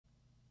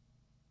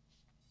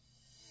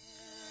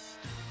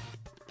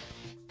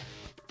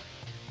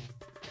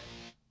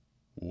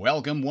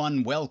Welcome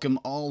one, welcome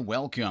all,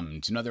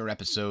 welcome to another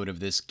episode of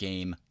this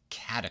game,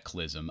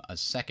 Cataclysm, a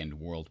Second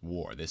World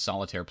War. This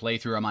solitaire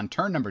playthrough, I'm on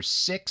turn number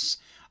 6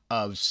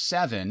 of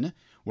 7.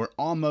 We're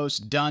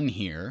almost done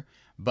here,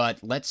 but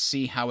let's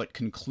see how it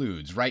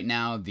concludes. Right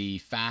now, the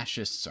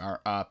fascists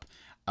are up,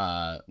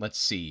 let's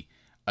see,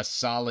 a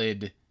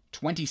solid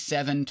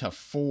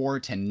 27-4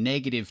 to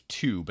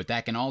 -2, but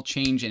that can all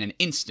change in an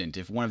instant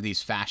if one of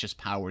these fascist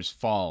powers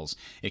falls.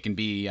 It can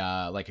be,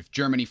 like if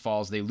Germany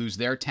falls, they lose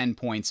their 10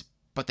 points,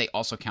 but they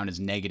also count as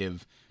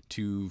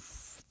 -2,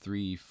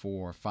 3,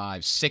 4,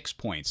 5, 6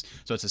 points.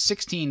 So it's a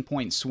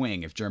 16-point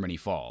swing if Germany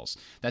falls.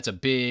 That's a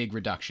big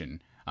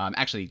reduction.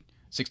 Actually,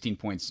 16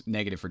 points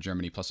negative for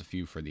Germany plus a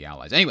few for the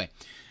Allies. Anyway,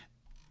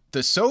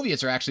 the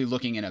Soviets are actually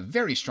looking in a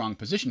very strong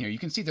position here. You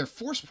can see their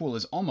force pool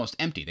is almost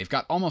empty. They've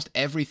got almost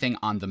everything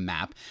on the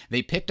map.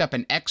 They picked up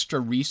an extra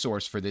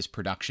resource for this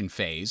production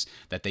phase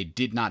that they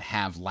did not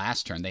have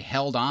last turn. They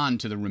held on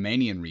to the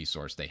Romanian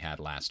resource they had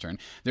last turn.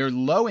 They're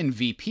low in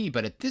VP,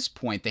 but at this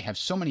point, they have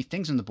so many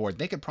things on the board,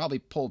 they could probably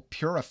pull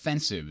pure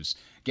offensives,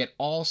 get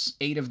all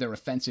 8 of their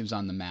offensives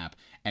on the map,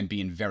 and be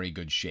in very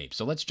good shape.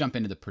 So let's jump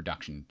into the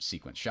production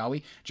sequence, shall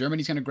we?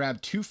 Germany's going to grab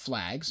 2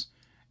 flags.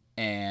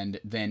 And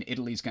then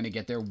Italy's going to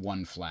get their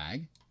 1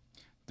 flag.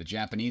 The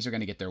Japanese are going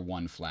to get their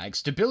 1 flag.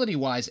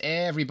 Stability-wise,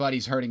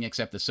 everybody's hurting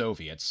except the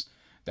Soviets.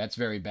 That's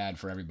very bad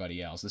for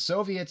everybody else. The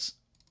Soviets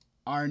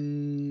are...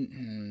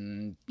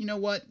 you know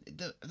what?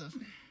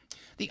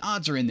 The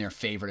odds are in their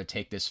favor to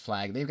take this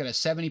flag. They've got a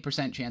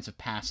 70% chance of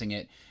passing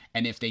it.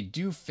 And if they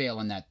do fail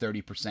in that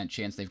 30%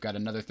 chance, they've got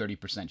another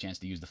 30% chance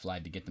to use the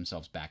flag to get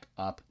themselves back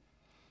up.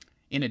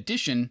 In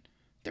addition,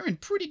 they're in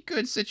pretty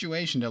good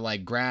situation to,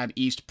 like, grab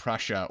East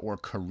Prussia or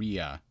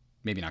Korea.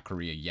 Maybe not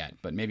Korea yet,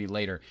 but maybe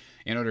later,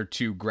 in order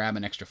to grab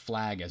an extra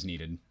flag as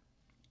needed.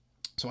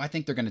 So I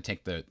think they're going to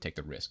take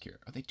the risk here.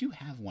 Oh, they do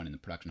have one in the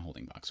production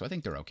holding box, so I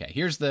think they're okay.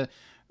 Here's the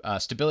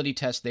stability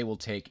test they will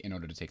take in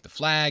order to take the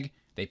flag.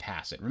 They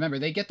pass it. Remember,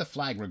 they get the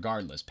flag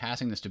regardless.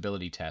 Passing the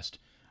stability test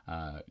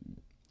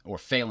or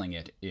failing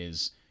it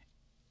is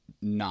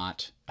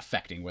not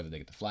affecting whether they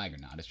get the flag or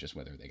not. It's just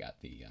whether they got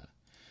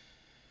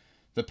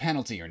the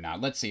penalty or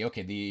not. Let's see.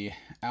 Okay, the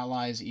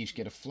Allies each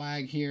get a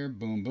flag here.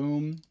 Boom,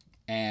 boom.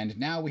 And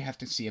now we have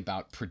to see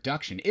about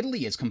production.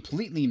 Italy is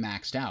completely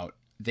maxed out.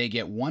 They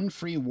get 1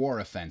 free war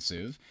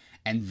offensive,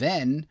 and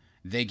then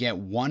they get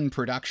 1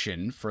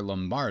 production for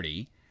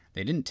Lombardy.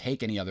 They didn't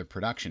take any other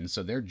production,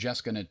 so they're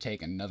just going to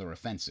take another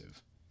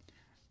offensive.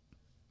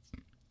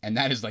 And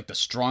that is like the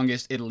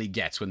strongest Italy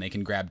gets when they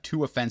can grab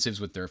 2 offensives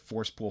with their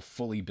force pool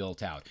fully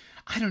built out.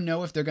 I don't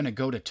know if they're going to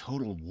go to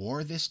total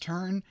war this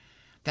turn.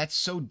 That's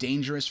so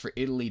dangerous for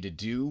Italy to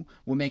do.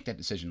 We'll make that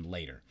decision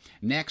later.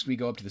 Next, we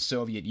go up to the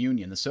Soviet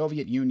Union. The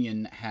Soviet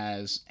Union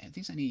has... Are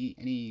these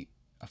any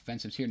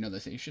offensives here? No,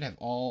 they should have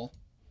all...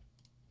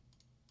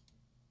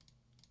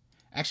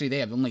 Actually, they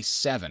have only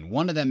 7.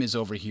 One of them is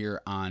over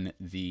here on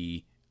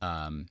the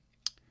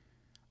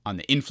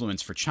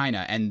influence for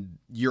China, and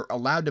you're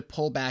allowed to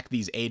pull back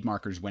these aid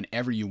markers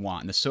whenever you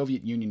want, and the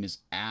Soviet Union is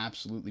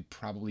absolutely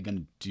probably going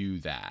to do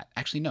that.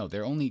 Actually, no,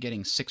 they're only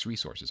getting 6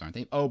 resources, aren't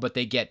they? Oh, but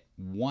they get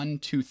 1,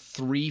 2,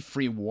 3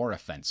 free war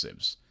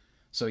offensives.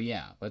 So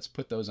yeah, let's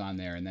put those on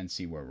there and then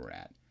see where we're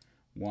at.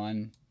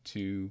 1,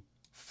 2,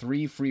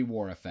 3 free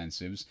war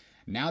offensives.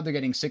 Now they're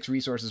getting 6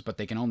 resources, but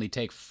they can only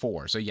take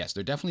 4. So yes,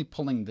 they're definitely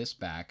pulling this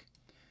back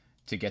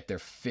to get their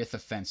 5th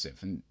offensive.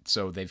 And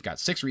so they've got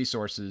 6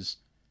 resources,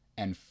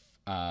 and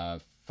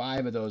 5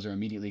 of those are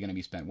immediately going to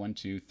be spent. 1,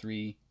 2,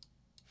 3,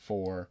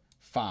 4,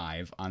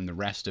 5 on the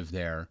rest of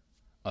their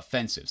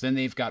offensives. Then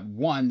they've got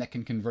 1 that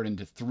can convert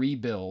into 3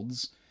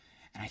 builds,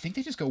 and I think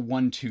they just go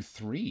 1, 2,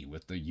 3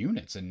 with the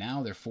units, and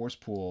now their force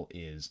pool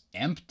is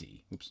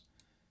empty. Oops.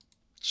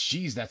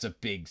 Jeez, that's a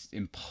big,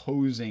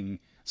 imposing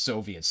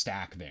Soviet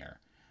stack there.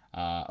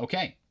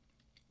 Okay.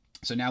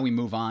 So now we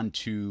move on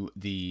to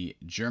the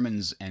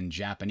Germans and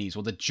Japanese.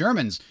 Well, the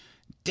Germans,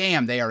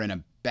 damn, they are in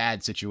a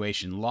bad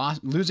situation.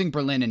 Losing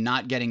Berlin and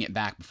not getting it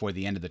back before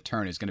the end of the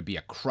turn is going to be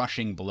a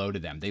crushing blow to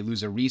them. They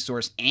lose a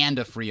resource and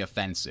a free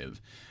offensive.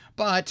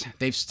 But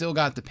they've still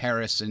got the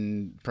Paris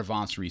and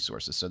Provence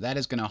resources, so that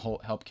is going to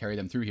help carry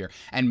them through here.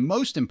 And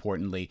most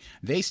importantly,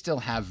 they still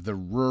have the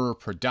Ruhr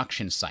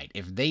production site.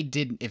 If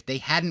they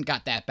hadn't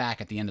got that back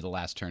at the end of the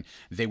last turn,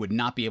 they would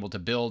not be able to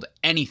build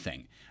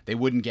anything. They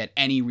wouldn't get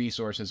any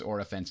resources or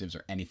offensives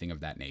or anything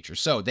of that nature.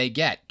 So they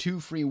get 2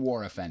 free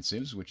war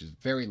offensives, which is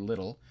very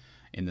little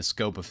in the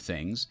scope of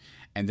things,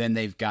 and then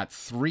they've got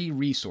 3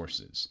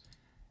 resources.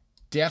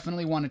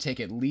 Definitely want to take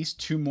at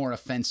least 2 more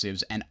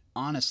offensives, and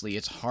honestly,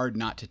 it's hard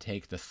not to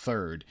take the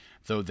 3rd,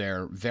 though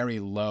they're very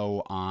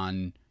low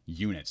on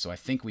units. So I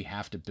think we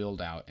have to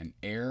build out an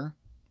air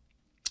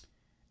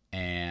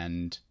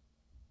and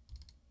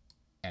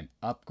an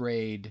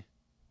upgrade,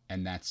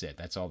 and that's it.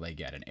 That's all they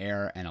get, an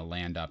air and a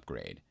land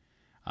upgrade.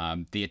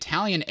 The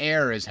Italian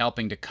air is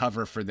helping to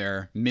cover for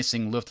their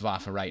missing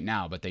Luftwaffe right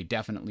now, but they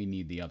definitely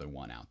need the other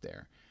one out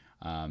there.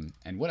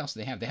 And what else do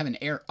they have? They have an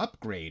air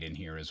upgrade in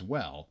here as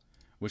well,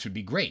 which would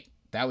be great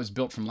That was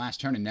built from last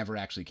turn and never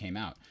actually came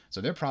out.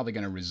 So they're probably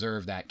going to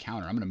reserve that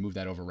counter. I'm going to move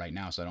that over right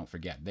now so I don't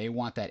forget. They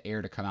want that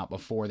air to come out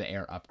before the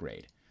air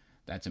upgrade.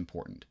 That's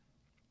important.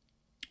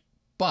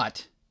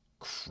 But,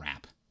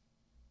 crap.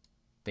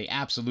 They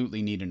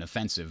absolutely need an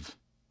offensive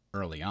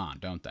early on,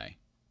 don't they?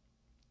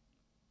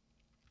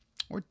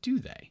 Or do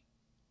they?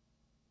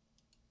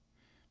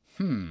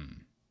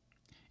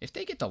 If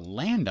they get the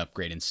land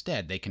upgrade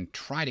instead, they can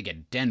try to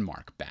get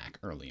Denmark back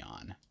early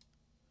on.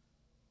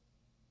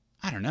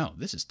 I don't know.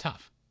 This is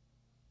tough.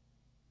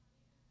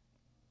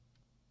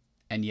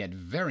 And yet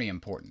very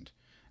important.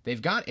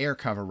 They've got air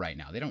cover right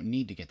now. They don't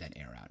need to get that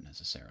air out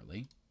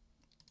necessarily.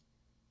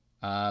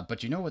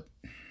 But you know what?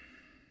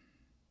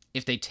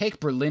 If they take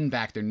Berlin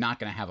back, they're not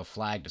going to have a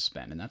flag to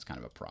spend, and that's kind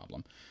of a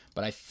problem.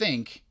 But I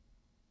think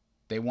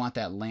they want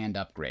that land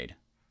upgrade.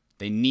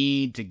 They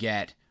need to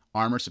get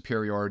armor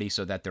superiority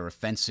so that their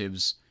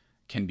offensives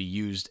can be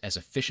used as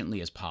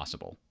efficiently as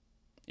possible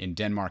in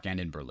Denmark and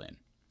in Berlin.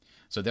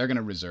 So they're going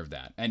to reserve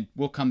that. And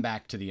we'll come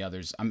back to the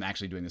others. I'm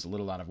actually doing this a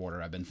little out of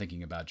order. I've been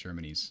thinking about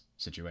Germany's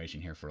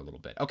situation here for a little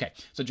bit. Okay,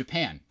 so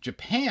Japan.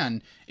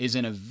 Japan is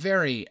in a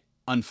very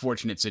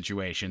unfortunate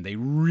situation. They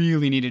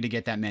really needed to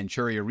get that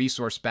Manchuria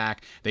resource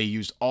back. They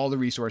used all the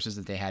resources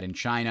that they had in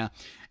China.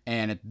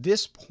 And at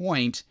this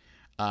point,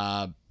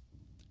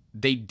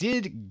 they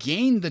did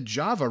gain the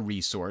Java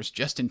resource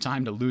just in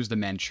time to lose the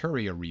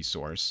Manchuria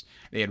resource.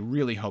 They had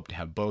really hoped to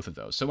have both of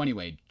those. So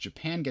anyway,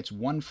 Japan gets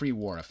one free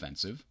war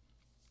offensive.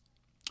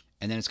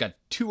 And then it's got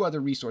 2 other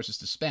resources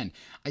to spend.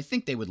 I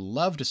think they would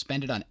love to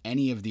spend it on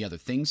any of the other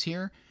things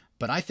here,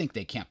 but I think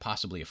they can't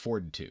possibly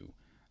afford to.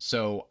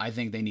 So I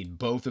think they need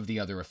both of the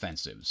other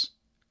offensives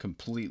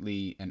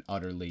completely and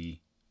utterly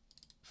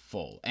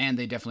full. And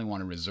they definitely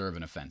want to reserve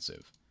an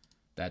offensive.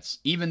 That's,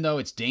 even though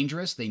it's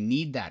dangerous, they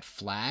need that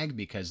flag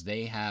because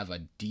they have a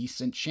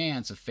decent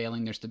chance of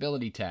failing their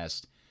stability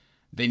test.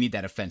 They need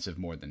that offensive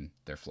more than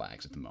their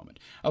flags at the moment.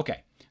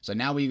 Okay, so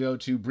now we go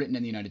to Britain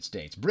and the United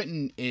States.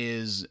 Britain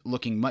is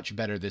looking much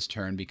better this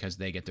turn because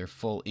they get their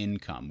full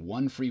income.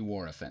 1 free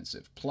war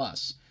offensive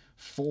plus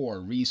 4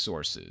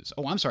 resources.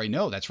 Oh, I'm sorry.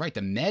 No, that's right.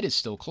 The Med is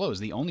still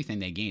closed. The only thing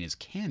they gain is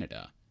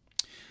Canada.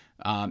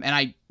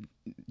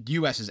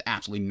 U.S. is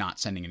absolutely not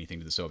sending anything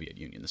to the Soviet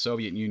Union. The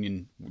Soviet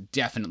Union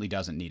definitely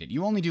doesn't need it.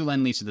 You only do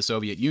Lend-Lease to the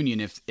Soviet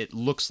Union if it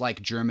looks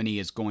like Germany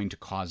is going to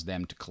cause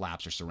them to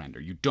collapse or surrender.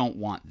 You don't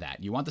want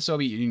that. You want the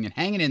Soviet Union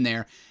hanging in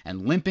there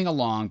and limping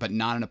along, but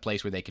not in a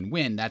place where they can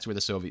win. That's where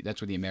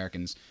the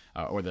Americans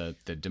or the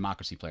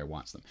democracy player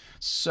wants them.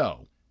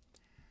 So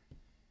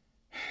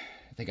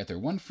they got their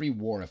 1 free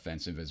war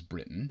offensive as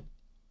Britain.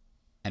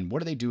 And what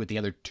do they do with the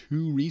other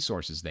 2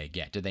 resources they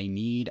get? Do they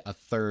need a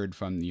third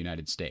from the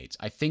United States?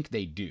 I think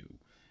they do.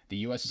 The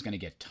U.S. is going to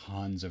get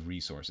tons of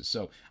resources.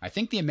 So I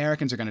think the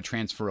Americans are going to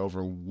transfer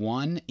over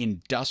 1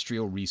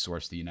 industrial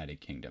resource to the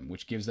United Kingdom,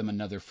 which gives them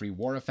another free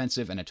war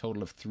offensive and a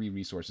total of 3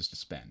 resources to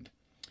spend.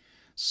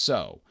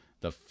 So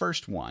the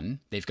first one,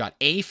 they've got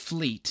a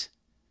fleet,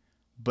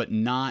 but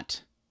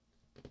not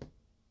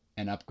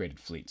an upgraded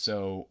fleet.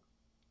 So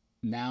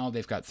now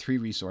they've got 3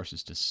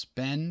 resources to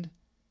spend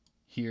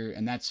here,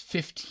 and that's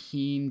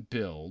 15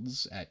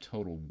 builds at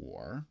total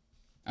war.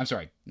 I'm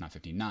sorry, not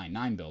 15,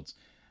 9 builds.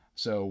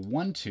 So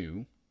 1,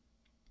 2,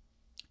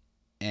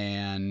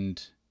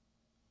 and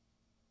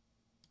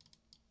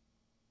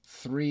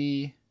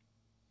 3,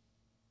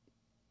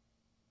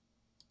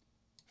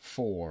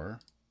 4,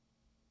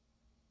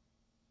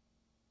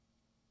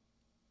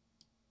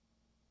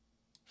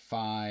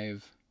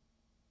 5,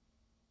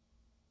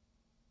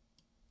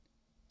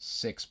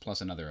 6 plus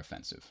another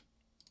offensive.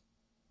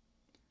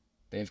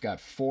 They've got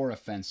 4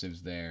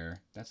 offensives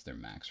there. That's their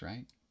max,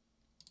 right?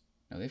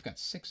 No, they've got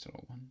 6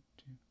 total. 1,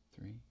 2,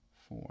 3,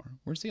 4.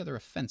 Where's the other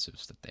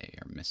offensives that they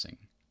are missing?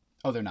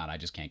 Oh, they're not. I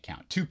just can't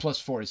count. 2 plus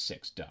 4 is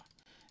 6. Duh.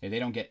 They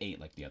don't get 8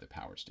 like the other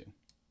powers do.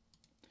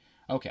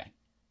 Okay.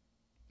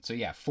 So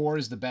yeah, 4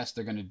 is the best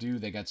they're going to do.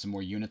 They got some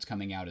more units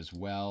coming out as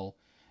well.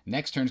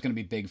 Next turn's going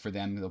to be big for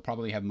them. They'll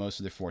probably have most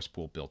of their force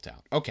pool built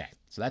out. Okay,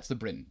 so that's the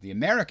Britain. The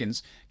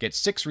Americans get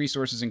 6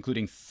 resources,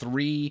 including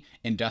 3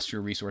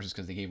 industrial resources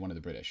because they gave 1 to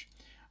the British.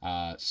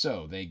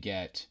 So they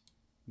get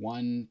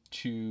 1,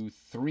 2,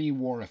 3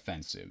 war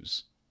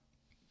offensives,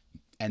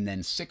 and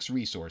then 6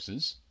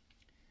 resources.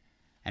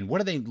 And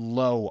what are they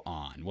low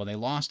on? Well, they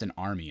lost an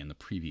army in the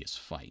previous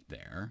fight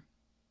there.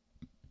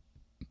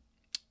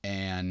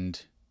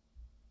 And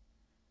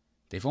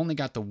they've only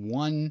got the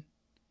 1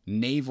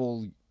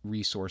 naval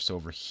resource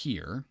over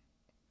here.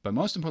 But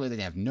most importantly,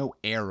 they have no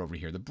air over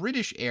here. The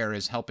British air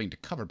is helping to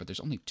cover, but there's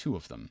only 2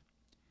 of them.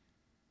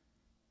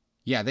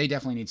 Yeah, they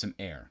definitely need some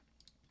air.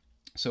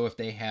 So if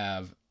they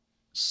have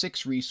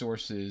 6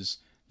 resources,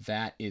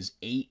 that is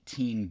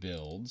 18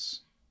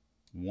 builds.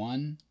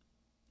 1,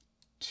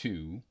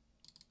 2,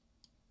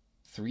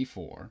 3,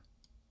 4,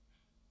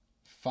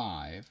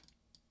 5,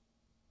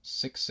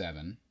 6,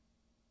 7.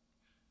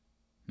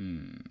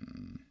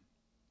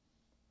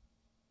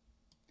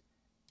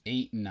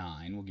 8,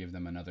 9. We'll give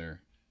them another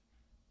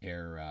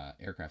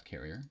aircraft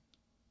carrier.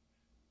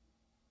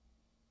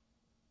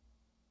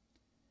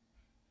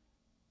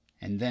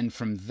 And then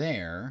from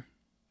there,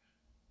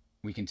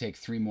 we can take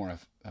 3 more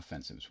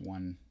offensives.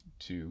 1,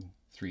 2,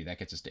 3. That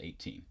gets us to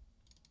 18.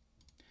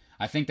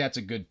 I think that's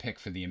a good pick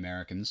for the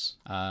Americans.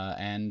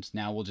 And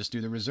now we'll just do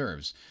the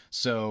reserves.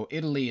 So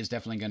Italy is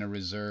definitely going to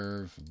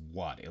reserve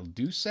what? Il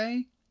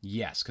Duce?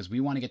 Yes, because we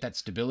want to get that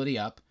stability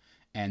up.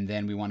 And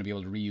then we want to be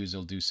able to reuse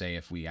Il Duce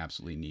if we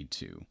absolutely need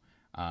to.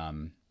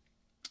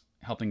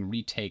 Helping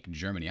retake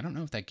Germany. I don't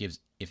know if that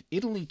gives... If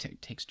Italy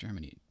takes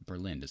Germany,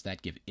 Berlin, does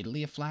that give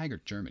Italy a flag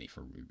or Germany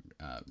for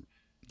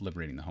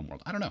liberating the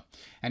homeworld? I don't know.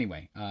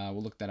 Anyway,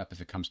 we'll look that up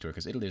if it comes to it,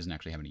 because Italy doesn't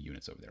actually have any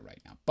units over there right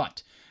now.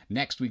 But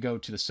next we go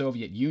to the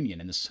Soviet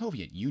Union, and the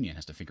Soviet Union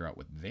has to figure out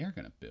what they're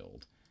going to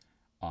build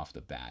off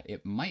the bat.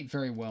 It might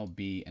very well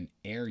be an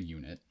air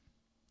unit,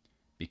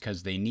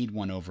 because they need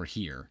one over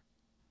here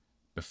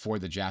before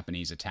the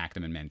Japanese attack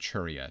them in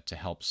Manchuria to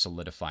help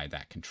solidify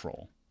that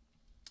control.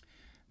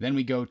 Then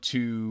we go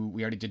to,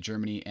 we already did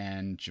Germany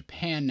and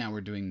Japan. Now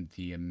we're doing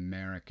the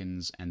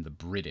Americans and the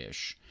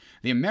British.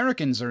 The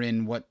Americans are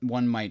in what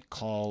one might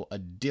call a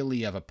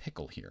dilly of a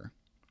pickle here.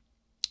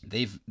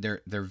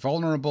 They're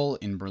vulnerable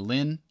in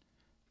Berlin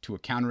to a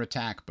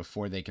counterattack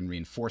before they can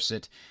reinforce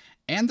it.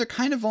 And they're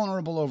kind of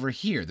vulnerable over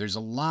here. There's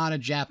a lot of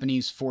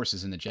Japanese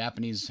forces, and the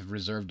Japanese have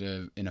reserved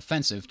an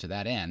offensive to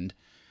that end.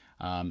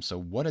 So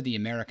what are the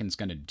Americans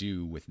going to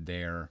do with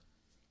their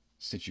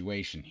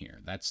situation here?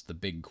 That's the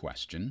big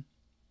question.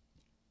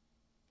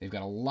 They've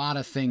got a lot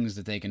of things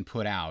that they can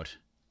put out.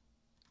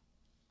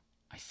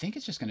 I think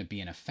it's just going to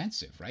be an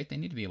offensive, right? They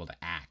need to be able to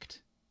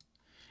act.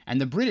 And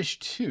the British,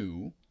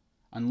 too,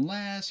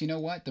 unless, you know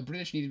what? The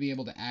British need to be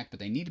able to act, but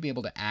they need to be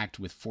able to act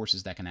with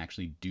forces that can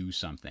actually do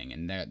something.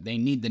 And they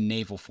need the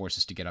naval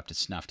forces to get up to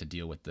snuff to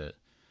deal with the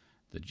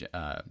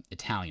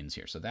Italians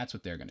here. So that's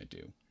what they're going to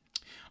do.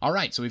 All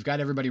right, so we've got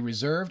everybody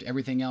reserved.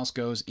 Everything else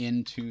goes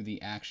into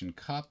the Action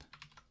Cup.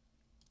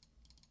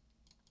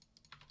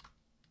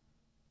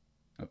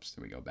 Oops,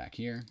 there we go, back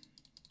here.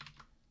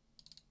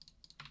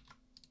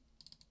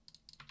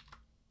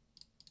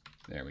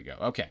 There we go.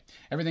 Okay,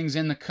 everything's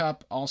in the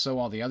cup. Also,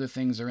 all the other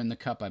things are in the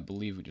cup. I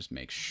believe we just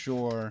make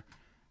sure.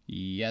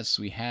 Yes,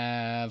 we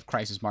have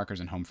crisis markers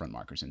and home front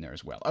markers in there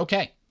as well.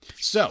 Okay,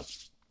 so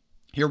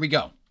here we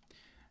go.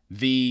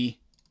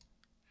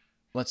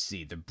 Let's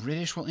see, the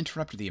British will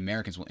interrupt or the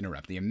Americans will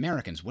interrupt. The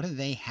Americans, what do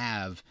they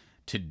have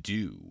to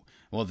do?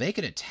 Well, they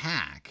could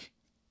attack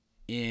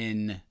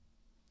in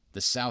the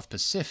South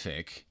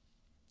Pacific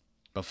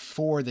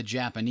before the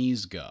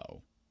Japanese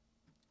go.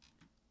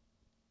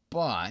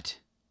 But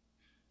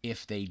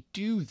if they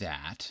do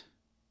that,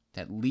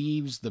 that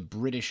leaves the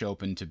British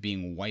open to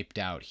being wiped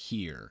out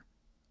here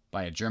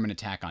by a German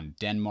attack on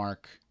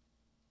Denmark.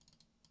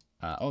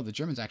 Oh, the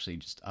Germans actually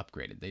just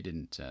upgraded.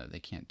 They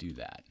can't do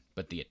that.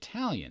 But the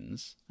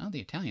Italians, the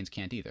Italians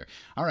can't either.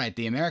 All right,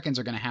 the Americans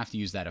are going to have to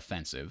use that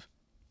offensive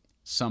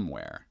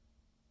somewhere.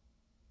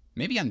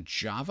 Maybe on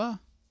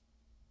Java?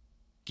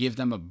 Give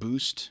them a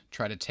boost,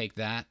 try to take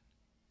that.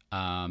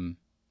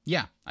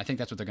 Yeah, I think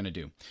that's what they're going to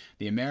do.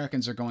 The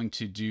Americans are going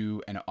to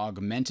do an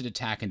augmented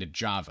attack into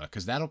Java,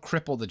 because that'll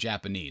cripple the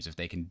Japanese. If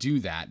they can do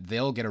that,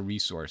 they'll get a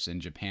resource,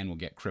 and Japan will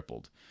get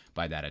crippled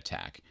by that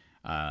attack.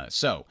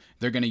 So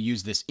they're going to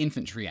use this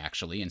infantry,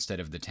 actually, instead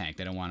of the tank.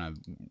 They don't want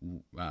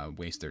to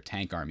waste their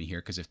tank army here,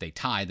 because if they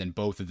tie, then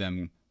both of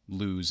them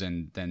lose,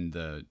 and then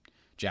the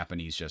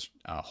Japanese just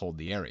hold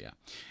the area.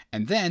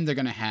 And then they're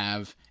going to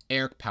have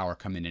air power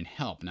come in and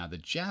help. Now, the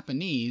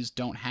Japanese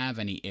don't have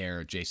any air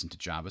adjacent to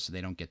Java, so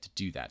they don't get to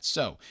do that.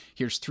 So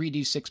here's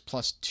 3d6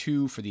 plus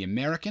 2 for the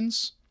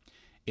Americans.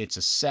 It's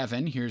a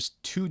 7. Here's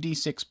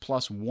 2d6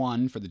 plus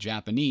 1 for the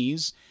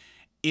Japanese.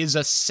 Is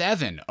a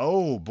 7.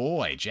 Oh,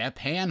 boy.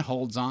 Japan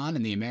holds on,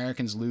 and the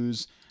Americans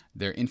lose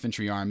their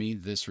infantry army.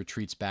 This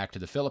retreats back to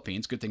the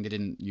Philippines. Good thing they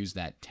didn't use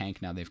that tank.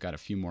 Now they've got a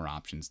few more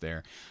options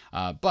there.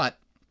 But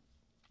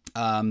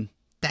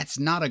that's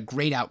not a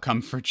great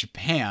outcome for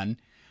Japan,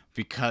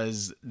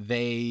 because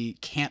they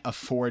can't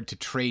afford to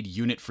trade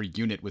unit for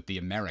unit with the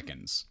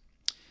Americans.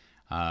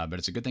 But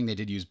it's a good thing they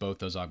did use both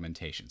those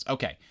augmentations.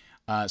 Okay,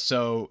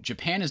 so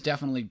Japan is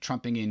definitely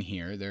trumping in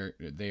here.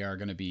 They are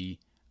going to be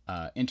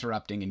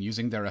interrupting and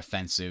using their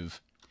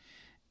offensive.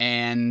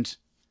 And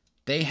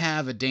they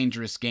have a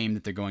dangerous game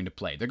that they're going to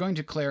play. They're going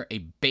to declare a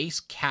base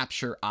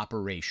capture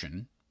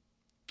operation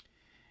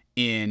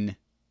in...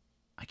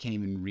 I can't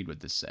even read what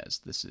this says.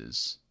 This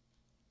is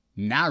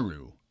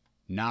Nauru.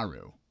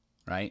 Nauru,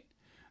 right?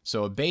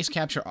 So a base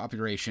capture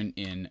operation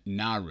in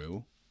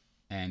Nauru,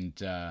 and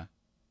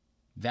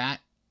that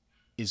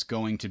is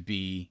going to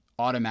be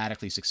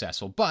automatically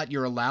successful. But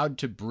you're allowed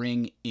to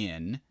bring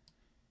in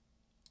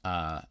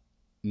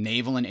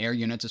naval and air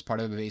units as part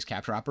of a base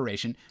capture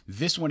operation.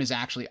 This one is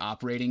actually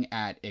operating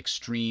at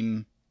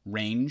extreme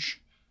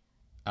range.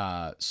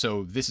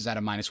 So this is at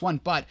a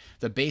 -1, but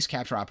the base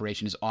capture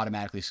operation is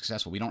automatically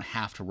successful. We don't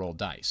have to roll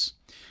dice.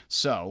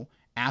 So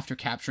after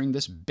capturing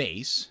this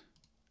base,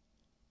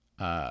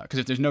 because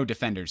if there's no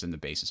defenders, then the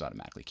base is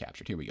automatically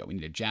captured. Here we go. We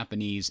need a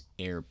Japanese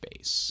air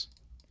base.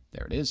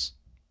 There it is.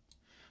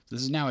 So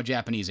this is now a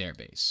Japanese air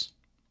base.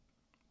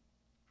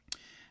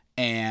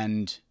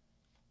 And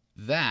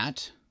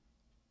that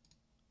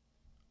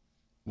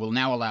will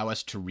now allow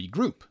us to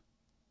regroup.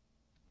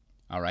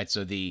 All right,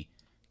 so the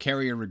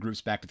carrier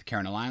regroups back to the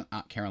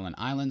Caroline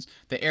Islands.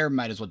 The air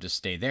might as well just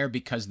stay there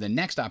because the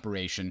next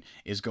operation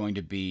is going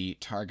to be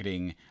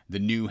targeting the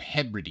New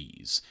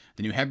Hebrides.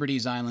 The New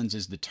Hebrides Islands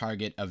is the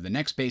target of the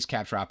next base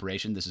capture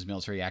operation. This is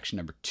military action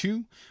number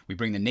 2. We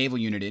bring the naval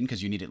unit in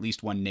because you need at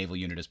least one naval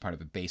unit as part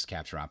of a base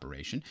capture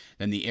operation.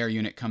 Then the air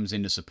unit comes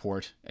in to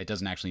support. It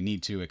doesn't actually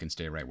need to. It can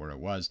stay right where it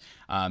was.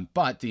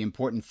 But the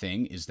important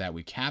thing is that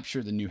we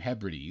capture the New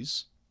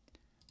Hebrides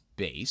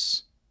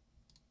base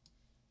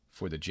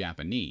for the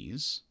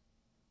Japanese,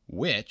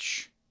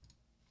 which,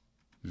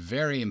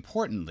 very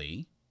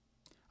importantly,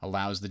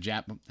 allows the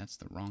that's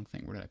the wrong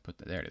thing. Where did I put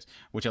that? There it is.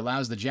 Which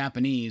allows the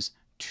Japanese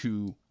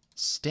to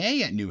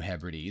stay at New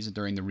Hebrides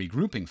during the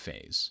regrouping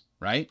phase,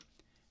 right?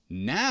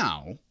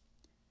 Now,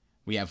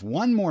 we have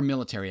one more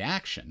military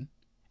action,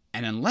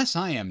 and unless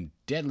I am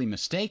deadly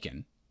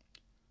mistaken...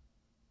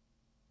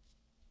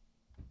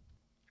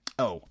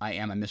 Oh,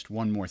 I missed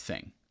one more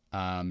thing.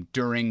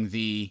 During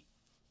the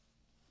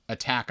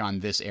attack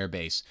on this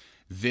airbase,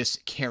 this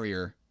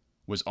carrier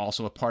was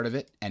also a part of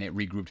it, and it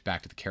regrouped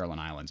back to the Caroline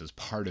Islands as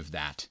part of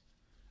that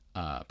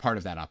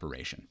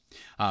operation.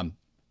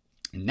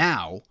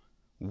 Now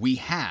we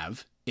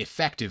have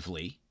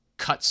effectively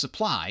cut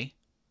supply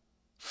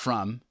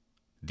from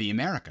the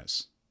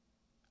Americas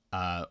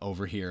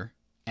over here,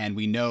 and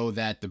we know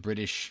that the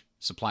British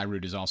supply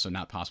route is also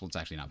not possible. It's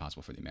actually not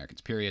possible for the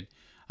Americans, period.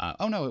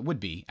 Oh, no, it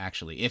would be,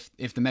 actually.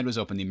 If the Med was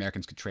open, the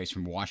Americans could trace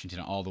from Washington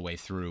all the way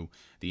through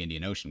the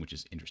Indian Ocean, which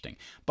is interesting.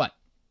 But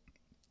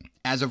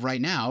as of right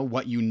now,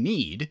 what you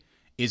need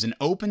is an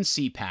open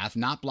sea path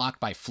not blocked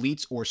by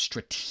fleets or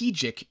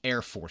strategic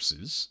air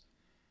forces.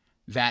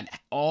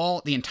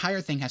 The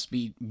entire thing has to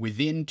be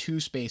within 2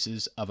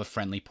 spaces of a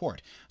friendly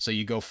port. So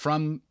you go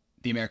from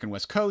the American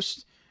West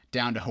Coast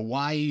down to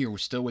Hawaii, you're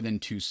still within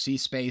 2 sea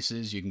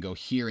spaces. You can go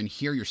here and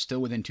here, you're still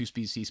within 2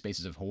 sea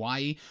spaces of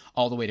Hawaii,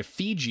 all the way to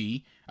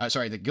Fiji,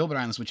 the Gilbert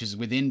Islands, which is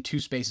within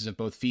 2 spaces of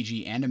both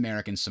Fiji and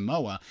American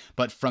Samoa.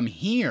 But from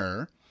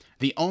here,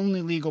 the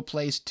only legal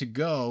place to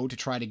go to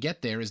try to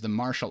get there is the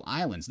Marshall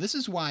Islands. This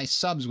is why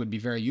subs would be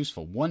very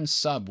useful. One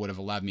sub would have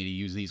allowed me to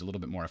use these a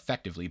little bit more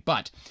effectively,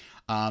 but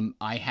from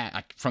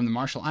the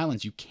Marshall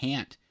Islands, you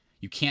can't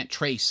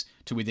trace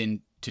to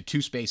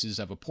 2 spaces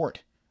of a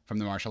port from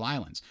the Marshall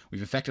Islands.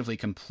 We've effectively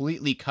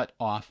completely cut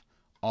off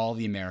all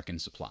the American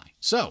supply.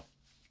 So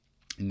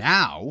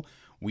now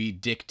we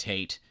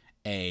dictate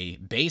a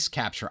base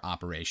capture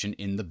operation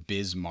in the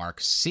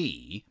Bismarck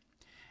Sea,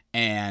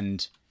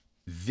 and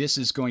this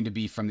is going to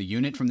be from the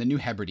unit from the New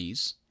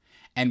Hebrides,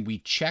 and we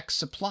check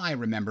supply,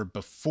 remember,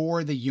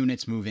 before the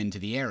units move into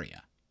the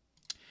area.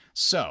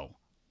 So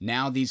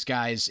now these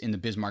guys in the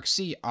Bismarck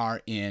Sea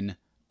are in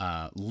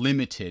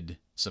limited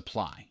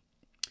supply.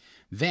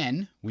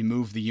 Then we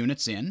move the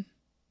units in.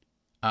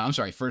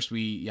 First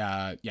we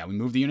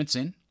move the units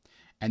in,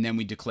 and then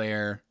we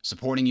declare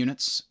supporting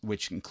units,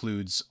 which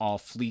includes all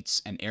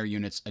fleets and air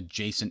units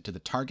adjacent to the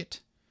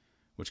target,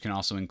 which can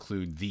also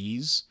include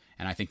these.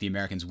 And I think the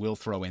Americans will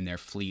throw in their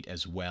fleet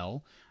as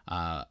well.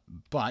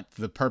 But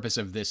the purpose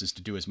of this is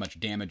to do as much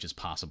damage as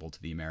possible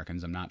to the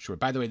Americans. I'm not sure.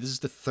 By the way, this is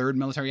the 3rd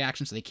military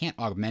action, so they can't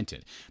augment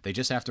it. They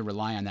just have to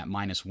rely on that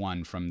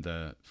 -1 from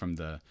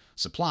the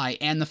supply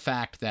and the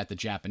fact that the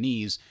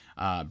Japanese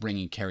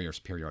bringing carrier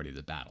superiority to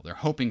the battle. They're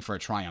hoping for a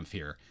triumph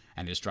here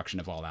and destruction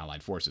of all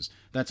Allied forces.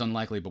 That's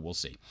unlikely, but we'll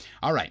see.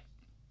 All right.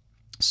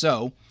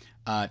 So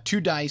 2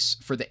 dice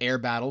for the air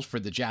battles for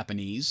the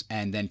Japanese,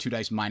 and then 2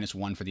 dice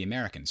 -1 for the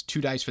Americans. 2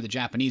 dice for the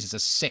Japanese is a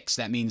 6.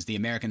 That means the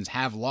Americans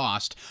have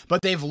lost,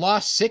 but they've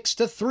lost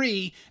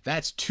 6-3.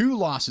 That's 2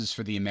 losses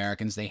for the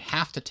Americans. They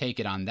have to take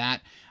it on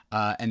that.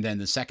 And then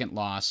the second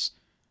loss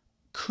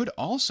could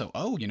also,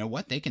 you know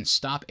what? They can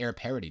stop air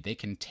parity. They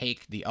can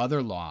take the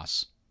other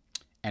loss,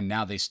 and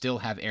now they still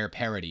have air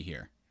parity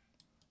here.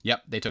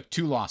 Yep, they took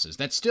 2 losses.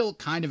 That's still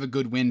kind of a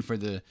good win for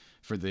the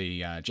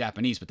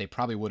Japanese, but they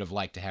probably would have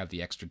liked to have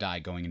the extra die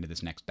going into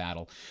this next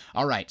battle.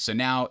 All right, so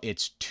now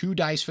it's 2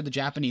 dice for the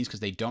Japanese because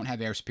they don't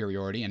have air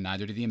superiority, and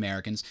neither do the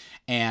Americans,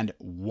 and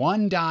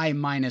 1 die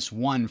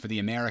 -1 for the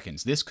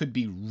Americans. This could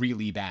be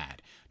really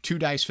bad. 2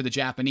 dice for the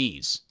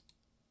Japanese.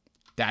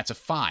 That's a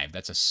 5.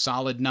 That's a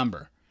solid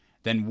number.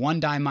 Then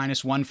 1 die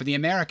 -1 for the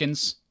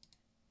Americans.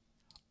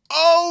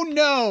 Oh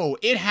no,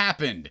 it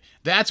happened.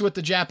 That's what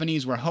the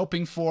Japanese were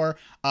hoping for.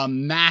 A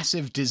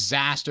massive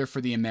disaster for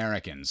the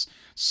Americans.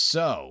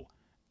 So,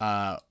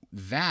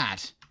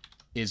 that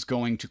is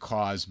going to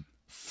cause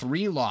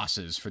 3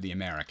 losses for the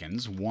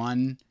Americans.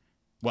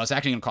 It's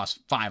actually going to cause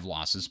 5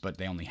 losses, but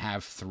they only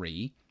have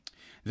 3.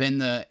 Then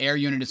the air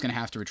unit is going to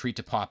have to retreat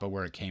to Papa,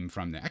 where it came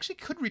from. They actually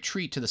could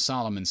retreat to the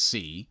Solomon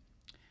Sea.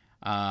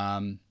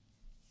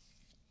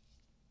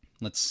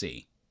 Let's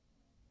see.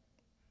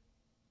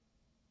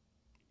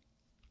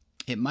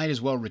 It might as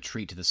well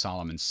retreat to the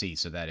Solomon Sea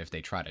so that if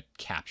they try to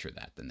capture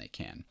that, then they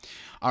can.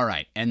 All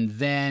right, and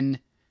then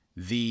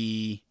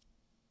the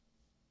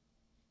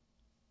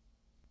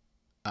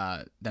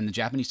then the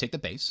Japanese take the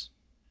base.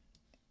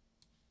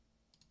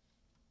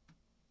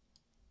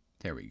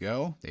 There we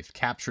go. They've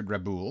captured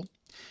Rabaul.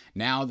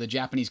 Now the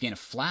Japanese gain a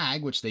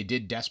flag, which they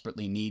did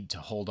desperately need to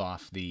hold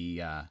off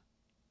the...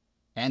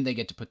 and they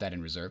get to put that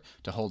in reserve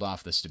to hold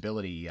off the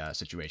stability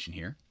situation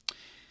here.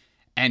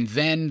 And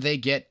then they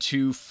get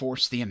to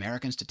force the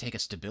Americans to take a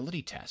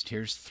stability test.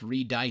 Here's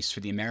 3 dice for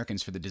the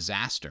Americans for the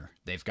disaster.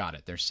 They've got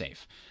it. They're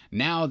safe.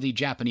 Now the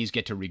Japanese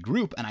get to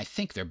regroup, and I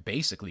think they're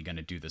basically going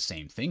to do the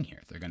same thing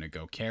here. They're going to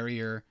go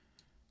carrier,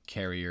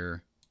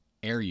 carrier,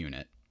 air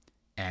unit.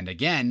 And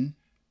again,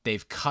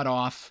 they've cut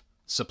off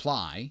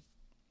supply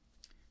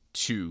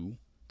to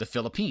the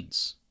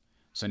Philippines.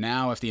 So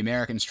now if the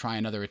Americans try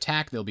another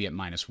attack, they'll be at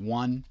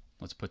 -1.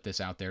 Let's put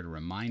this out there to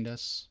remind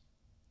us.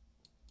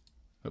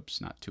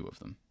 Oops, not 2 of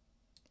them.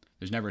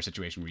 There's never a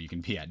situation where you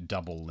can be at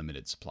double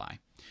limited supply.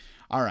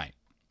 All right.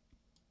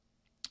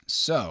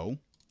 So,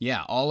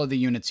 yeah, all of the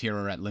units here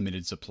are at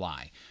limited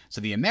supply.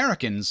 So the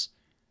Americans,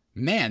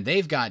 man,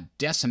 they've got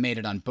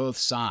decimated on both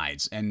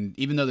sides. And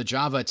even though the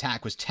Java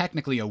attack was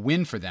technically a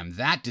win for them,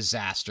 that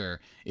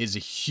disaster is a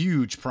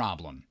huge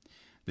problem.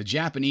 The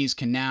Japanese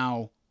can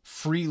now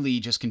freely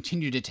just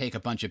continue to take a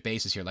bunch of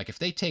bases here. Like if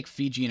they take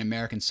Fiji and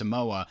American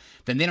Samoa,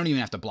 then they don't even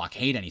have to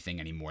blockade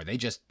anything anymore. They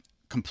just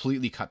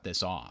completely cut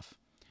this off.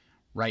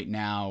 Right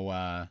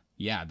now,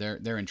 yeah,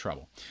 they're in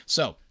trouble.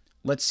 So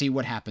let's see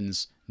what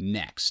happens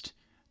next.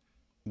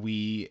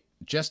 We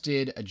just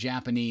did a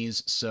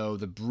Japanese, so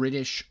the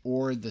British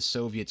or the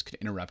Soviets could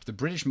interrupt. The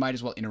British might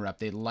as well interrupt.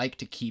 They like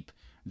to keep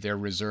their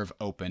reserve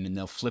open, and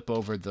they'll flip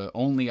over the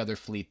only other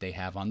fleet they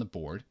have on the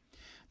board.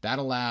 That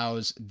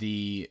allows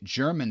the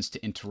Germans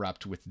to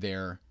interrupt with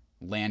their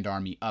land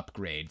army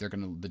upgrade.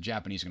 The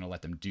Japanese are going to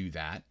let them do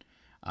that.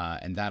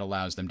 And that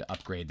allows them to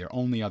upgrade their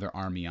only other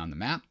army on the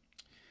map.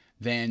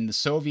 Then the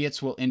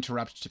Soviets will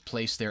interrupt to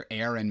place their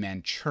air in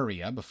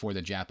Manchuria before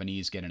the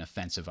Japanese get an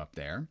offensive up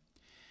there.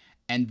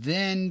 And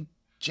then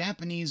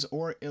Japanese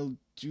or Il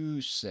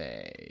Duce.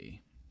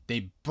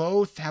 They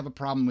both have a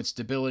problem with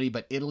stability,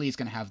 but Italy is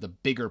going to have the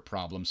bigger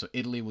problem. So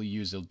Italy will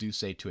use Il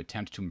Duce to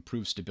attempt to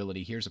improve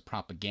stability. Here's a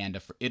propaganda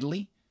for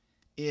Italy.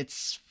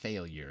 It's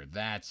failure.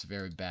 That's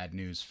very bad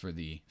news for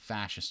the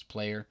fascist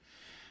player.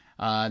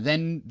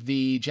 Then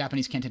the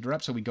Japanese can't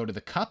interrupt, so we go to the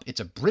Cup.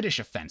 It's a British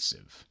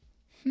offensive.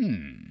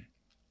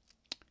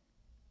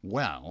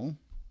 Well,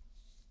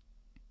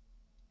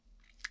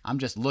 I'm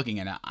just looking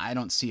at it. I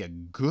don't see a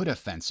good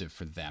offensive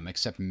for them,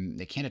 except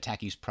they can't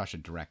attack East Prussia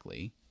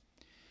directly.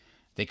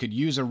 They could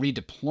use a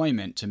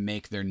redeployment to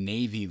make their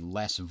navy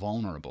less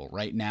vulnerable.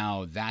 Right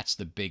now, that's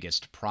the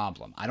biggest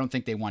problem. I don't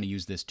think they want to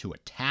use this to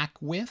attack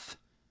with.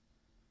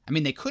 I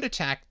mean, they could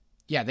attack...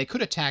 Yeah, they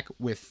could attack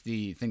with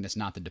the thing that's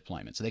not the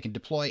deployment. So they can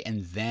deploy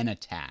and then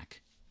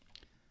attack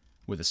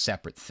with a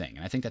separate thing.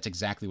 And I think that's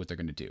exactly what they're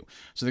going to do.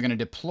 So they're going to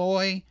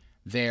deploy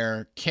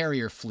their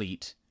carrier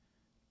fleet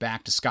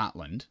back to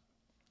Scotland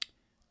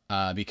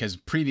because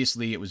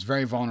previously it was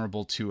very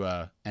vulnerable to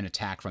an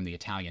attack from the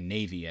Italian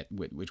Navy,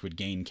 which would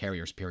gain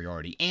carrier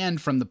superiority.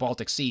 And from the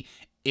Baltic Sea,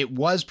 it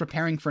was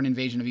preparing for an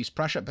invasion of East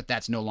Prussia, but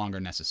that's no longer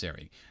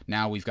necessary.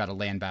 Now we've got a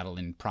land battle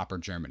in proper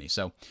Germany.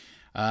 So,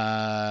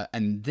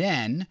 and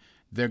then...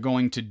 they're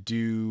going to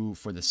do,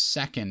 for the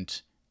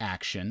second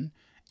action,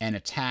 an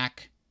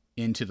attack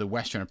into the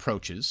western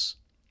approaches,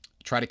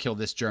 try to kill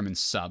this German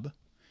sub,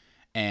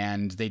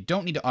 and they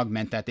don't need to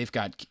augment that. They've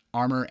got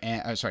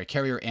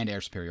carrier and air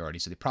superiority,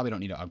 so they probably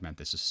don't need to augment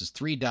this. This is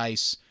 3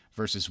 dice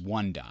versus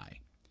 1 die.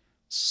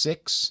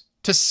 6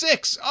 to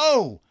 6!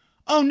 Oh!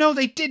 Oh no,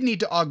 they did need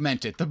to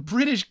augment it. The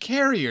British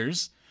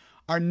carriers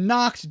are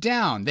knocked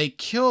down. They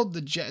killed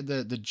the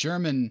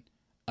German...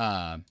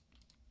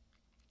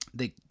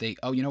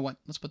 oh, you know what?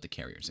 Let's put the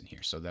carriers in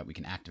here so that we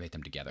can activate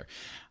them together.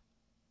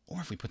 Or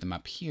if we put them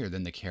up here,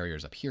 then the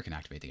carriers up here can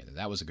activate together.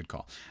 That was a good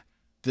call.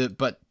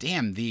 But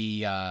damn,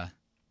 the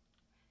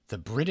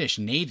British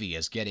Navy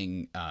is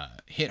getting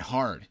hit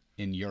hard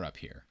in Europe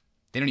here.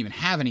 They don't even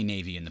have any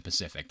Navy in the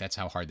Pacific. That's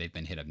how hard they've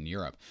been hit in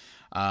Europe.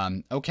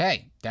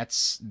 Okay,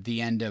 that's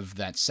the end of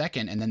that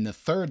second. And then the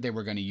third they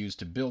were going to use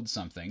to build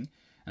something.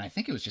 And I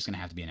think it was just going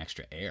to have to be an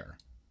extra air.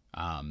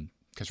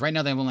 Because right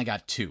now they've only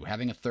got 2.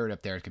 Having a third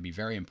up there could be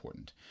very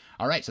important.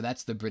 All right, so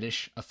that's the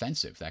British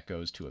offensive. That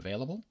goes to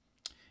available.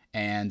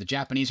 And the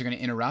Japanese are going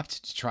to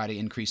interrupt to try to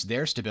increase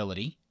their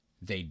stability.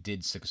 They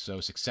did so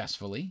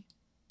successfully.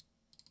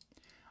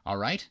 All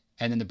right,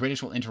 and then the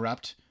British will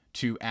interrupt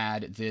to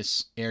add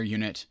this air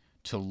unit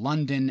to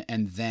London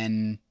and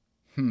then,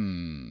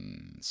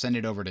 send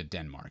it over to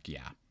Denmark.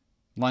 Yeah,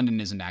 London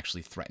isn't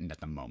actually threatened at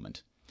the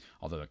moment,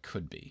 although it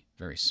could be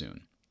very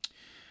soon.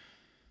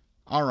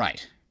 All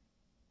right.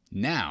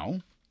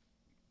 Now,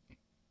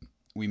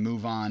 we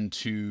move on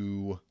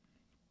to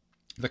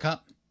the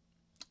Cup.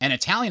 An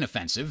Italian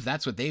offensive,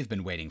 that's what they've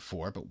been waiting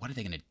for, but what are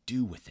they going to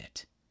do with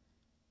it?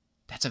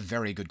 That's a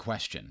very good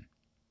question.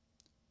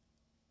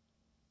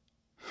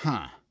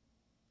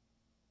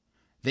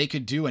 They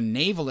could do a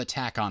naval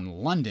attack on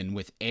London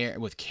with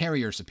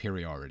carrier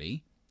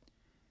superiority,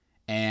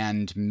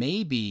 and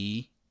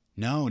maybe...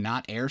 No,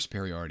 not air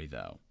superiority,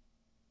 though.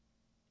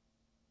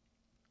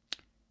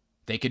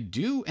 They could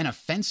do an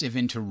offensive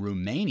into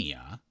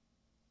Romania.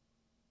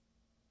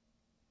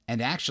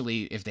 And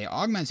actually, if they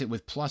augment it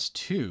with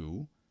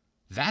 +2,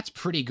 that's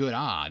pretty good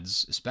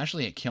odds,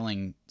 especially at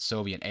killing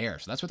Soviet air.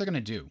 So that's what they're going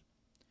to do.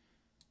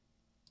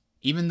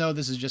 Even though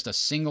this is just a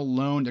single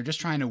lone, they're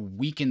just trying to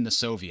weaken the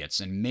Soviets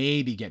and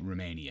maybe get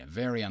Romania.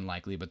 Very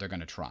unlikely, but they're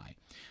going to try.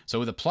 So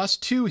with a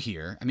 +2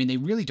 here, I mean, they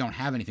really don't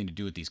have anything to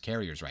do with these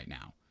carriers right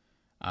now.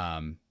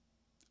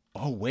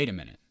 Oh, wait a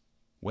minute.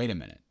 Wait a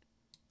minute.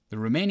 The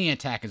Romania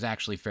attack is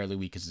actually fairly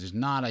weak because there's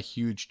not a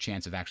huge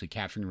chance of actually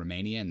capturing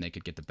Romania, and they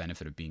could get the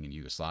benefit of being in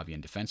Yugoslavian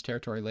defense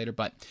territory later.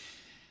 But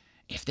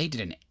if they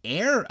did an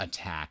air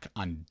attack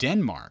on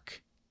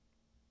Denmark,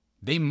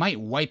 they might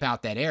wipe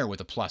out that air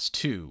with a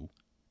 +2,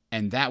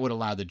 and that would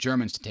allow the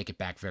Germans to take it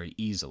back very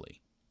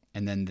easily.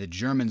 And then the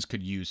Germans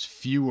could use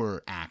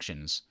fewer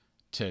actions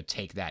to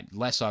take that,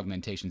 less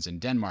augmentations in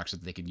Denmark, so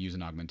that they could use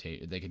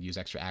they could use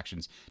extra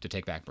actions to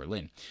take back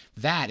Berlin.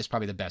 That is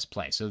probably the best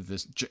play. So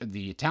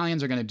the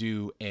Italians are going to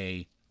do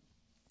a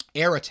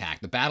air attack,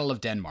 the Battle of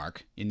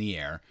Denmark in the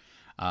air,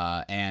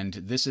 and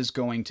this is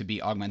going to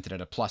be augmented at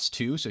a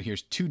 +2. So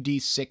here's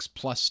 2d6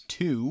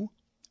 +2.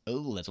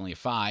 Oh, that's only a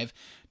 5.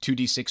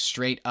 2d6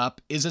 straight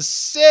up is a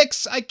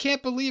 6. I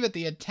can't believe it.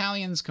 The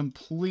Italians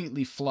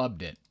completely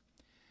flubbed it.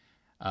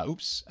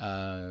 Oops.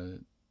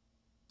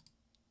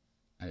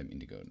 I didn't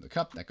mean to go to the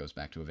cup. That goes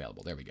back to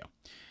available. There we go.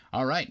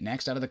 All right,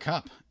 next out of the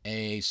cup,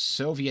 a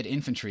Soviet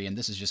infantry, and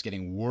this is just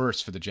getting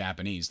worse for the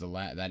Japanese.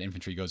 That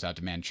infantry goes out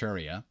to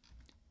Manchuria.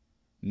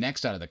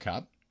 Next out of the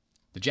cup,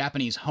 the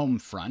Japanese home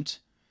front.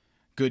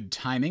 Good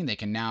timing. They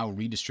can now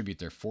redistribute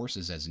their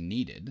forces as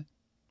needed.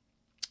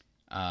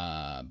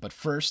 But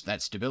first,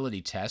 that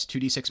stability test,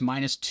 2d6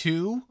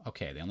 -2.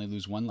 Okay, they only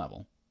lose 1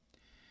 level.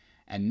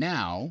 And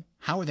now,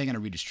 how are they going to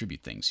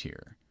redistribute things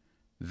here?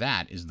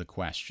 That is the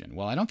question.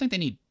 Well, I don't think they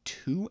need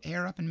 2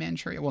 air up in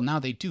Manchuria. Well, now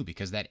they do,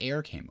 because that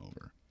air came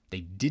over.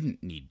 They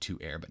didn't need 2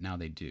 air, but now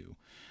they do.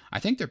 I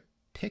think they're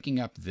picking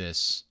up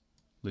this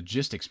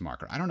logistics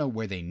marker. I don't know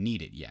where they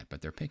need it yet,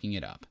 but they're picking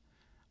it up.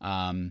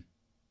 And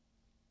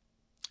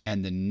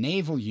the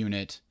naval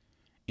unit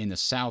in the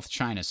South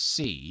China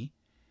Sea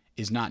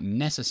is not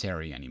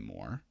necessary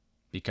anymore,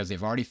 because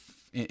they've already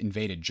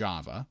invaded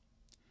Java.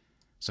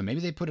 So maybe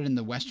they put it in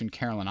the Western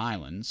Caroline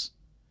Islands.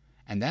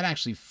 And that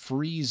actually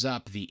frees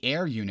up the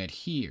air unit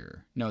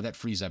here. No, that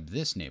frees up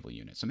this naval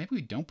unit. So maybe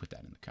we don't put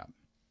that in the cup.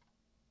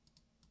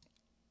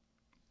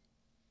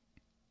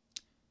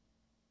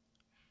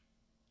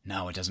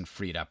 No, it doesn't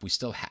free it up. We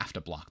still have to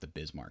block the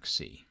Bismarck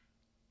Sea.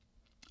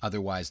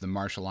 Otherwise, the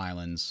Marshall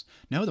Islands...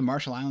 No, the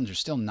Marshall Islands are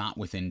still not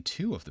within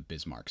 2 of the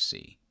Bismarck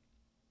Sea.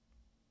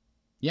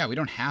 Yeah, we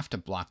don't have to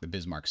block the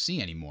Bismarck Sea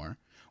anymore.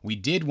 We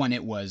did when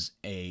it was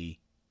a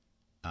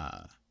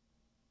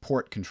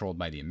port controlled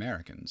by the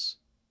Americans.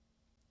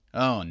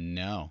 Oh,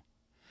 no.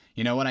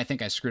 You know what? I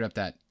think I screwed up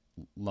that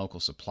local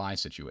supply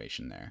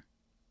situation there.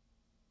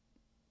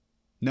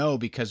 No,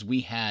 because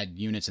we had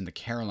units in the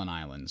Caroline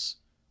Islands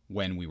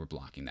when we were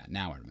blocking that.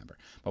 Now I remember.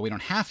 But we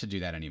don't have to do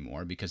that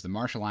anymore because the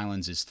Marshall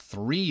Islands is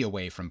 3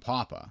 away from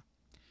Papa.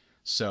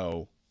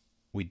 So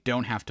we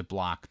don't have to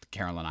block the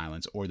Caroline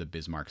Islands or the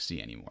Bismarck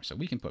Sea anymore. So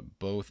we can put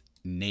both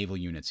naval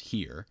units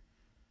here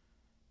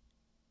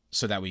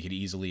so that we could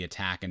easily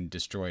attack and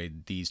destroy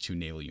these 2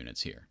 naval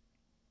units here.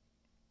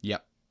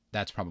 Yep.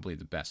 That's probably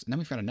the best. And then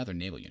we've got another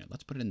naval unit.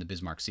 Let's put it in the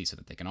Bismarck Sea so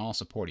that they can all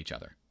support each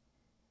other.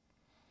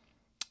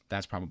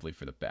 That's probably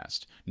for the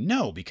best.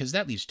 No, because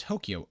that leaves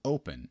Tokyo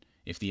open.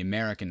 If the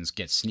Americans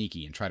get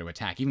sneaky and try to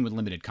attack, even with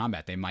limited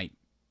combat, they might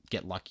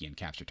get lucky and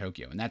capture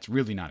Tokyo. And that's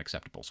really not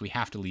acceptable. So we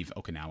have to leave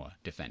Okinawa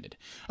defended.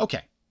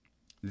 Okay.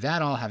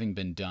 That all having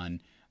been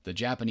done, the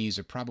Japanese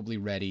are probably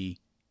ready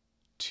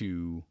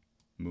to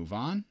move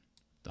on.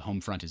 The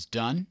home front is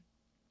done.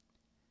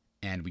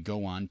 And we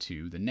go on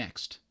to the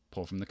next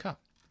pull from the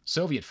cup.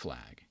 Soviet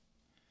flag.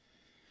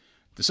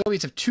 The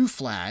Soviets have 2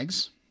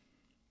 flags,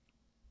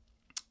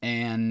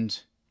 and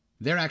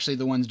they're actually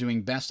the ones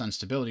doing best on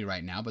stability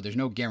right now, but there's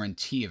no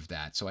guarantee of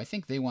that. So I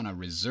think they want to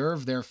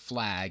reserve their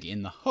flag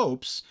in the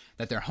hopes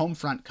that their home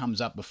front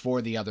comes up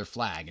before the other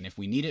flag. And if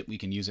we need it, we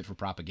can use it for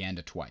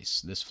propaganda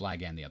twice, this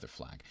flag and the other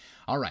flag.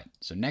 All right,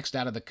 so next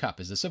out of the cup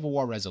is the Civil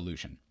War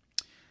resolution.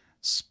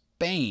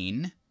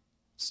 Spain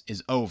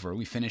is over.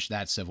 We finished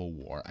that civil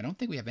war. I don't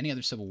think we have any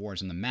other civil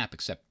wars on the map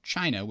except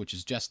China, which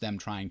is just them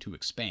trying to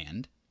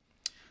expand.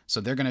 So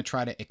they're going to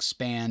try to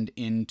expand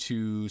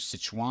into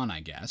Sichuan,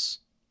 I guess.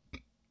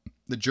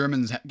 The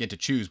Germans get to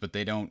choose, but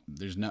they don't.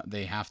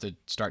 They have to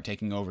start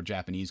taking over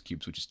Japanese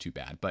cubes, which is too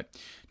bad. But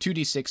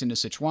 2d6 into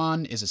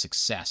Sichuan is a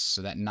success,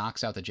 so that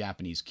knocks out the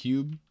Japanese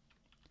cube,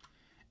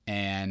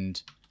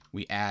 and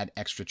we add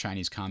extra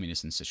Chinese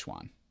communists in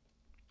Sichuan.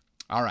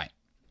 All right.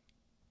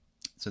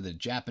 So the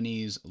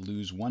Japanese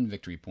lose 1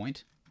 victory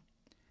point.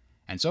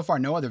 And so far,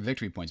 no other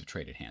victory points have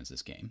traded hands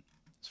this game,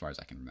 as far as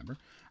I can remember.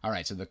 All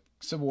right, so the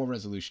Civil War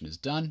resolution is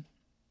done.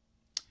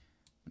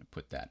 I'm going to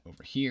put that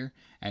over here.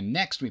 And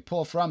next, we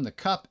pull from the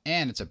cup,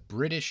 and it's a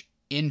British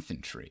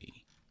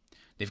infantry.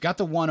 They've got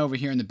the one over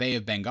here in the Bay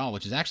of Bengal,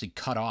 which is actually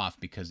cut off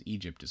because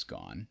Egypt is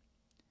gone.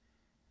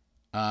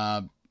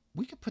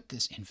 We could put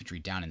this infantry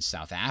down in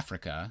South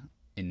Africa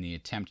in the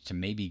attempt to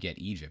maybe get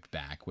Egypt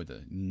back with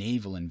a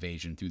naval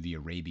invasion through the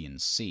Arabian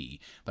Sea.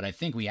 But I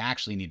think we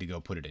actually need to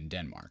go put it in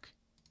Denmark,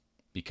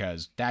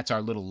 because that's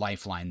our little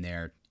lifeline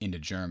there into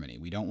Germany.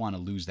 We don't want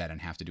to lose that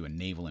and have to do a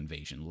naval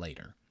invasion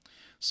later.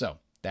 So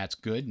that's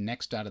good.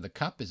 Next out of the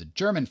cup is a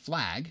German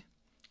flag.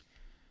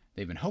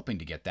 They've been hoping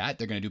to get that.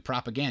 They're going to do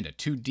propaganda.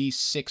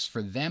 2d6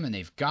 for them, and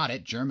they've got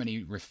it.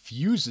 Germany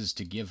refuses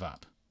to give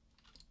up.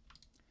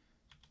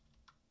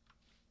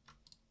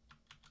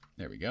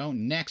 There we go.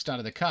 Next out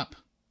of the cup,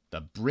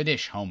 the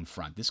British home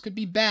front. This could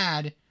be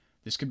bad.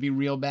 This could be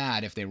real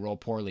bad if they roll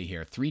poorly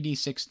here.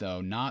 3d6,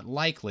 though, not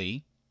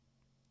likely.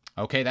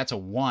 Okay, that's a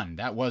 1.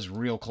 That was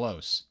real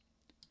close.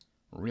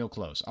 Real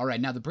close. All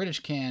right, now the British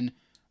can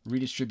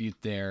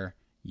redistribute their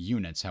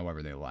units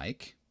however they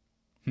like.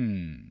 I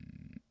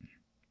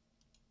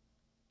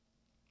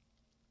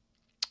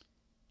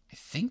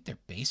think they're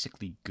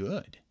basically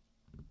good.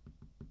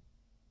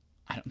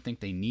 I don't think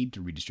they need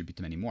to redistribute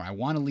them anymore. I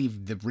want to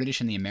leave the British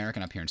and the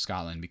American up here in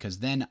Scotland, because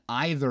then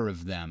either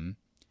of them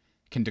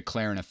can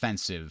declare an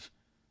offensive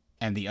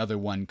and the other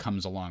one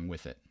comes along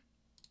with it.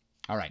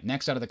 All right,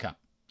 next out of the cup,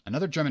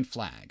 another German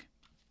flag.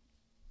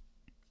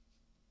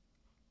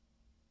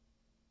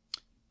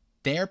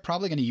 They're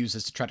probably going to use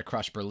this to try to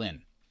crush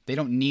Berlin. They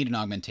don't need an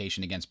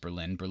augmentation against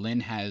Berlin.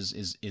 Berlin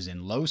is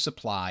in low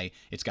supply.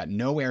 It's got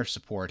no air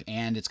support,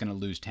 and it's going to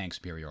lose tank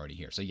superiority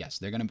here. So yes,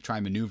 they're going to try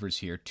maneuvers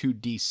here.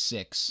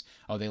 2d6.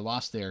 Oh, they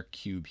lost their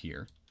cube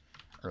here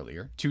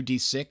earlier.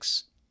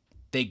 2d6.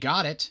 They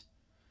got it.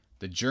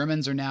 The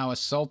Germans are now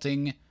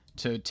assaulting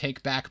to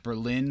take back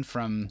Berlin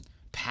from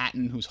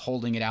Patton, who's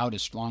holding it out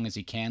as long as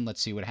he can.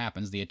 Let's see what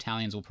happens. The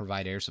Italians will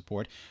provide air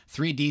support.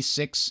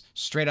 3d6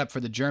 straight up for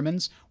the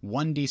Germans.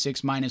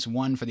 1d6 minus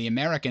 1 for the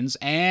Americans.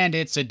 And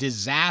it's a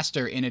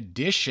disaster. In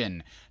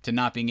addition to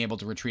not being able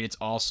to retreat, it's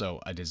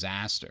also a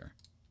disaster.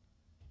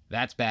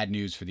 That's bad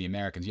news for the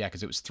Americans. Yeah,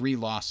 because it was 3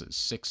 losses.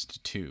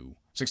 6-2.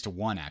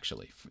 6-1,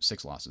 actually.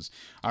 6 losses.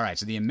 All right,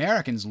 so the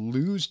Americans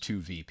lose 2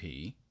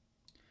 VP.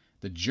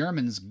 The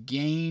Germans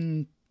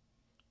gain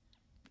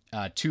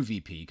 2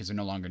 VP, because they're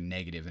no longer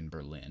negative in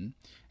Berlin.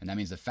 And that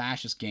means the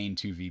fascists gain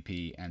 2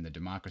 VP and the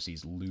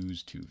democracies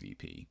lose 2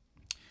 VP.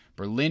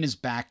 Berlin is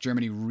back.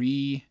 Germany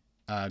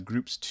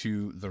regroups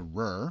to the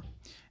Ruhr,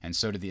 and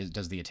so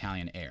does the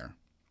Italian air.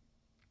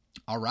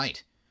 All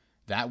right.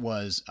 That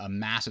was a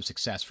massive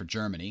success for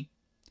Germany.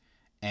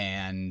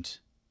 And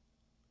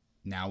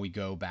now we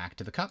go back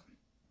to the cup.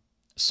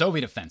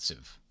 Soviet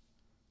offensive.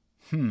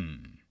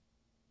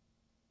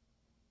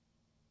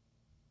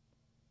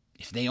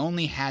 If they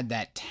only had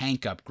that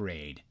tank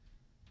upgrade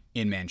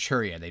in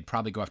Manchuria, they'd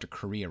probably go after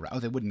Korea. Oh,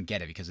 they wouldn't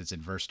get it because it's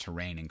adverse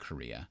terrain in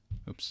Korea.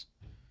 Oops.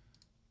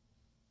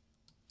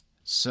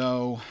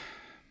 So,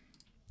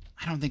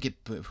 I don't think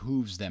it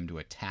behooves them to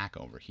attack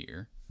over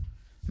here.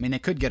 I mean, they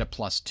could get a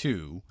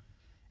 +2,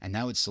 and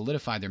that would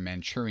solidify their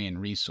Manchurian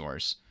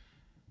resource.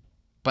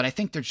 But I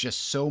think there's just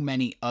so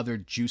many other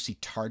juicy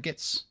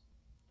targets.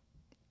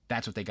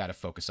 That's what they got to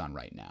focus on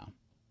right now.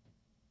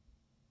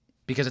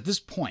 Because at this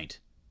point,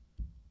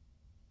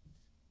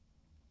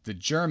 the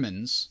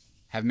Germans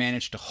have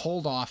managed to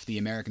hold off the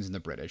Americans and the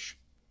British.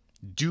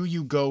 Do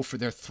you go for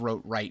their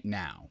throat right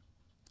now?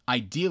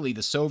 Ideally,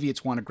 the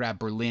Soviets want to grab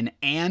Berlin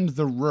and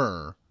the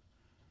Ruhr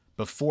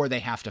before they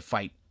have to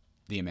fight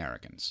the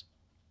Americans.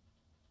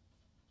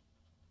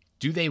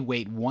 Do they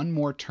wait one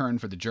more turn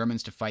for the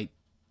Germans to fight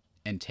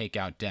and take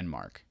out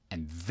Denmark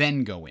and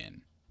then go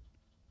in?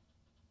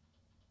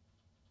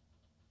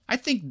 I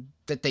think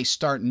that they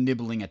start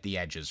nibbling at the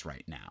edges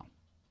right now.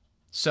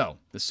 So,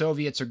 the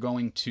Soviets are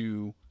going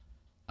to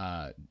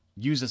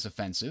use this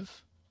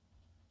offensive.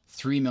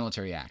 3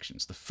 military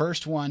actions. The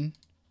first one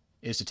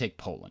is to take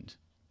Poland.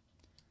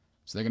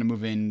 So they're going to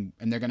move in,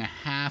 and they're going to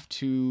have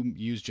to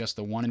use just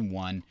the 1 and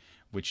 1,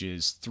 which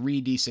is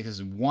 3d6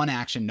 is 1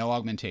 action, no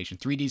augmentation.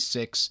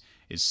 3d6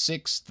 is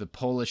 6. The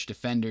Polish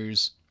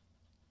defenders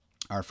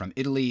are from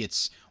Italy.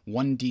 It's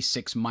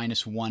 1d6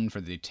 minus 1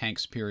 for the tank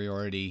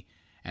superiority,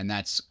 and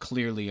that's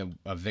clearly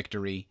a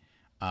victory.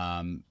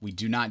 We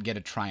do not get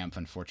a triumph,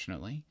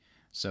 unfortunately.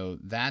 So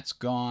that's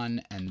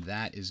gone, and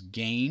that is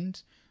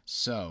gained.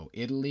 So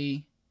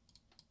Italy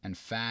and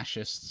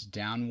fascists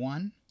down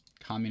 1,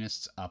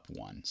 communists up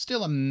 1.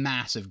 Still a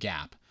massive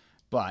gap,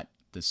 but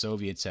the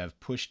Soviets have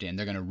pushed in.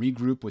 They're going to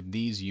regroup with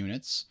these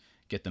units,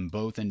 get them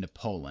both into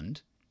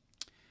Poland.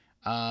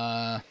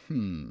 That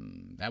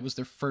was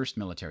their first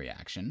military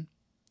action.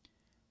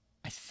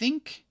 I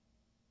think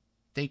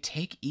they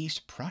take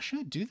East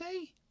Prussia, do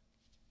they?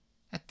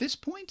 At this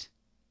point?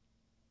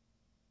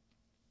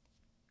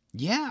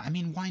 Yeah, I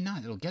mean, why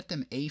not? It'll get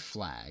them a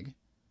flag,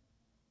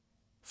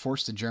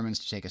 force the Germans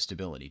to take a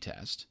stability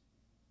test,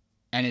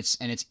 and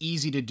it's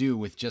easy to do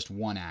with just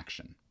 1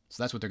 action.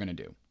 So that's what they're going to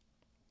do.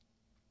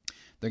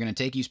 They're going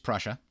to take East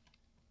Prussia.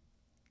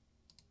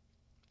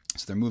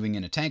 So they're moving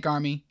in a tank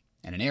army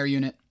and an air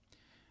unit.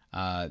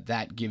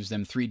 That gives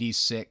them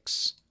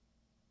 3d6.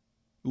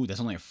 Ooh, that's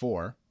only a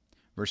 4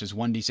 versus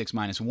 1d6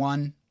 minus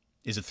 1.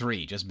 is a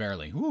 3, just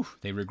barely. Whew,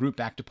 they regroup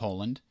back to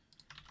Poland,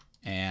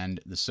 and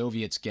the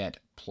Soviets get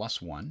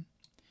 +1,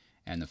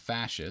 and the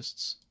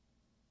fascists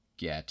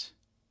get...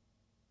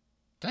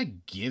 Did I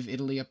give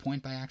Italy a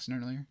point by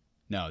accident earlier?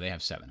 No, they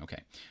have 7.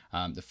 Okay.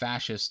 The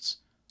fascists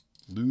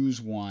lose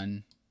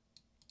 1,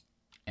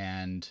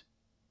 and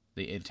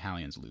the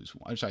Italians lose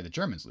 1. Oh, sorry, the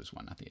Germans lose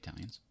 1, not the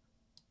Italians.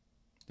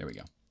 There we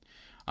go.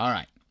 All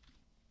right.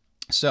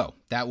 So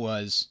that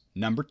was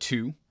number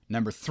 2.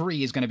 Number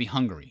 3 is going to be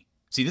Hungary.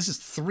 See, this is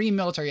 3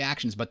 military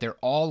actions, but they're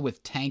all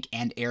with tank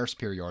and air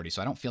superiority,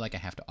 so I don't feel like I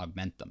have to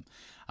augment them.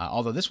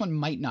 Although this one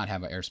might not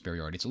have air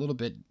superiority. It's a little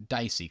bit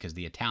dicey because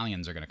the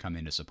Italians are going to come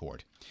in to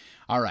support.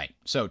 All right,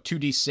 so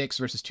 2d6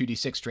 versus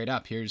 2d6 straight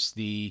up. Here's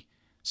the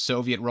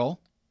Soviet roll.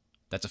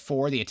 That's a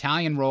 4. The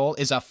Italian roll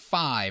is a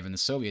 5, and the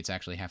Soviets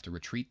actually have to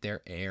retreat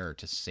their air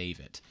to save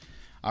it.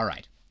 All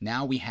right,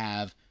 now we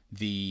have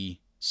the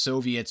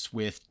Soviets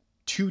with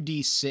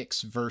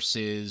 2d6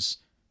 versus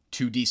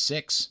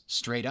 2d6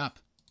 straight up.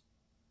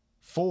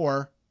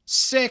 4,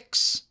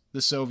 6,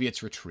 the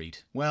Soviets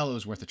retreat. Well, it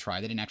was worth a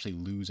try. They didn't actually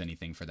lose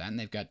anything for that, and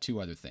they've got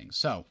 2 other things.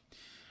 So,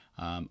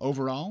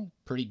 overall,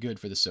 pretty good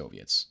for the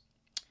Soviets.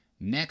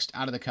 Next,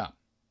 out of the cup.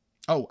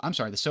 Oh, I'm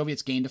sorry, the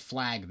Soviets gained a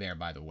flag there,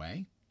 by the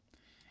way.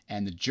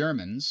 And the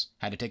Germans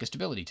had to take a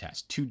stability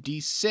test.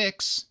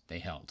 2d6, they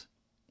held.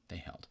 They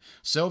held.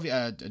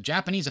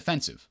 Japanese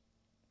offensive.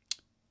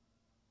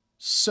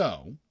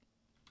 So,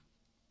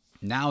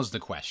 now's the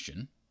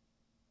question.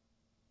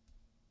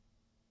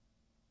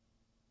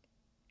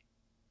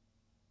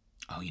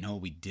 Oh, you know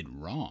what we did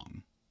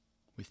wrong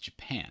with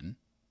Japan?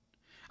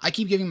 I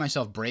keep giving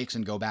myself breaks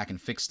and go back and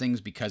fix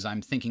things because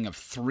I'm thinking of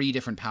 3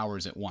 different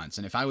powers at once.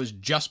 And if I was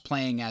just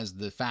playing as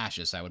the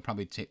fascists, I would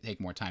probably take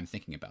more time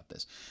thinking about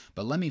this.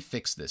 But let me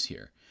fix this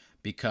here,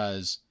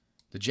 because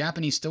the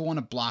Japanese still want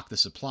to block the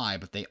supply,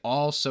 but they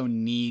also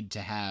need to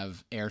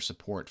have air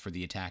support for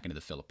the attack into the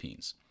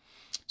Philippines.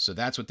 So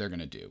that's what they're going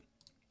to do.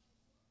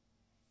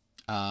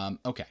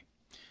 Okay,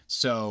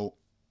 so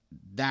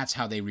that's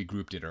how they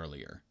regrouped it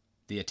earlier.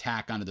 The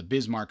attack onto the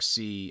Bismarck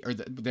Sea, or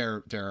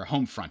their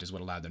home front is what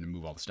allowed them to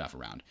move all the stuff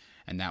around.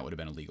 And that would have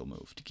been a legal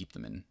move to keep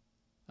them in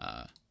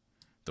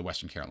the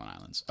Western Carolina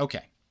Islands.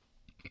 Okay.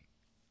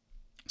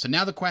 So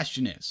now the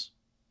question is,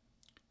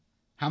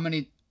 how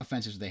many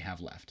offensives do they have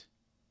left?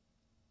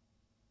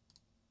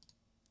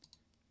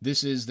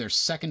 This is their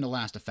second to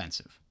last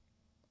offensive.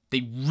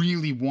 They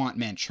really want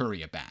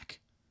Manchuria back.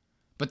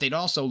 But they'd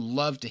also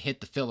love to hit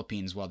the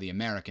Philippines while the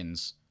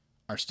Americans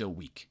are still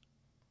weak.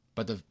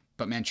 But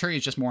Manchuria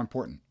is just more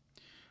important.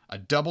 A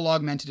double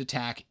augmented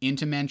attack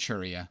into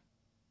Manchuria.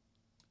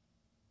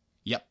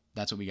 Yep,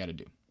 that's what we got to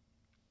do.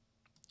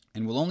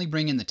 And we'll only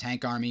bring in the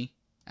tank army.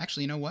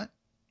 Actually, you know what?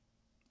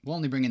 We'll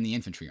only bring in the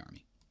infantry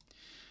army.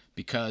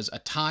 Because a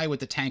tie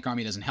with the tank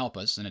army doesn't help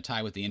us, and a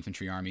tie with the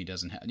infantry army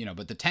doesn't,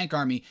 but the tank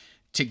army,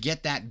 to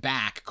get that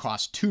back,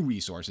 costs 2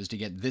 resources. To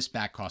get this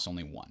back costs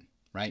only 1,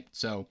 right?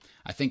 So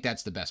I think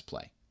that's the best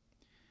play.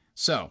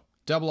 So,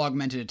 double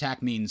augmented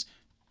attack means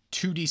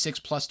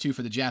 2d6 plus 2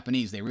 for the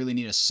Japanese. They really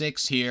need a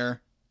 6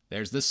 here.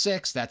 There's the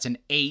 6. That's an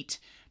 8.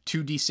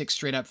 2d6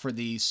 straight up for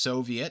the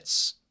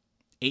Soviets.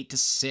 8 to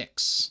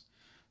 6.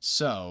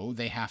 So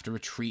they have to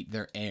retreat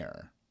their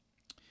air.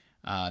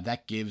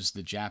 That gives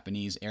the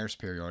Japanese air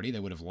superiority. They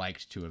would have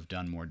liked to have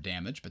done more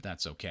damage, but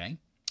that's okay.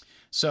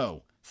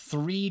 So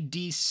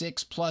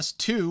 3d6 plus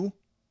 2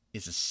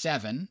 is a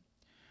 7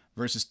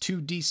 versus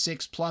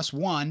 2d6 plus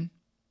 1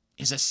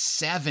 is a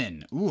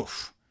 7.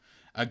 Oof.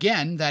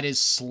 Again, that is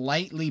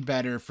slightly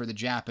better for the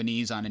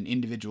Japanese on an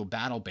individual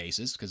battle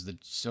basis because the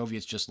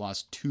Soviets just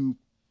lost two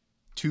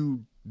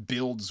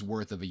builds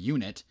worth of a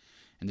unit,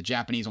 and the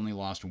Japanese only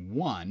lost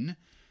 1.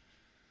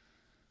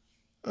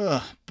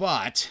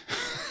 But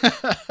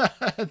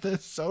the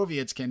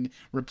Soviets can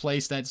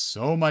replace that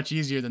so much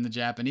easier than the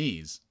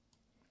Japanese.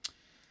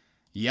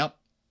 Yep,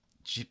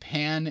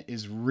 Japan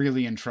is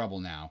really in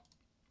trouble now.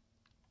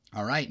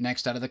 All right,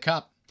 next out of the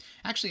cup.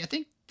 Actually, I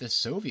think the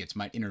Soviets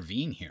might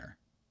intervene here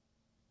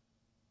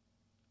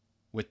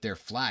with their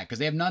flag, because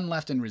they have none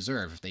left in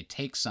reserve. If they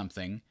take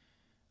something,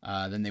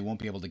 then they won't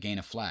be able to gain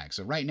a flag.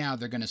 So right now,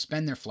 they're going to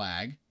spend their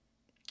flag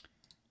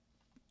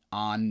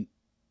on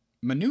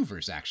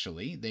maneuvers,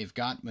 actually. They've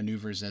got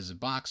maneuvers as a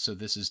box, so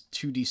this is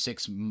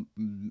 2d6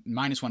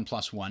 minus 1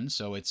 plus 1,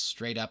 so it's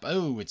straight up.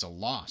 Oh, it's a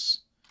loss.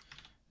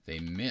 They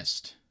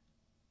missed.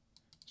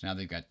 So now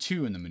they've got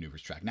 2 in the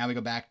maneuvers track. Now we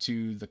go back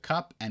to the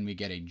cup, and we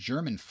get a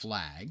German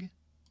flag.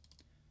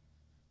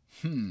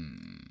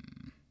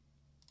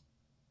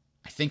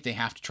 I think they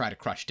have to try to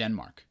crush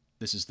Denmark.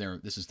 This is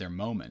their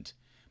moment.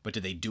 But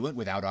do they do it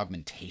without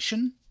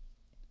augmentation?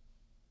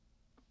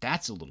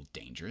 That's a little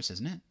dangerous,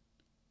 isn't it?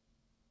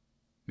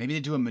 Maybe they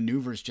do a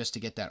maneuvers just to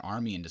get that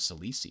army into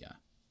Silesia.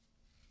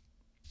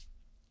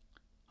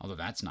 Although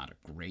that's not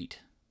a great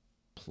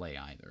play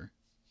either.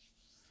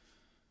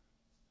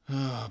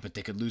 Oh, but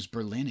they could lose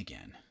Berlin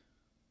again.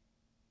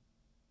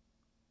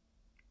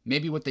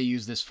 Maybe what they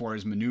use this for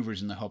is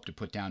maneuvers in the hope to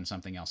put down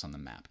something else on the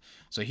map.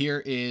 So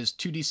here is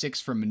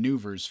 2d6 for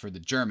maneuvers for the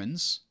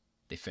Germans.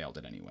 they failed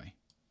it anyway.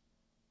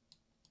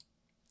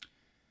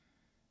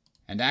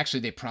 And actually,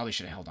 they probably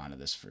should have held on to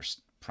this for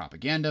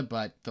propaganda,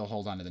 but they'll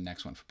hold on to the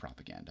next one for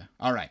propaganda.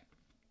 All right.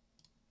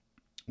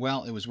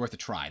 Well, it was worth a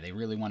try. They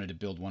really wanted to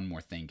build one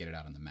more thing, get it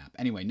out on the map.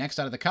 Anyway, next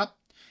out of the cup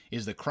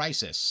is the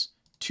Crisis.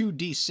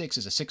 2d6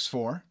 is a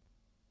 6/4.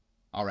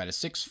 All right, a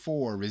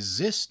 6/4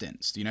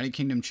 resistance. The United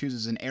Kingdom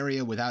chooses an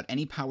area without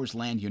any powers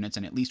land units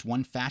and at least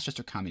one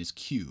fascist or communist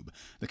cube.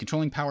 The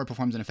controlling power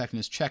performs an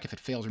effectiveness check. If it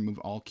fails, remove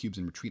all cubes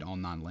and retreat all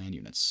non-land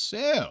units.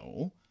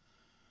 So,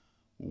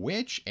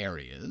 which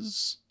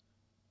areas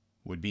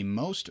would be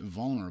most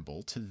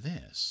vulnerable to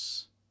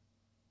this?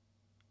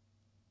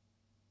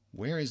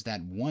 Where is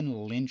that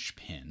one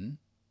linchpin?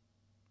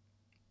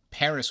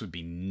 Paris would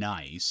be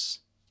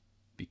nice,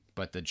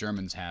 but the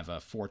Germans have a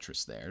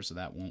fortress there, so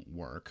that won't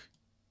work.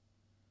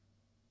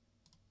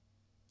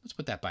 Let's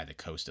put that by the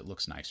coast. It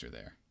looks nicer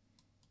there.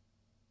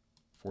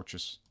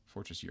 Fortress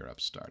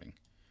Europe starting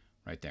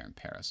right there in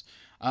Paris.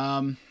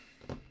 Could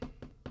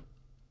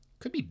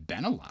be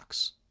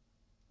Benelux.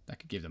 That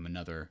could give them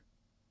another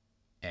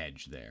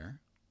edge there.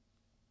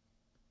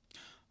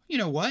 You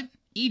know what?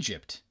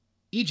 Egypt.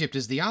 Egypt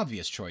is the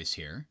obvious choice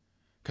here,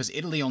 because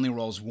Italy only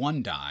rolls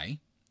 1 die,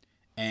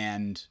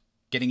 and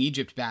getting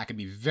Egypt back would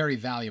be very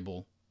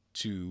valuable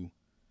to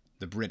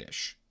the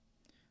British.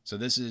 So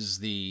this is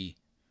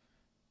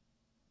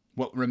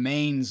what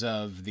remains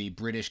of the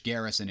British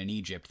garrison in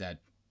Egypt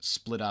that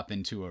split up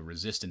into a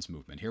resistance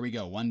movement. Here we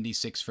go.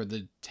 1d6 for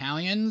the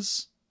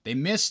Italians. They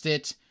missed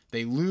it.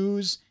 They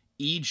lose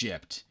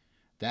Egypt.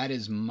 That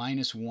is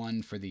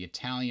 -1 for the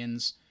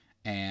Italians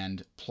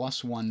and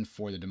 +1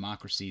 for the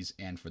democracies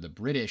and for the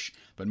British.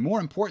 But more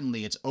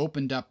importantly, it's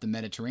opened up the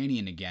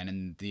Mediterranean again,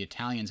 and the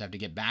Italians have to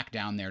get back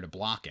down there to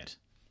block it.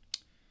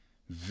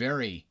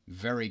 Very,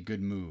 very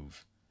good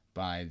move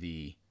by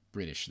the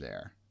British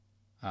there.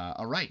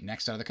 All right,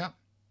 next out of the cup.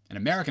 An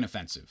American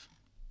offensive.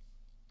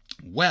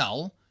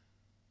 Well,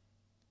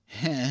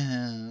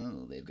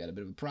 they've got a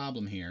bit of a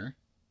problem here.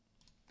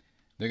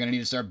 They're going to need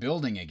to start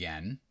building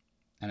again.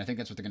 And I think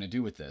that's what they're going to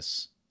do with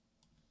this.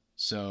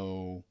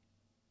 So,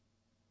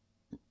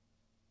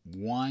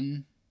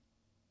 1,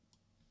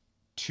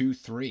 2,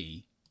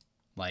 3.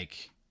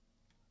 Like,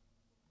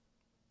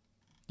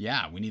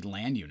 yeah, we need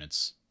land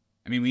units.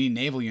 I mean, we need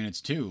naval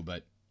units too,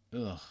 but,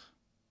 ugh.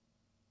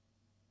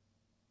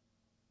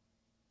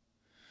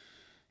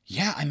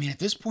 Yeah, I mean, at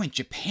this point,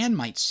 Japan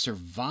might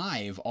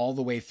survive all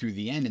the way through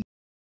the end.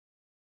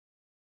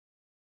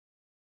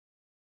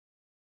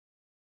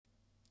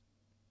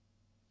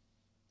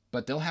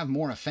 But they'll have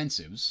more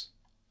offensives.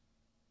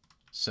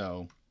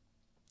 So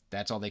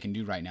that's all they can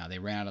do right now. They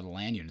ran out of the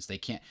land units. They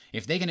can't.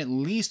 If they can at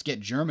least get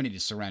Germany to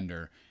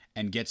surrender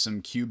and get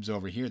some cubes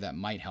over here, that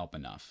might help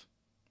enough.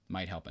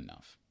 Might help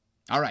enough.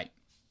 All right.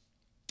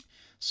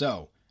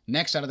 So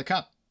next out of the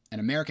cup, an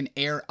American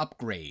air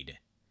upgrade.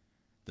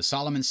 The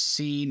Solomon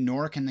Sea,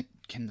 nor can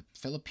the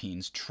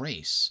Philippines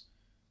trace.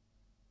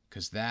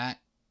 Because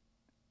that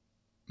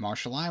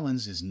Marshall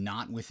Islands is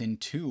not within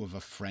 2 of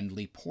a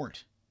friendly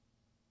port.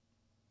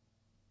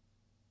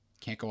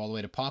 Can't go all the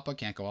way to Papua,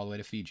 can't go all the way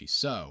to Fiji.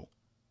 So,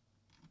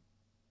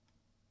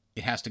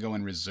 it has to go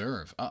in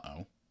reserve.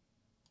 Uh-oh.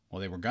 Well,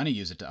 they were going to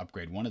use it to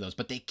upgrade one of those,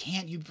 but they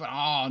can't use...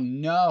 Oh,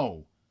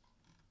 no.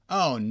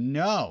 Oh,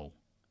 no.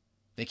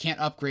 They can't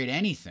upgrade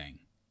anything.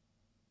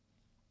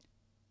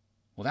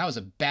 Well, that was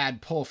a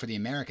bad pull for the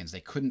Americans. They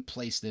couldn't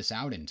place this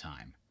out in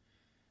time.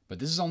 But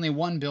this is only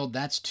 1 build,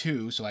 that's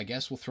 2, so I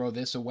guess we'll throw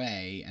this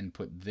away and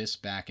put this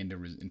back into...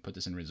 and put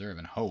this in reserve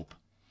and hope.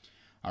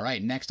 All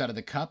right, next out of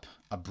the cup,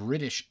 a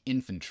British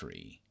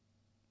infantry.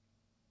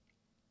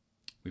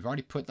 We've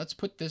already put... Let's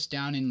put this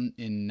down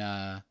in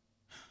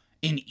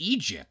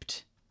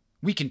Egypt.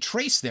 We can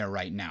trace there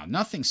right now.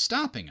 Nothing's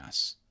stopping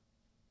us.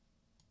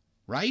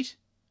 Right?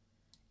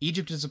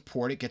 Egypt is a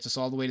port. It gets us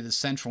all the way to the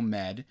Central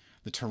Med.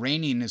 The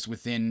Turanian is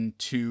within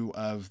 2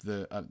 of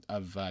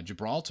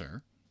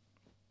Gibraltar.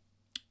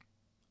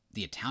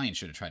 The Italians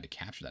should have tried to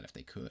capture that if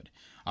they could.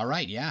 All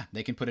right, yeah,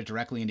 they can put it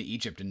directly into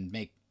Egypt and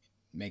make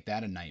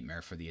that a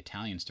nightmare for the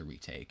Italians to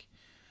retake.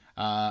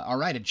 All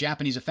right, a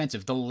Japanese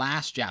offensive, the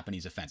last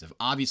Japanese offensive.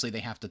 Obviously,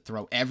 they have to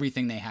throw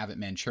everything they have at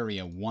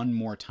Manchuria one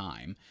more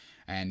time.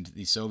 And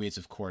the Soviets,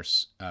 of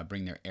course,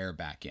 bring their air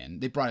back in.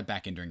 They brought it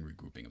back in during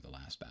regrouping of the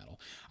last battle.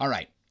 All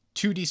right,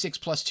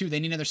 2d6 plus 2. They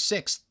need another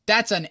 6.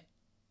 That's a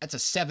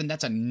 7.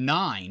 That's a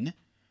 9.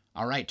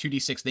 All right,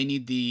 2d6. They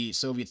need the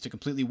Soviets to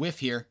completely whiff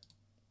here.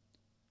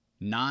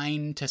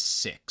 9 to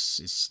 6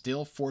 is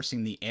still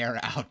forcing the air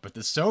out, but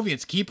the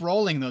Soviets keep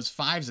rolling those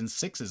 5s and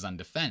 6s on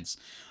defense.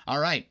 All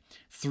right,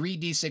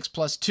 3d6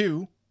 plus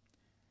 2,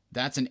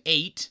 that's an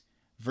 8,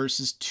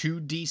 versus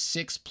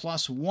 2d6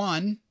 plus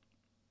 1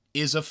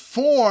 is a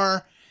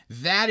 4.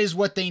 That is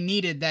what they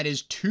needed. That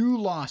is 2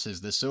 losses.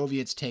 The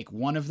Soviets take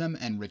one of them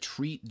and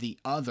retreat the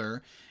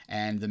other,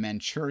 and the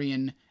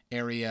Manchurian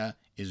area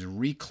is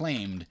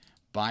reclaimed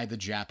by the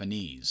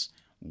Japanese.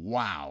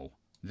 Wow.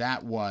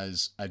 That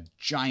was a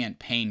giant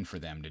pain for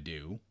them to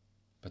do,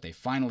 but they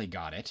finally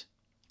got it.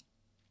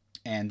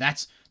 And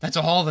that's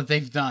all that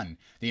they've done.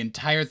 The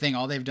entire thing,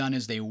 all they've done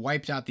is they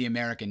wiped out the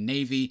American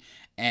Navy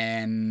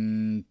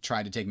and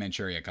tried to take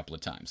Manchuria a couple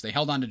of times. They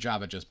held on to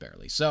Java just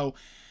barely. So,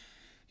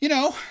 you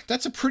know,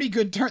 that's a pretty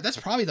good turn. That's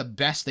probably the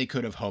best they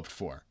could have hoped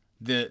for.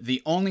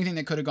 The only thing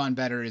that could have gone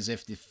better is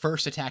if the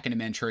first attack into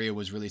Manchuria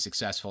was really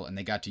successful and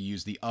they got to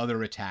use the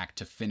other attack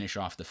to finish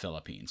off the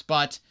Philippines.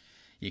 But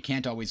you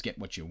can't always get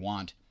what you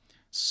want.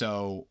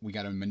 So we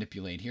got to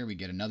manipulate here. We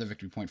get another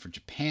victory point for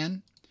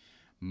Japan.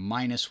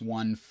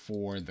 -1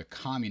 for the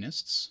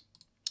communists,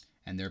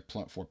 and they're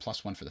for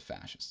 +1 for the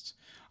fascists.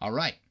 All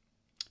right.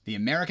 The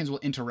Americans will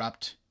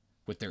interrupt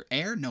with their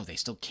air. No, they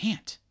still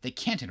can't. They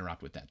can't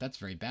interrupt with that. That's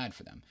very bad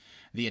for them.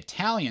 The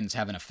Italians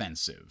have an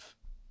offensive.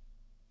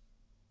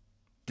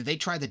 Did they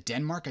try the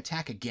Denmark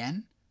attack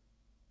again?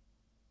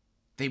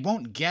 They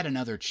won't get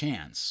another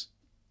chance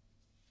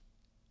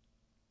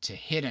to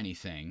hit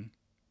anything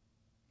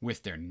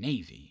with their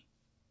navy.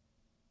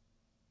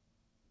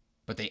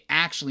 But they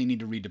actually need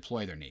to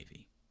redeploy their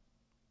navy.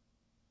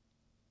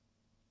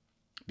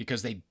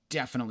 Because they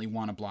definitely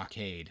want to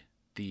blockade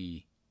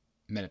the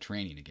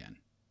Mediterranean again.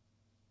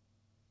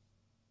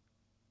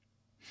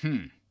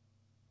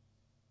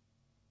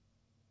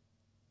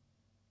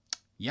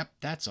 Yep,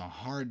 that's a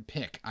hard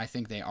pick. I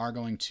think they are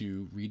going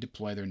to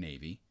redeploy their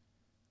navy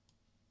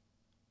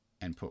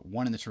and put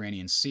 1 in the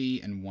Tyrrhenian Sea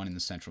and 1 in the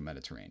Central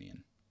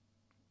Mediterranean.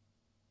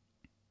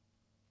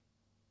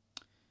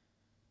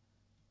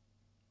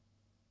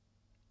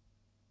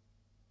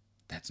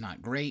 That's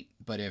not great,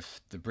 but if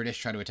the British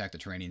try to attack the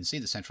Tyrrhenian Sea,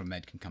 the Central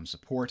Med can come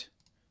support.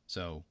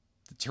 So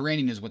the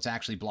Tyrrhenian is what's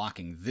actually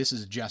blocking. This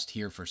is just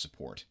here for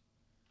support.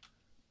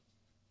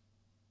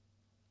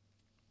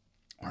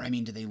 Or, I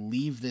mean, do they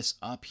leave this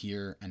up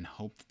here and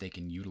hope that they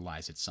can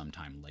utilize it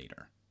sometime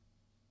later?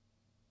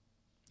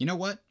 You know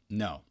what?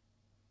 No.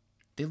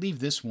 They leave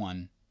this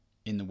one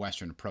in the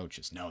western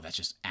approaches. No, that's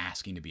just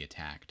asking to be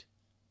attacked.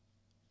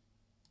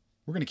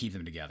 We're going to keep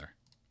them together.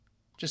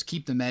 Just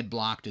keep the Med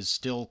blocked is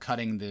still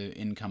cutting the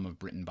income of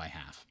Britain by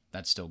half.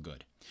 That's still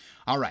good.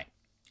 All right.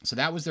 So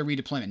that was their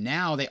redeployment.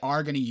 Now they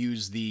are going to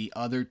use the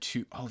other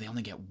two. Oh, they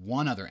only get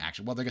 1 other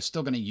action. Well, they're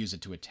still going to use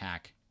it to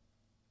attack.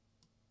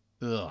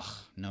 Ugh.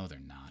 No, they're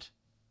not.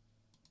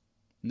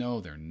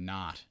 No, they're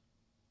not.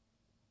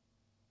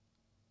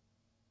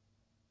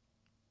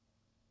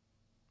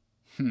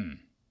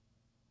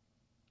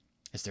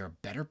 Is there a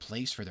better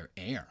place for their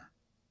air?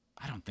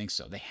 I don't think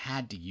so. They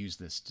had to use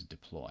this to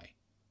deploy.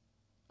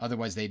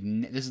 Otherwise, this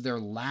is their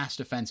last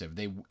offensive.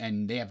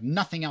 And they have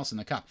nothing else in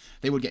the cup.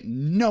 They would get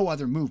no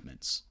other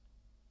movements.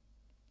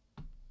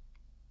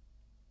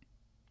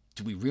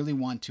 Do we really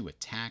want to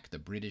attack the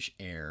British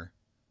air?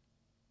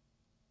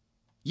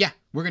 Yeah,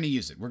 we're going to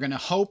use it. We're going to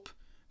hope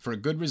for a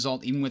good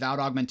result, even without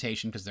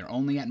augmentation, because they're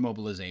only at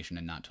mobilization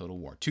and not total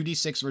war.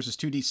 2d6 versus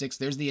 2d6.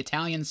 There's the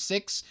Italian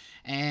 6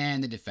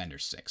 and the Defender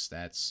 6.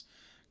 That's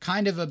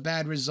kind of a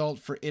bad result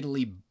for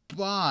Italy,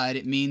 but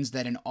it means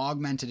that an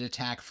augmented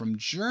attack from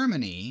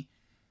Germany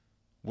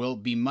will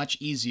be much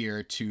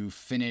easier to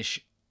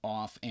finish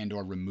off and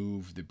or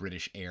remove the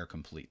British air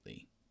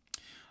completely.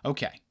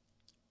 Okay,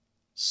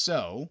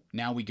 so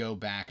now we go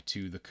back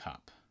to the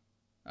cup.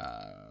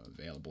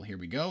 Available, here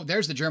we go.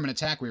 There's the German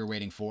attack we were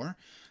waiting for.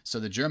 So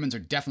the Germans are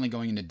definitely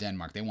going into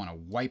Denmark. They want to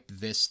wipe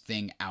this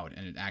thing out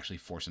and actually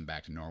force them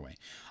back to Norway.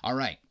 All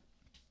right,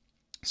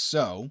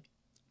 so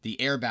the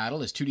air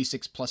battle is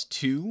 2d6 plus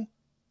 2.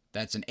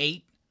 That's an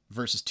 8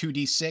 versus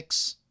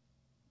 2d6.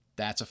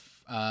 That's a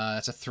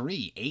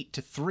 3. 8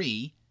 to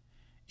 3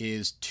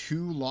 is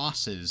 2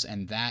 losses,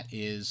 and that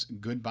is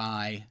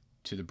goodbye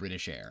to the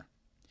British air.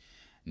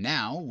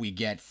 Now we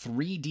get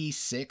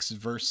 3d6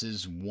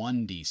 versus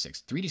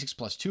 1d6. 3d6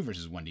 plus 2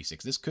 versus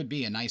 1d6. This could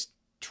be a nice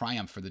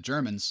triumph for the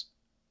Germans.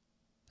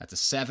 That's a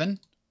 7.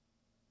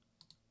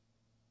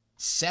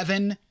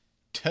 7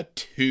 to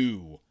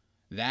 2.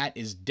 That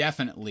is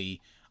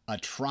definitely a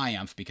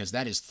triumph because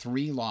that is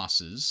 3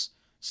 losses.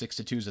 6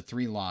 to 2 is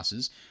 3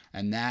 losses.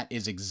 And that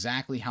is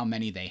exactly how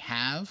many they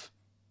have.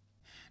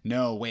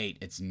 No, wait,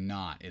 it's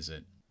not, is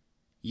it?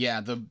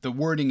 Yeah, the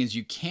wording is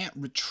you can't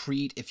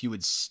retreat if you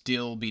would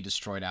still be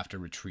destroyed after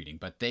retreating.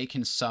 But they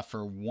can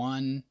suffer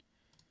 1,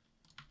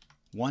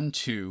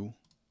 2,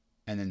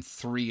 and then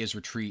 3 is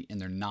retreat,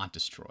 and they're not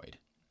destroyed.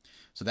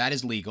 So that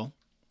is legal.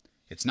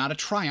 It's not a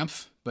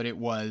triumph, but it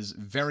was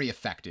very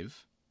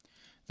effective.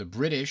 The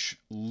British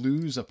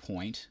lose a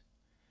point,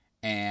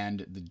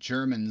 and the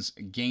Germans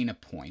gain a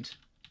point.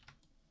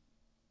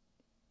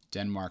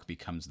 Denmark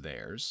becomes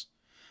theirs.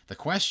 The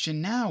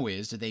question now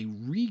is, do they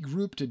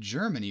regroup to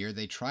Germany, or do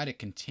they try to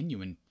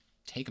continue and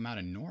take them out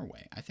of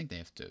Norway? I think they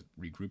have to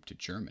regroup to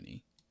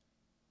Germany.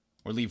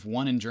 Or leave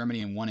 1 in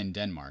Germany and 1 in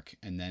Denmark,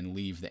 and then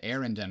leave the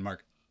air in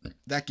Denmark.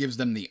 That gives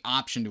them the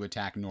option to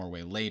attack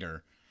Norway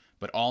later,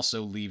 but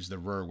also leaves the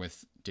Ruhr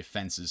with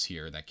defenses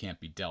here that can't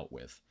be dealt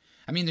with.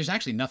 I mean, there's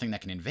actually nothing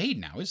that can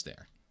invade now, is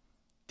there?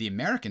 The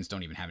Americans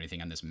don't even have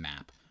anything on this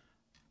map.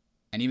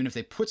 And even if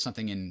they put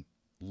something in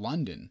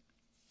London,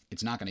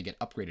 it's not going to get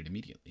upgraded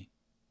immediately.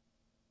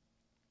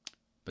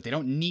 But they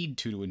don't need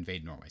to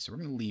invade Norway, so we're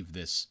going to leave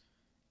this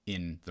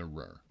in the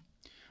Ruhr.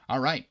 All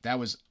right, that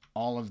was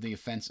all of the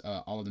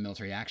all of the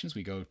military actions.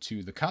 We go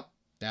to the Cup.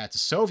 That's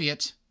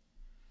Soviet.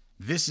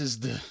 This is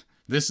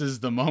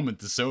the moment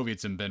the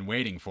Soviets have been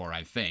waiting for,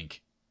 I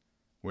think,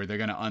 where they're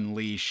going to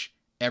unleash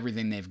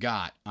everything they've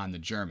got on the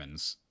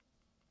Germans.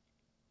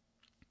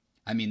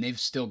 I mean, they've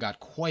still got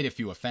quite a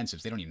few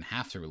offensives. They don't even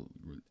have to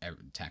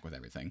attack with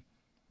everything.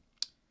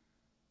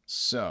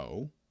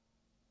 So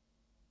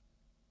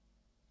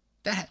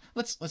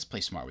let's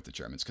play smart with the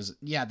Germans, because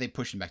yeah, they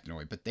push them back to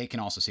Norway, but they can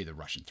also see the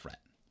Russian threat.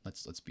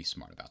 Let's be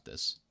smart about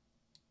this.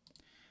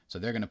 So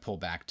they're going to pull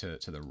back to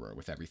the Ruhr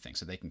with everything,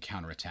 so they can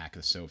counterattack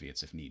the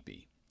Soviets if need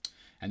be.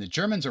 And the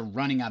Germans are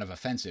running out of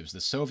offensives. The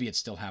Soviets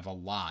still have a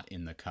lot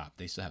in the Cup.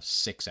 They still have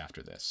 6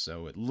 after this.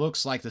 So it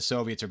looks like the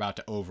Soviets are about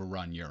to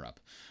overrun Europe.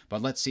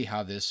 But let's see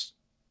how this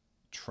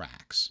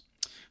tracks.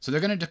 So they're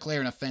going to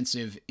declare an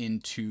offensive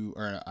into,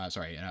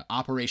 an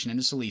operation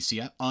into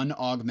Silesia,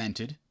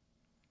 unaugmented.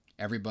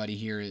 Everybody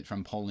here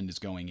from Poland is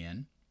going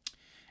in.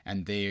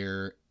 And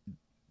the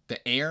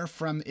air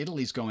from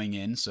Italy's going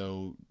in.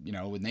 So, you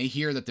know, when they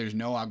hear that there's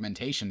no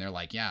augmentation, they're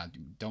like, yeah,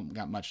 don't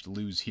got much to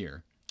lose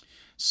here.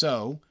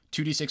 So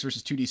 2d6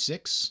 versus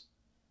 2d6.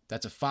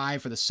 That's a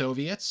 5 for the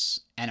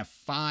Soviets and a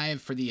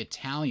 5 for the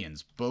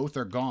Italians. Both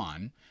are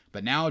gone,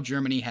 but now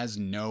Germany has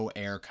no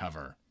air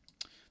cover.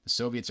 The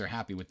Soviets are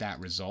happy with that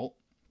result.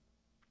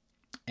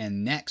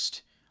 And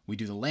next, we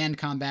do the land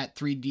combat.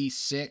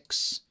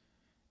 3d6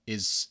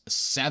 is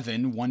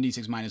 7.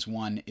 1d6 minus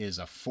 1 is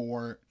a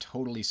 4.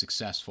 Totally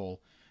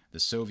successful. The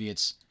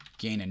Soviets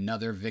gain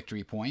another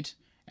victory point,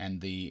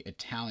 and the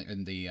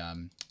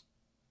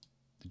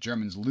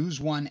Germans lose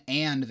 1,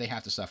 and they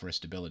have to suffer a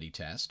stability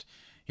test.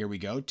 Here we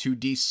go.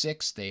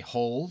 2d6. They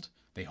hold.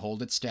 They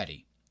hold it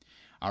steady.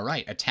 All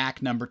right.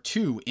 Attack number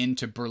 2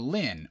 into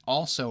Berlin.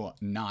 Also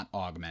not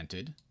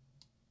augmented.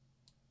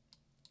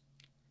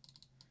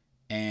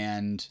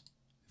 And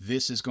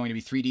this is going to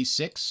be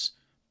 3d6.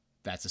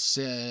 That's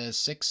a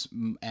 6,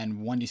 and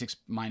 1d6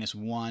 minus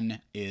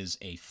 1 is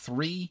a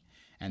 3,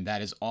 and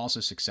that is also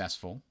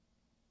successful.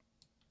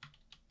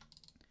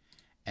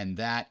 And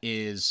that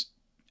is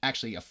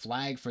actually a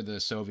flag for the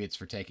Soviets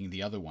for taking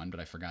the other one,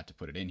 but I forgot to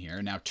put it in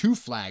here. Now 2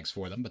 flags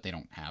for them, but they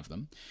don't have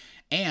them.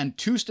 And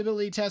 2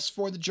 stability tests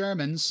for the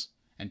Germans,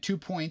 and 2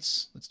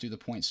 points. Let's do the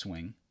point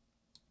swing.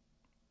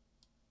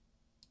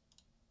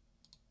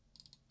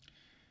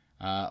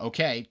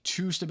 Okay,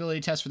 2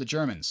 stability tests for the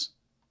Germans.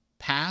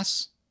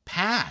 Pass,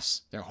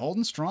 pass. They're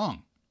holding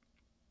strong.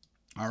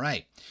 All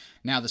right.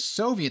 Now the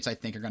Soviets, I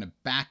think, are going to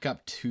back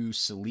up to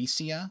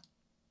Silesia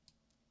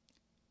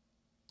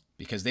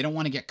because they don't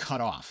want to get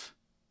cut off.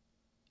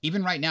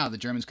 Even right now, the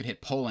Germans could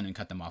hit Poland and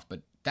cut them off,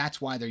 but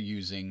that's why they're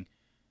using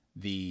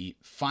the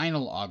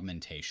final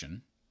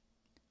augmentation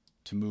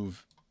to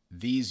move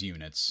these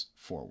units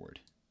forward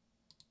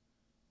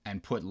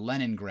and put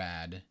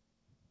Leningrad.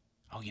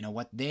 Oh, you know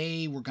what?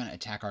 They were going to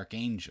attack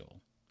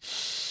Archangel.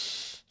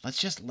 Let's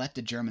just let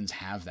the Germans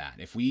have that.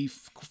 If we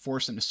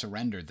force them to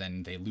surrender,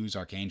 then they lose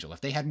Archangel.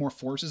 If they had more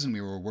forces and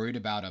we were worried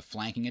about a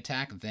flanking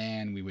attack,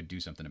 then we would do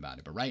something about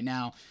it. But right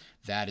now,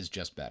 that is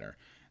just better.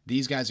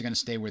 These guys are going to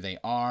stay where they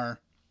are.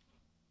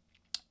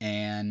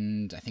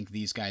 And I think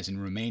these guys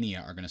in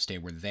Romania are going to stay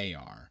where they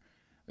are.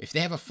 If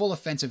they have a full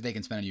offensive they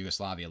can spend on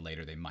Yugoslavia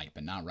later, they might,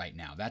 but not right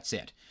now. That's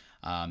it.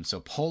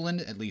 So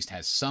Poland at least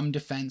has some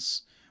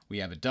defense. We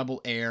have a double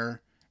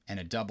air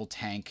and a double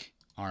tank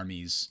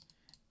armies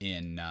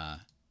in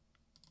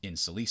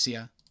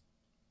Silesia.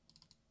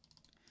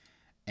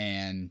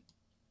 And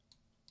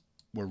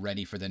we're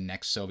ready for the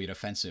next Soviet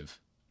offensive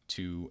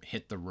to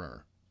hit the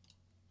Ruhr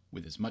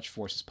with as much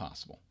force as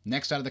possible.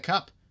 Next out of the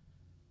cup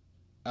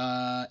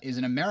is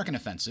an American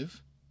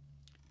offensive.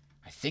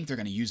 I think they're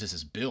going to use this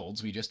as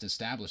builds. We just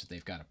established that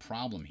they've got a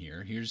problem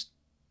here. Here's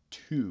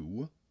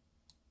 2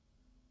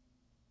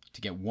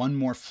 to get 1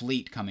 more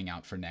fleet coming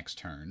out for next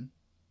turn.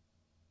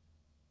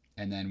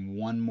 And then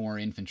 1 more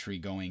infantry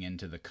going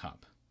into the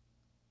cup.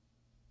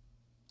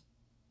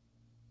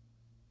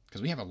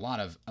 Because we have a lot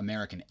of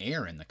American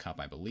air in the cup,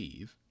 I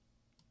believe.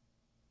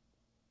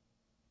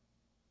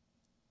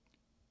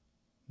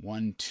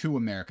 2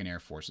 American Air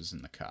Forces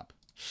in the cup.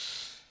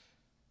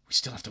 We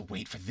still have to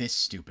wait for this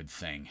stupid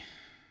thing.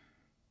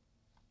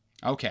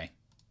 Okay,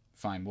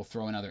 fine. We'll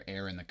throw another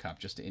air in the cup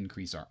just to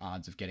increase our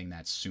odds of getting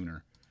that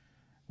sooner.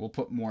 We'll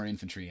put more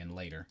infantry in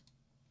later.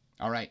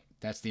 All right,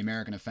 that's the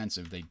American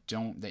offensive.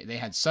 They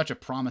had such a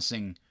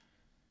promising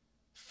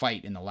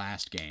fight in the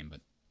last game,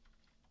 but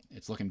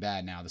it's looking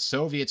bad now. The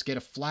Soviets get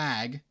a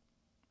flag.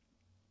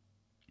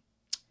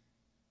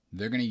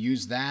 They're going to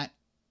use that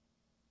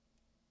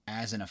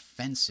as an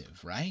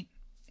offensive, right?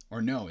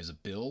 Or no, as a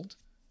build?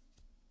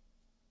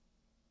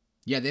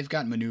 Yeah, they've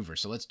got maneuver,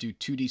 so let's do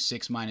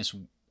 2d6 minus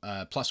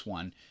plus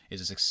 1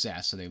 is a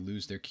success, so they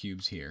lose their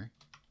cubes here.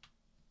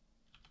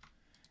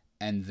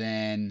 And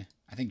then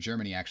I think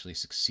Germany actually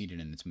succeeded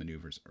in its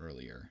maneuvers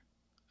earlier.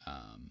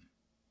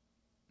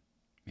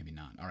 Maybe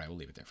not. All right, we'll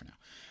leave it there for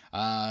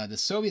now. The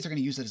Soviets are going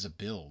to use it as a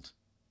build.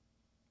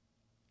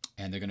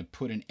 And they're going to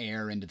put an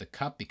heir into the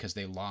cup because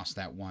they lost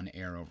that one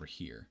heir over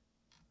here.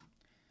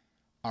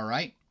 All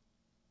right.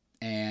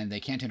 And they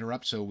can't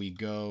interrupt, so we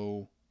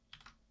go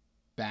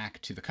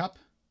back to the cup.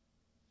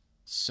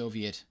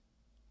 Soviet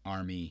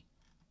Army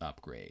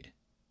upgrade.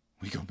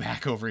 We go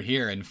back over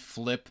here and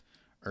flip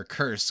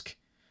Irkutsk,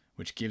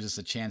 which gives us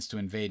a chance to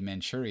invade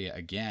Manchuria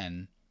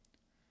again.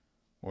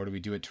 Or do we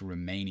do it to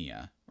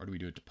Romania? Or do we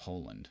do it to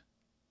Poland?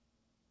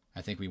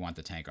 I think we want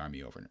the tank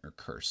army over in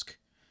Irkutsk.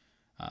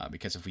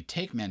 Because if we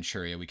take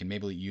Manchuria, we can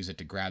maybe use it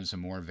to grab some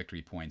more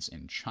victory points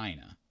in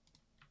China.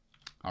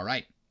 All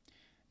right.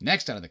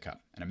 Next out of the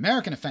cup, an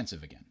American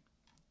offensive again.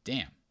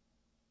 Damn.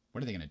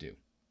 What are they going to do?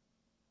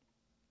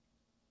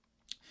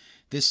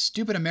 This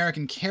stupid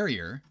American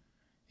carrier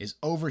is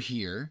over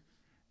here,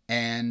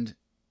 and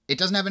it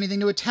doesn't have anything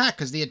to attack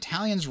because the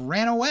Italians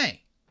ran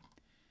away.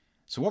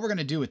 So what we're going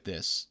to do with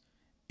this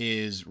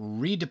is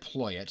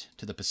redeploy it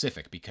to the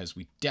Pacific because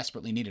we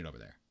desperately need it over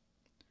there.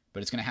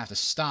 But it's going to have to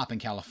stop in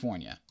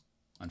California,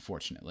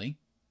 unfortunately.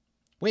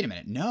 Wait a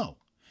minute, no.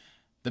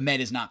 The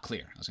Med is not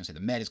clear. I was going to say the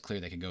Med is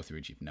clear, they can go through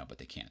Egypt. No, but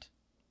they can't.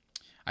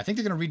 I think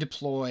they're going to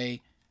redeploy.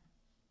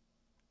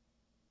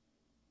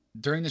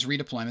 During this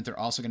redeployment, they're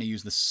also going to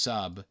use the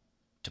sub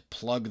to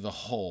plug the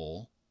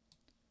hole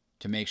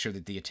to make sure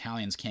that the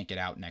Italians can't get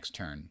out next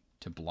turn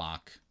to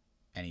block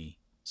any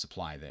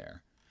supply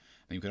there.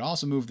 And you could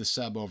also move the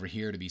sub over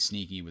here to be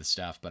sneaky with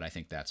stuff, but I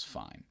think that's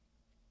fine.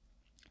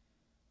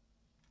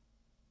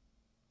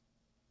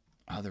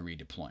 Other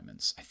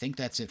redeployments. I think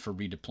that's it for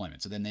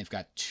redeployment. So then they've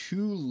got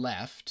 2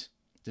 left.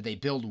 Did they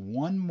build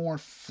one more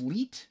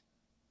fleet?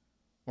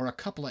 Or a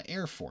couple of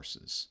air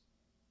forces?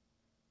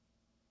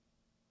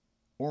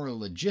 Or a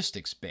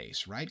logistics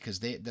base, right?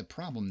 Because the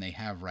problem they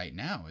have right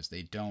now is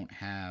they don't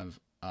have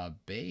a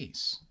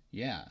base.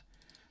 Yeah.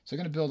 So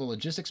they're going to build a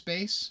logistics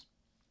base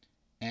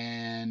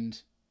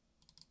and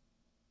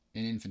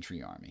an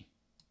infantry army.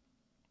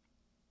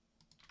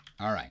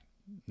 All right.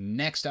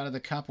 Next out of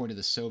the cup, where do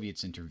the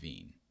Soviets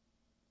intervene?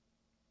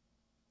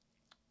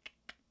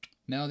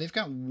 No, they've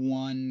got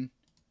 1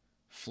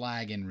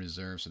 flag in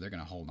reserve, so they're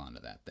going to hold on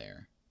to that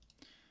there.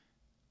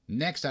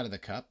 Next out of the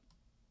cup,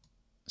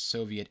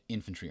 Soviet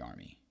infantry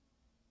army.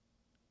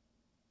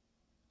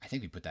 I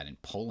think we put that in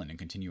Poland and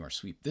continue our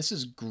sweep. This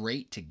is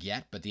great to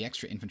get, but the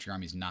extra infantry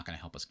army is not going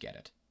to help us get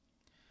it.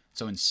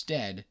 So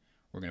instead,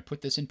 we're going to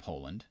put this in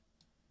Poland,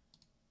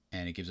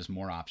 and it gives us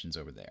more options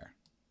over there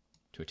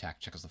to attack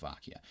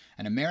Czechoslovakia.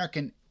 An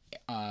American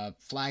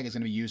flag is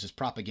going to be used as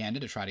propaganda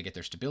to try to get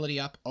their stability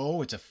up.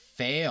 Oh, it's a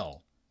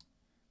fail.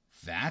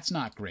 That's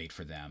not great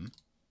for them.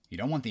 You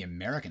don't want the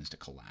Americans to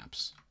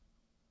collapse.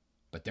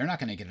 But they're not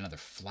going to get another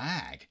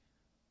flag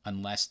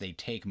unless they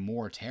take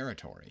more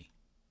territory.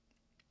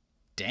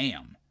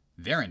 Damn.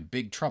 They're in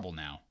big trouble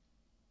now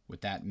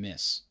with that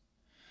miss.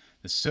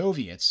 The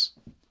Soviets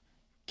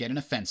get an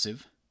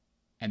offensive,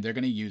 and they're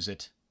going to use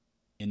it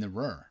in the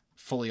Ruhr.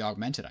 Fully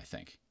augmented, I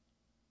think.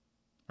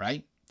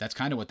 Right? That's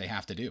kind of what they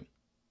have to do.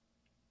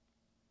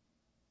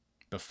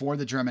 Before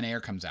the German air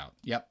comes out.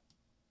 Yep.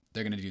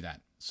 They're going to do that.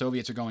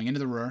 Soviets are going into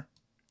the Ruhr.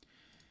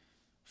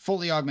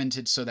 Fully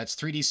augmented, so that's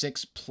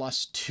 3d6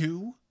 plus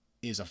 2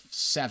 is a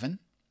 7.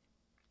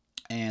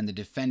 And the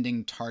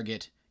defending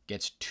target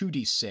gets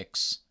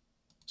 2d6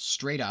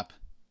 straight up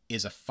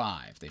is a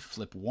 5. They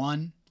flip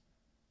 1.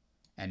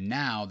 And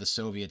now the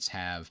Soviets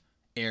have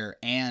air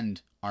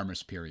and armor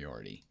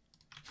superiority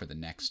for the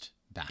next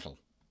battle.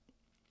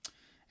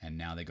 And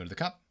now they go to the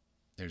cup.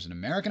 There's an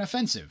American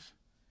offensive.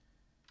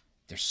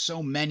 There's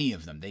so many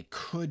of them. They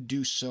could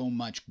do so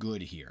much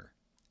good here.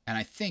 And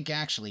I think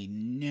actually,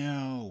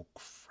 no,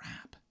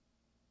 crap.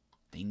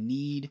 They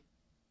need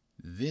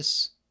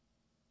this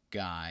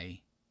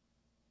guy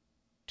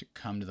to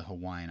come to the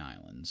Hawaiian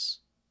Islands.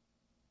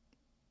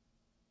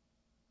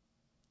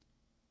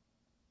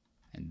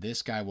 And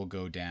this guy will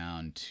go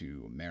down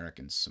to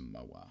American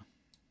Samoa.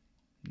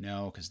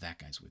 No, because that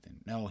guy's within.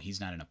 No,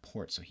 he's not in a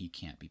port, so he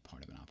can't be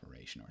part of an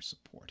operation or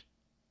support.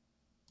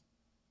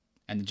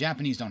 And the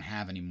Japanese don't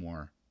have any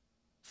more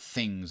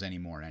things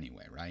anymore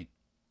anyway, right?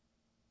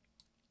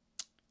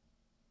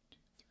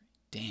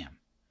 Damn.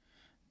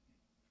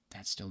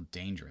 That's still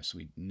dangerous.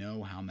 We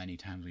know how many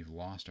times we've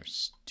lost our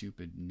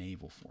stupid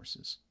naval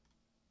forces.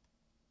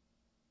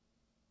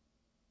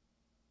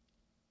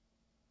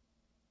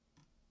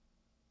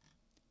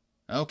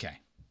 Okay.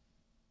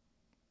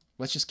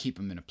 Let's just keep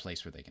them in a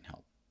place where they can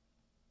help.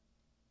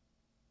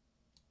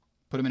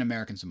 Put them in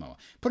American Samoa.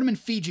 Put them in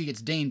Fiji,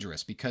 it's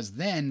dangerous, because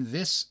then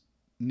this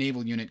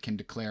naval unit can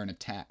declare an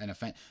attack, an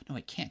offense. No,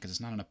 it can't, because it's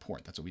not on a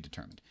port. That's what we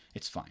determined.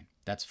 It's fine.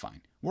 That's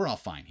fine. We're all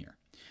fine here.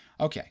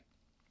 Okay.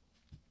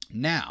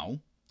 Now,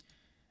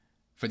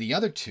 for the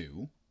other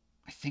two,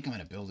 I think I'm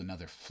going to build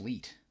another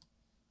fleet.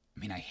 I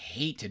mean, I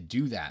hate to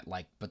do that,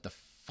 but the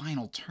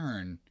final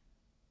turn,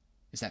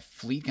 is that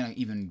fleet going to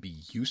even be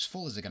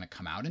useful? Is it going to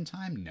come out in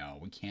time? No,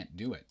 we can't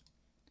do it.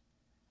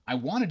 I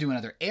want to do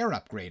another air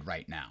upgrade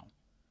right now,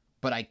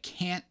 but I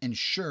can't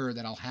ensure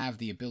that I'll have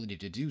the ability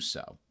to do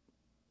so.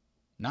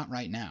 Not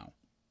right now.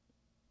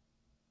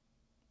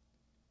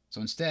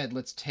 So instead,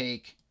 let's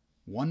take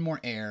one more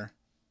air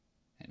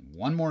and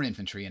one more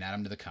infantry and add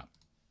them to the cup.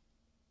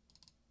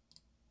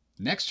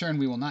 Next turn,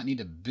 we will not need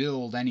to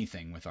build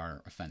anything with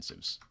our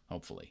offensives,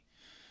 hopefully.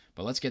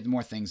 But let's get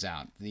more things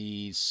out.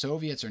 The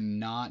Soviets are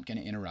not going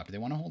to interrupt. They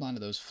want to hold on to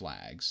those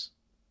flags.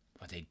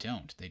 But they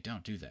don't. They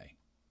don't, do they?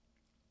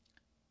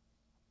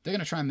 They're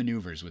going to try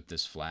maneuvers with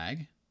this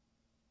flag.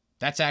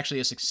 That's actually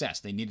a success.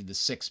 They needed the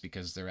 6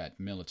 because they're at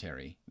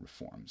military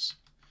reforms.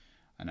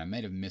 And I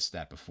might have missed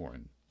that before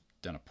and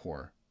done a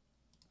poor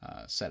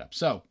setup.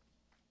 So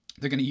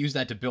they're going to use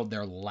that to build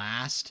their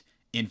last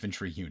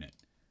infantry unit.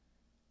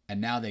 And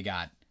now they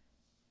got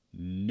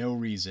no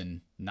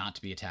reason not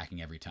to be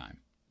attacking every time.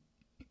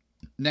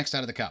 Next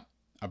out of the cup,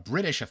 a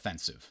British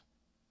offensive.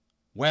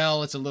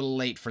 Well, it's a little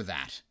late for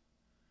that.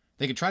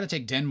 They could try to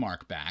take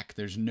Denmark back.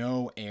 There's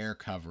no air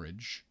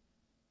coverage.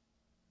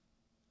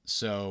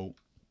 So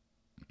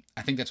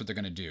I think that's what they're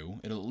going to do.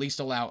 It'll at least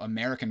allow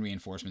American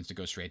reinforcements to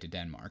go straight to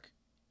Denmark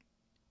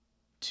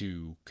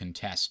to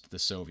contest the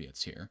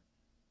Soviets here.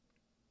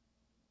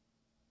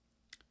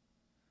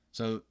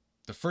 So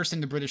the first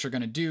thing the British are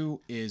going to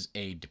do is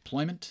a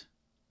deployment.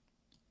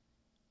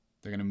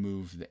 They're going to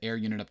move the air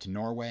unit up to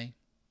Norway.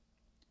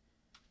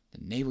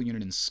 The naval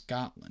unit in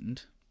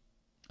Scotland.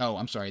 Oh,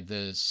 I'm sorry.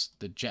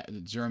 The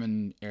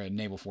German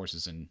naval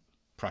forces in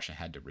Prussia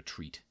had to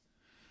retreat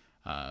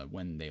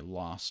when they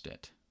lost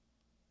it.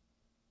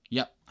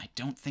 Yep, I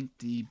don't think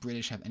the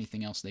British have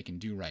anything else they can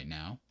do right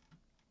now.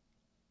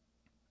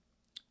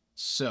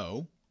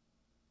 So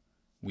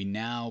we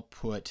now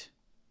put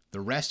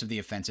the rest of the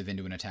offensive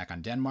into an attack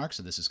on Denmark.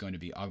 So this is going to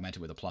be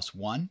augmented with a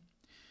 +1.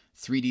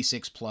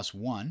 3d6 plus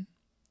 1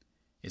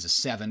 is a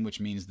 7, which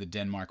means the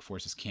Denmark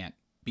forces can't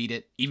beat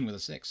it, even with a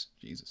 6.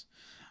 Jesus.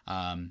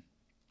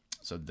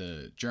 So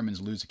the Germans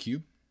lose a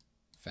cube.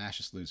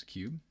 Fascists lose a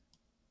cube.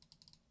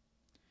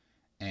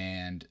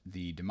 And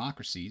the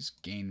democracies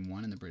gain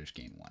 1 and the British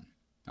gain 1.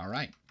 All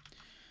right.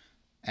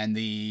 And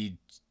the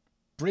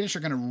British are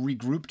going to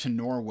regroup to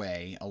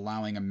Norway,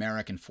 allowing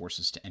American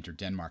forces to enter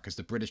Denmark, because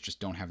the British just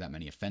don't have that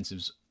many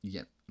offensives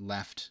yet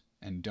left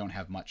and don't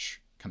have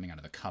much coming out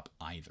of the cup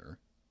either.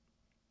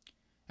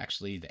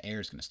 Actually, the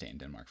air is going to stay in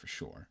Denmark for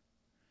sure.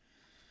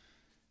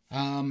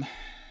 No,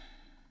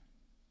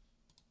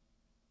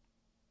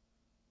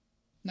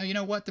 you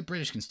know what? The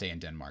British can stay in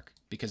Denmark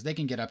because they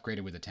can get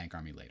upgraded with a tank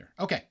army later.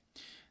 Okay.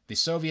 The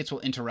Soviets will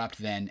interrupt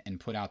then and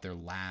put out their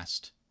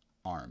last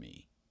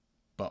army.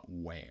 But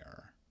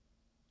where?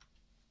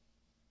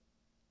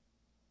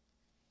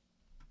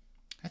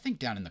 I think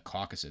down in the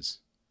Caucasus.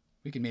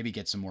 We could maybe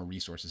get some more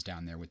resources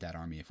down there with that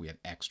army if we have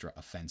extra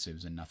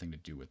offensives and nothing to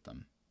do with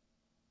them.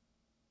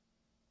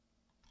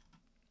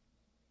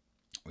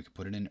 We could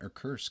put it in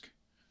Irkutsk.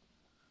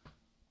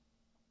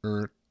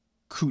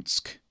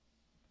 Irkutsk.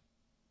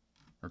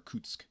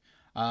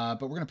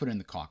 But we're going to put it in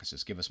the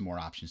Caucasus. Give us more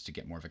options to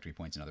get more victory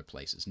points in other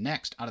places.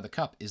 Next, out of the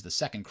cup is the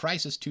second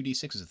crisis.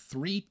 2d6 is a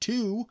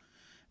 3-2.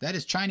 That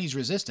is Chinese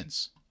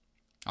resistance.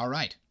 All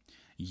right.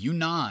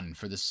 Yunnan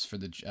for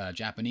the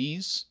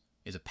Japanese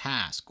is a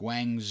pass.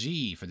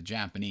 Guangxi for the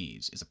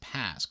Japanese is a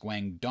pass.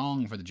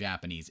 Guangdong for the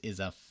Japanese is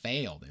a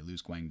fail. They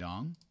lose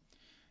Guangdong.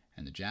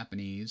 And the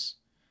Japanese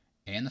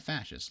and the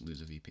fascists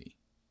lose a VP.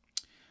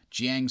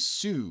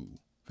 Jiangsu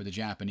for the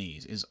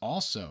Japanese is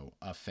also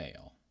a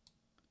fail.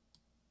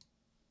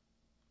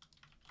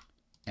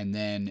 And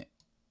then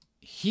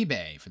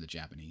Hebei for the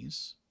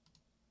Japanese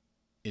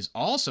is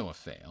also a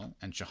fail.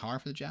 And Chahar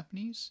for the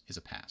Japanese is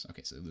a pass.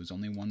 Okay, so they lose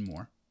only one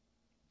more.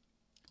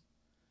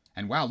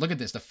 And wow, look at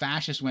this. The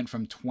fascists went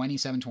from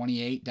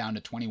 27-28 down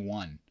to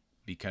 21.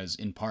 Because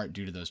in part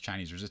due to those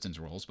Chinese resistance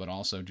rolls, but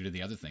also due to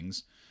the other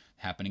things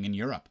happening in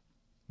Europe.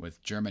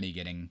 With Germany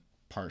getting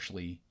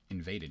partially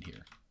invaded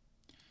here.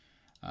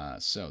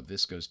 So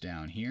this goes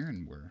down here,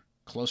 and we're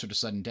closer to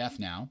sudden death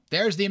now.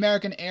 There's the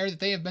American air that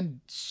they have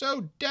been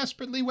so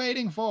desperately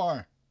waiting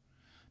for.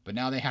 But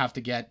now they have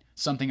to get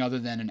something other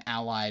than an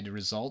allied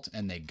result,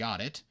 and they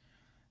got it.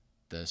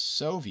 The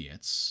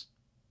Soviets...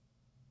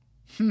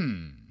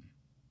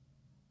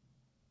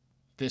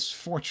 This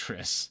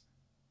fortress.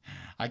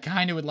 I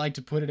kind of would like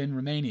to put it in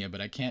Romania,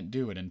 but I can't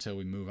do it until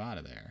we move out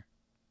of there.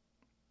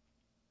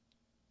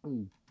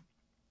 Ooh.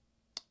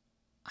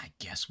 I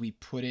guess we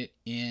put it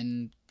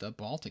in the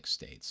Baltic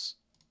states.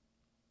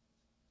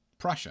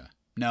 Prussia.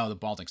 No, the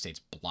Baltic states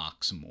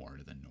blocks more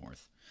to the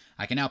north.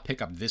 I can now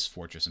pick up this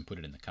fortress and put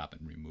it in the cup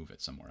and remove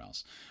it somewhere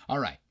else. All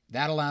right.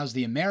 That allows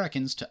the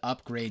Americans to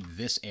upgrade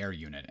this air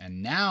unit.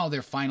 And now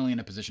they're finally in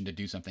a position to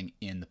do something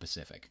in the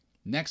Pacific.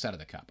 Next out of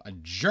the cup, a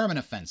German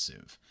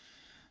offensive.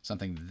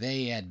 Something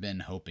they had been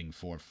hoping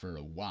for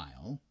a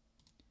while.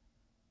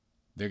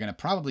 They're going to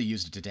probably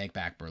use it to take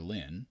back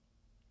Berlin.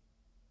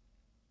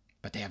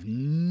 But they have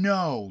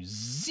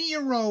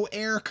zero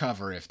air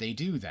cover if they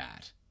do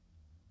that.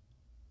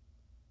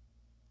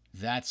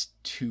 That's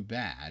too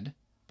bad,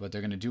 but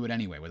they're going to do it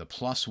anyway with a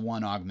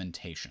 +1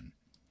 augmentation.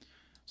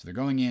 So they're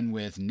going in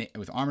with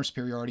armor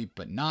superiority,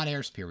 but not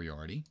air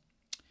superiority.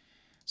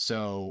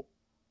 So,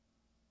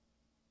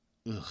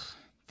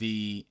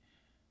 the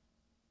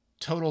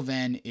total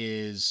then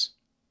is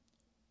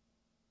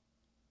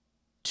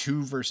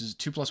 2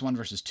 plus 1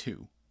 versus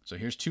 2. So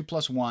here's 2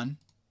 plus 1.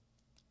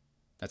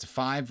 That's a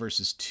 5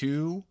 versus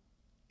 2.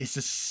 It's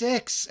a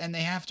 6, and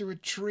they have to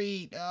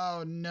retreat.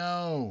 Oh,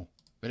 no.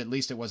 But at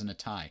least it wasn't a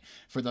tie.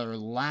 For their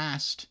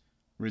last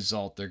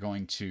result, they're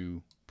going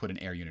to put an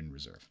air unit in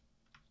reserve.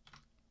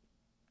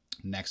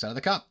 Next out of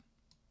the cup.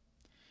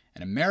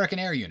 An American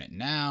air unit.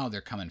 Now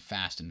they're coming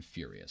fast and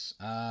furious.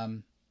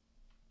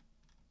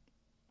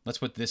 Let's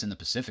put this in the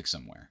Pacific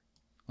somewhere.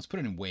 Let's put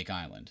it in Wake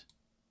Island.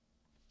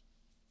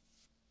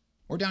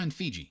 Or down in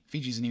Fiji.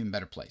 Fiji's an even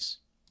better place.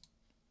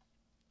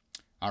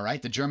 All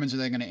right, the Germans are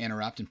then going to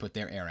interrupt and put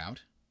their air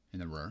out in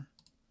the Ruhr.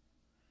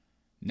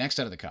 Next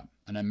out of the cup,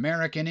 an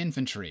American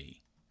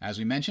infantry. As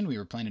we mentioned, we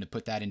were planning to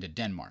put that into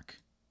Denmark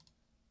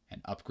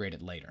and upgrade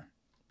it later.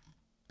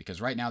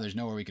 Because right now there's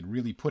nowhere we could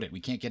really put it. We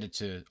can't get it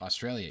to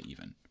Australia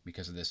even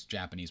because of this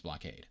Japanese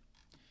blockade.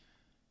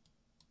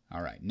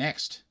 All right,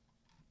 next,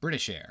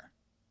 British air.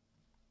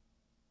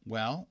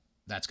 Well,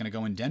 that's going to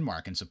go in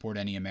Denmark and support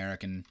any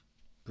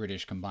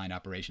American-British combined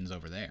operations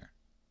over there.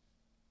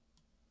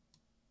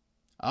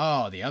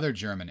 Oh, the other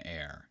German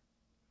air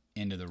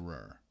into the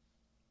Ruhr.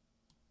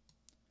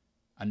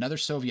 Another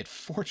Soviet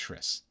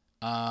fortress.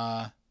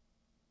 I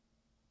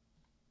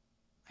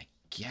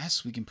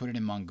guess we can put it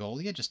in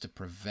Mongolia just to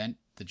prevent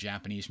the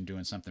Japanese from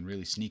doing something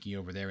really sneaky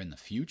over there in the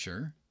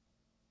future.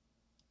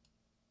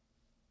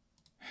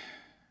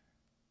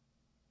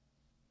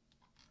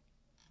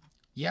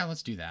 Yeah,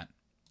 let's do that.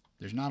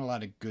 There's not a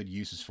lot of good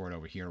uses for it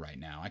over here right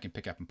now. I can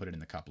pick up and put it in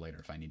the cup later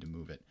if I need to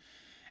move it.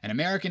 An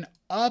American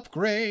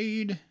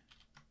upgrade.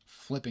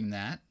 Flipping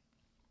that.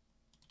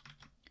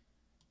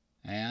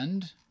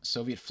 And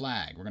Soviet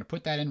flag. We're going to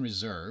put that in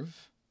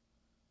reserve.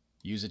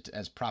 Use it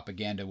as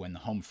propaganda when the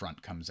home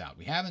front comes out.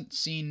 We haven't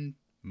seen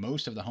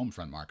most of the home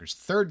front markers.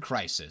 Third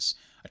crisis.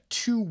 A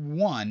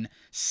 2-1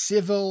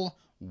 civil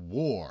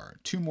war.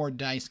 2 more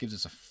dice gives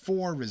us a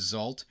 4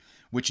 result,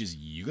 which is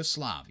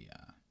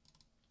Yugoslavia.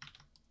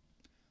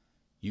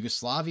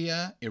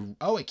 Yugoslavia.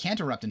 Oh, it can't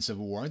erupt in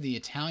civil war. The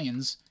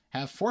Italians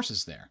have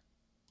forces there.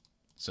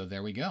 So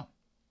there we go.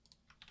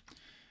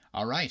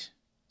 All right,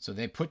 so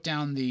they put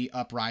down the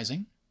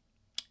uprising,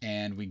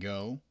 and we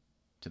go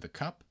to the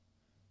cup,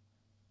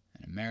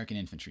 an American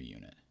infantry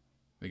unit.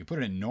 We could put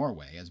it in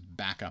Norway as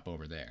backup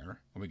over there,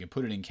 or we could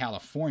put it in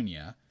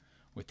California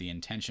with the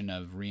intention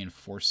of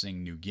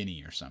reinforcing New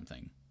Guinea or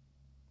something.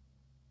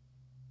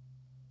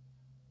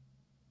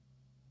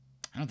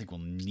 I don't think we'll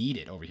need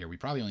it over here. We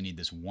probably only need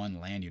this 1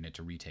 land unit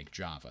to retake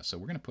Java, so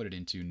we're going to put it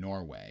into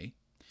Norway.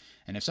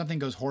 And if something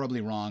goes horribly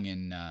wrong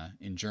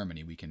in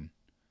Germany, we can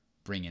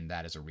bring in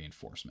that as a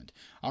reinforcement.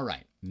 All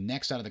right,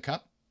 next out of the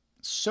cup,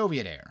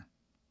 Soviet air.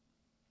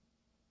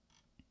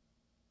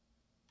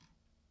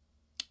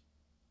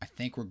 I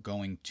think we're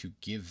going to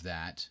give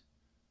that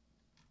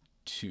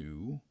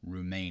to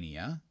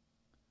Romania.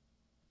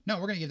 No,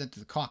 we're going to give that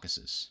to the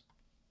Caucasus.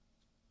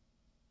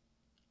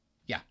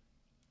 Yeah,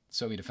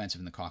 Soviet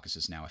offensive in the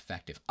Caucasus now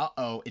effective.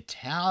 Uh-oh,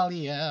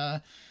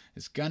 Italia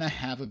is going to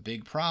have a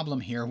big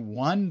problem here.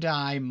 1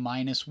 die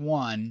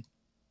 -1.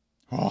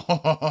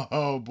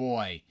 Oh,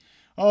 boy.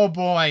 Oh,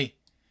 boy.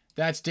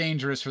 That's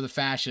dangerous for the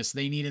fascists.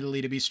 They need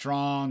Italy to be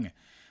strong.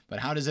 But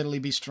how does Italy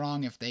be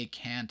strong if they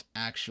can't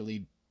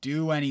actually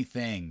do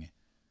anything?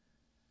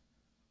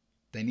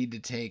 They need to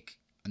take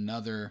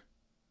another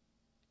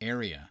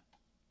area.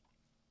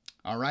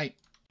 All right.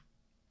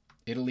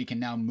 Italy can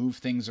now move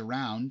things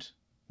around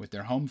with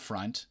their home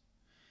front.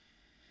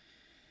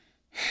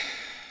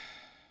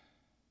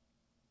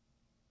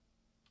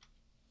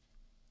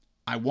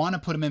 I want to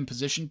put them in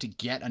position to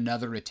get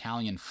another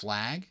Italian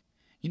flag.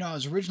 You know, I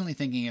was originally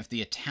thinking if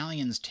the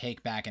Italians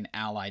take back an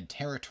allied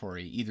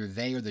territory, either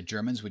they or the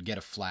Germans would get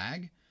a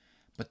flag.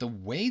 But the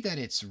way that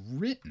it's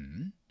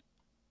written,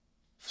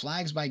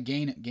 flags by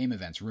game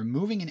events,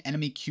 removing an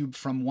enemy cube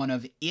from one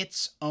of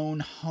its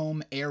own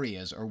home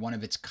areas or one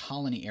of its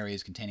colony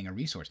areas containing a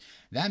resource.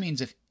 That means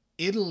if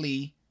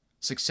Italy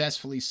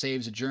successfully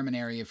saves a German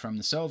area from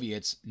the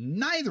Soviets,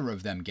 neither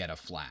of them get a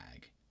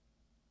flag.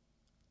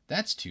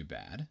 That's too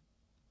bad.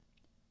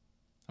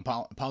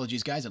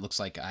 Apologies, guys. It looks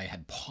like I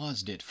had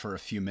paused it for a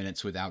few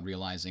minutes without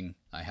realizing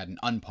I hadn't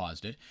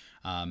unpaused it.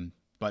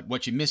 But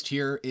what you missed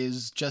here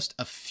is just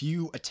a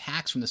few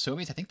attacks from the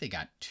Soviets. I think they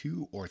got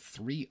 2 or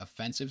 3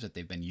 offensives that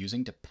they've been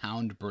using to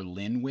pound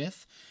Berlin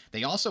with.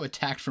 They also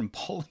attacked from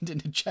Poland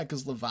into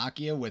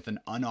Czechoslovakia with an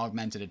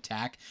unaugmented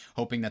attack,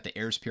 hoping that the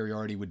air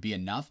superiority would be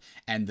enough.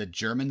 And the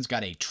Germans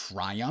got a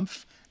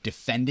triumph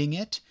defending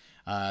it.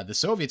 The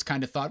Soviets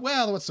kind of thought,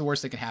 well, what's the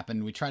worst that could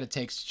happen? We try to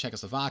take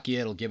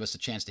Czechoslovakia. It'll give us a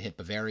chance to hit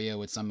Bavaria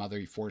with some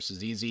other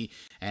forces easy.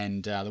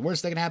 And the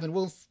worst that can happen,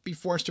 we'll be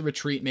forced to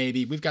retreat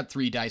maybe. We've got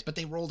 3 dice, but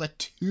they rolled a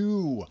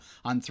 2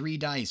 on 3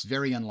 dice.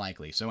 Very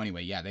unlikely. So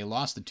anyway, yeah, they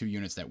lost the 2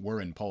 units that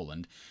were in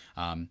Poland.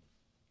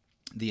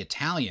 The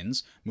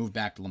Italians moved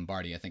back to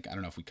Lombardy. I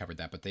don't know if we covered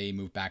that, but they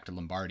moved back to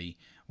Lombardy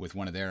with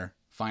one of their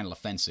final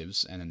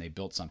offensives, and then they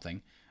built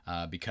something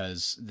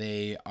because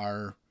they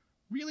are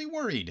really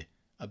worried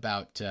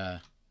about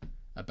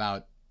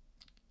about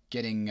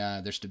getting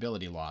their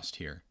stability lost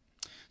here.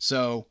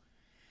 So,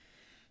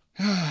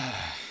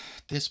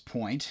 at this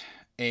point,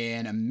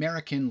 an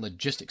American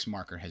logistics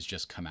marker has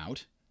just come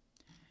out.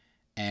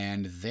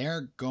 And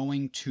they're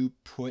going to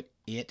put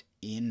it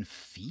in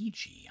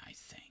Fiji, I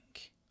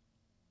think.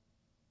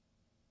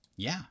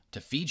 Yeah, to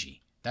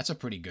Fiji. That's a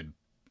pretty good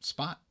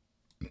spot.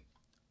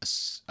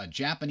 A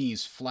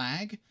Japanese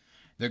flag.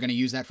 They're going to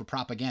use that for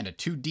propaganda.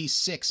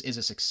 2d6 is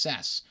a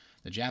success.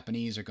 The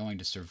Japanese are going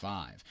to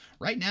survive.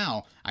 Right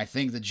now, I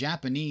think the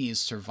Japanese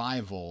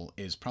survival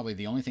is probably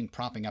the only thing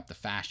propping up the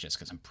fascists,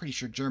 because I'm pretty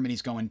sure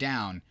Germany's going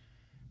down.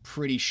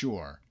 Pretty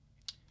sure.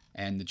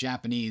 And the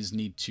Japanese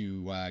need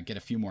to get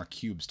a few more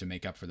cubes to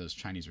make up for those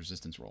Chinese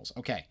resistance rolls.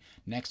 Okay,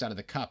 next out of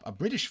the cup, a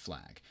British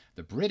flag.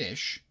 The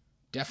British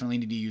definitely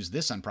need to use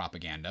this on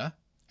propaganda,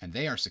 and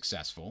they are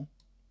successful.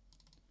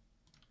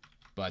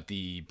 But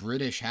the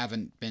British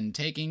haven't been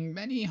taking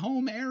many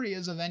home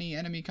areas of any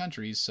enemy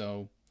countries,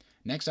 so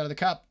next out of the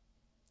cup,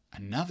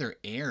 another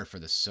air for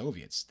the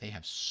Soviets. They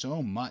have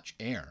so much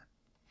air.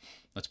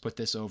 Let's put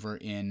this over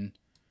in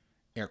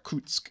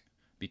Irkutsk,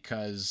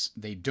 because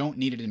they don't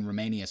need it in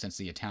Romania since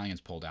the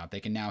Italians pulled out. They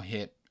can now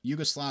hit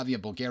Yugoslavia,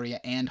 Bulgaria,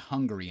 and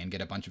Hungary and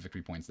get a bunch of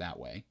victory points that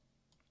way.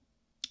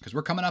 Because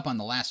we're coming up on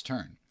the last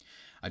turn.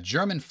 A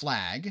German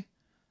flag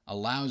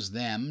allows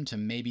them to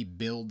maybe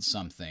build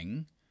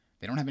something.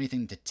 They don't have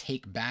anything to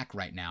take back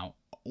right now.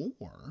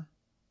 Or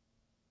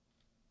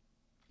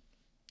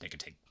they could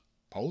take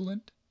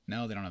Poland.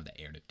 No, they don't have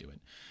the air to do it.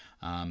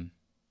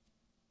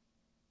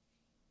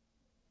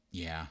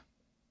 Yeah,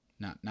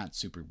 not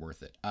super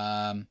worth it.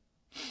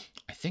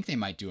 I think they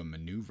might do a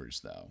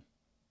maneuvers, though,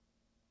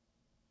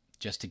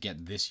 just to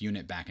get this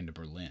unit back into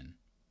Berlin.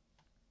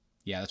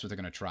 Yeah, that's what they're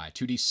going to try.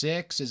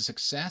 2d6 is a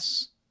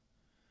success.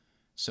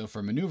 So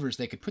for maneuvers,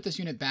 they could put this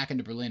unit back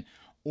into Berlin,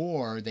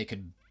 or they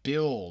could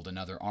build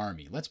another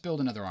army. Let's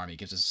build another army. It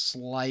gives us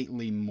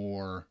slightly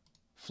more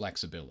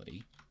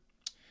flexibility.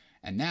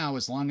 And now,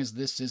 as long as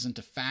this isn't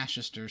a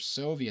fascist or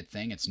Soviet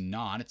thing, it's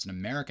not. It's an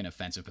American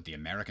offensive, but the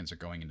Americans are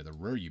going into the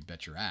Ruhr, you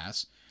bet your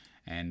ass.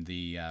 And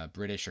the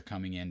British are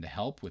coming in to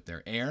help with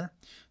their air.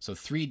 So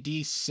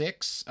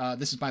 3d6.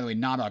 This is, by the way,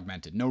 not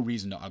augmented. No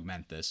reason to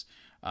augment this.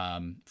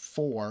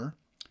 4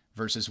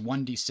 versus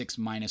 1d6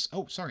 minus...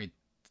 Oh, sorry.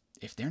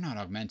 If they're not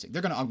augmenting...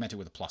 They're going to augment it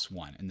with a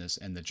 +1.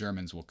 And the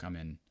Germans will come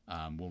in.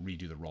 We'll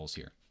redo the rolls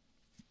here.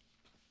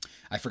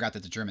 I forgot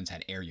that the Germans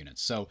had air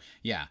units. So,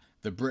 yeah.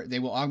 They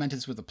will augment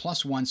this with a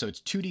 +1. So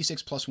it's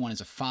 2d6 +1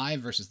 is a 5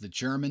 versus the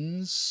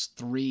Germans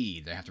 3.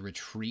 They have to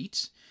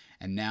retreat.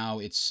 And now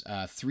it's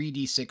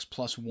 3d6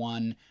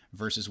 +1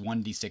 versus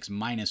 1d6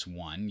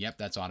 -1. Yep,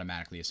 that's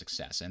automatically a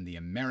success. And the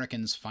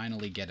Americans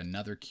finally get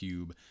another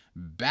cube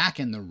back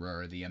in the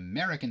Ruhr. The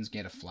Americans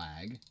get a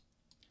flag.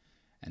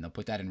 And they'll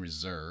put that in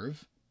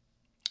reserve.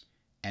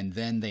 And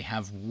then they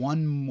have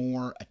one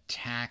more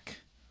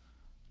attack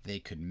they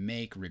could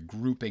make.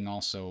 Regrouping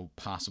also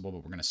possible, but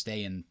we're going to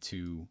stay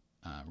into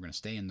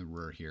the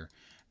Ruhr here.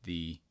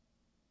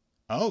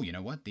 Oh, you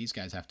know what? These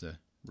guys have to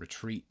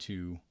retreat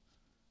to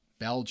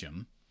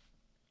Belgium.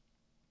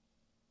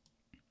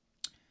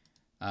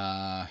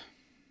 Oops,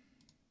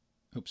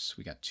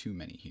 we got too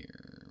many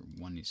here.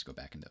 One needs to go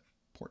back into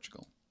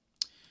Portugal.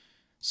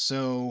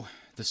 So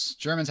the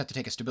Germans have to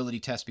take a stability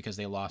test because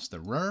they lost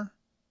the Ruhr.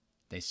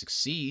 They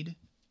succeed.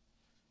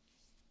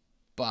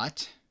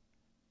 But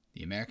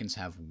the Americans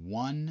have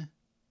one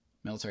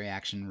military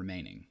action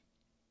remaining.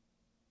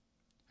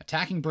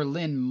 Attacking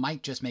Berlin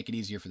might just make it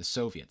easier for the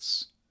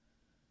Soviets.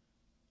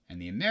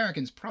 And the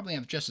Americans probably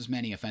have just as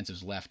many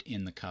offensives left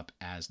in the cup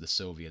as the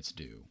Soviets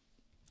do.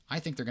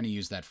 I think they're going to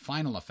use that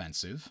final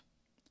offensive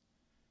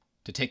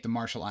to take the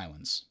Marshall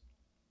Islands.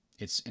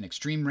 It's an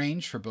extreme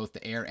range for both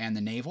the air and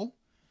the naval,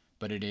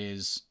 but it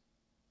is...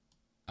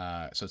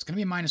 so it's going to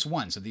be a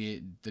 -1. So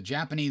the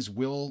Japanese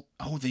will...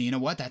 Oh, you know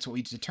what? That's what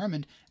we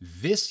determined.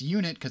 This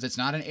unit, because it's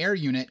not an air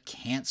unit,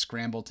 can't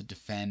scramble to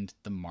defend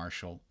the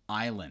Marshall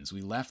Islands.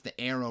 We left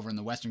the air over in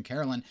the Western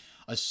Carolina,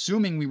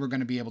 assuming we were going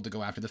to be able to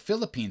go after the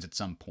Philippines at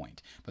some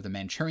point. But the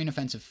Manchurian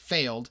offensive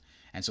failed,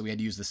 and so we had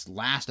to use this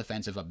last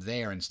offensive up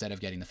there instead of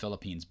getting the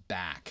Philippines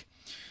back.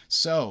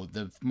 So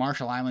the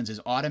Marshall Islands is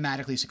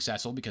automatically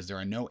successful because there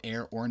are no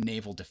air or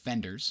naval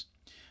defenders.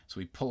 So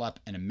we pull up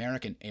an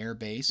American air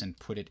base and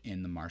put it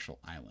in the Marshall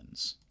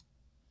Islands.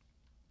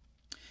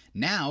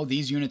 Now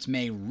these units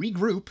may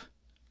regroup,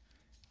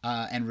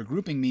 and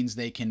regrouping means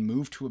they can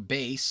move to a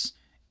base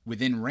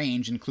within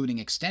range, including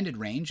extended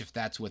range, if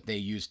that's what they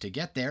used to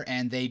get there.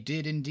 And they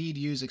did indeed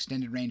use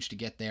extended range to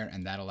get there,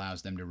 and that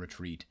allows them to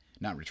retreat,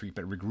 not retreat,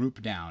 but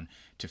regroup down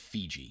to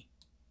Fiji.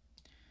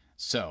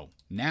 So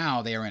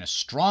now they are in a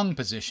strong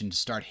position to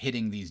start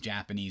hitting these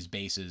Japanese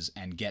bases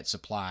and get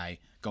supply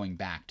going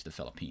back to the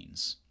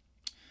Philippines.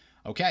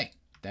 Okay,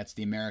 that's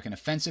the American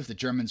offensive. The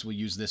Germans will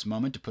use this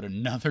moment to put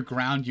another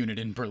ground unit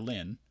in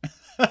Berlin.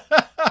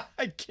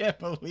 I can't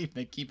believe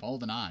they keep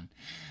holding on.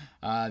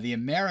 The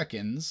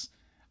Americans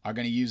are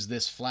going to use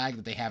this flag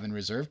that they have in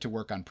reserve to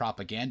work on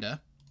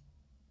propaganda.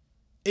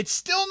 It's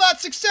still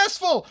not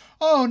successful!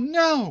 Oh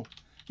no!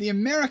 The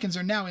Americans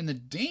are now in the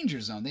danger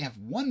zone. They have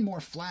one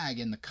more flag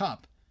in the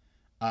cup,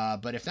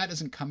 but if that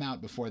doesn't come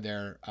out before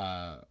their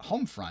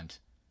home front,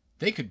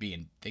 they could be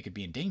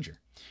in danger.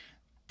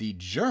 The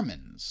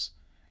Germans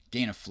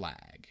gain a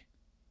flag.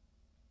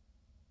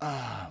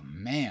 Oh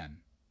man,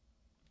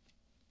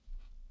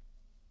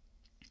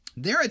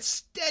 they're at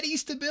steady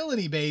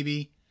stability,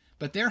 baby,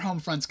 but their home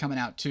front's coming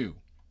out too.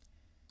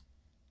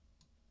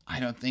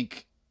 I don't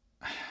think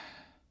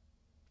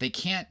they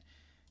can't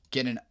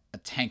get a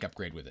tank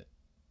upgrade with it.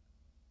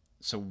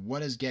 So what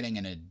does getting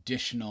an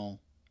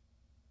additional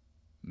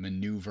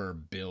maneuver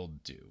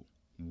build do?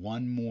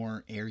 One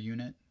more air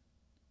unit?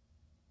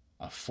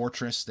 A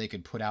fortress they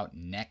could put out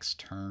next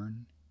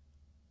turn?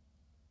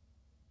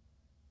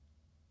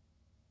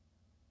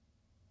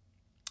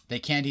 They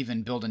can't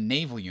even build a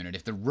naval unit.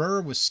 If the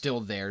Ruhr was still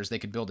theirs, they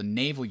could build a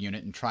naval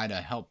unit and try to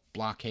help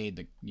blockade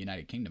the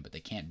United Kingdom, but they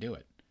can't do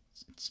it.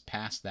 It's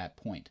past that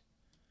point.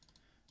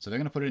 So they're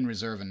going to put it in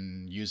reserve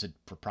and use it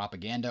for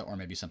propaganda or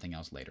maybe something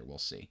else later. We'll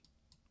see.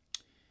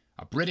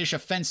 A British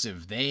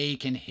offensive. They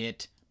can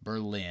hit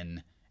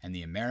Berlin, and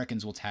the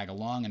Americans will tag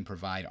along and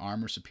provide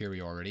armor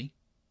superiority.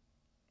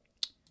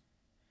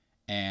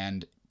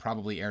 And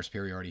probably air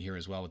superiority here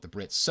as well with the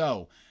Brits.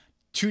 So,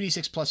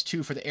 2d6 plus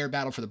 2 for the air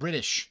battle for the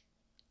British.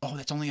 Oh,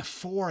 that's only a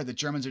 4. The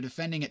Germans are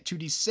defending at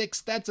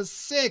 2d6. That's a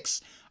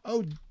 6.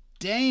 Oh,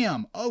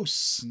 damn. Oh,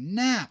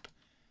 snap.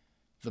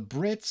 The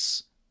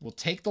Brits will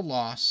take the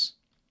loss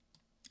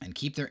and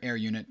keep their air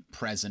unit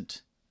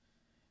present.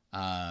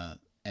 And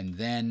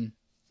then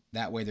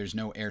that way there's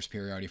no air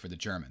superiority for the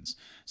Germans.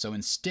 So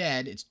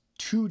instead, it's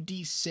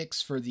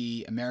 2d6 for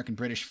the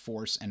American-British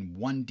force and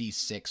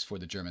 1d6 for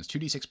the Germans.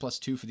 2d6 plus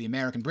 2 for the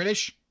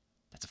American-British.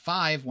 That's a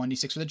 5.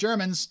 1d6 for the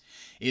Germans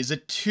is a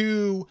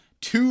 2.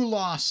 2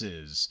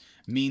 losses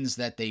means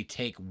that they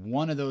take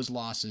one of those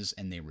losses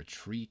and they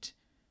retreat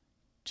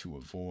to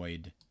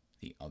avoid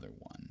the other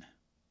one.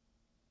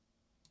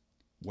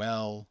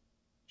 Well,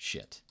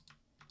 shit.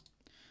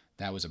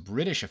 That was a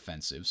British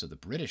offensive, so the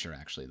British are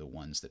actually the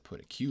ones that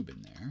put a cube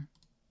in there.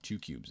 2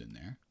 cubes in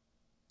there.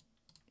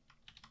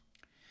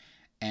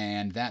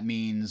 And that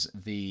means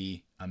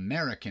the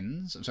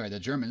the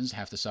Germans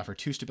have to suffer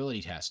 2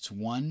 stability tests.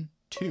 1,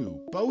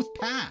 2. Both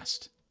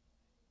passed.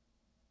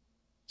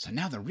 So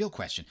now the real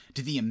question,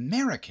 do the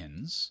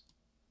Americans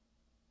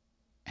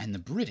and the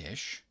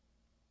British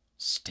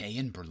stay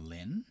in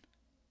Berlin?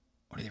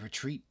 Or do they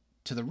retreat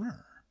to the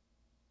Ruhr?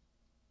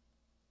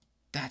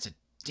 That's a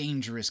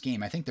dangerous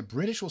game. I think the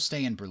British will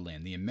stay in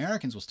Berlin. The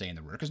Americans will stay in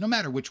the Ruhr, because no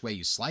matter which way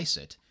you slice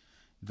it,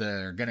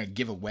 they're going to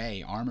give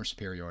away armor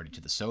superiority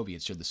to the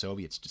Soviets should the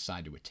Soviets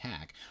decide to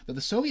attack. Though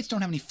the Soviets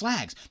don't have any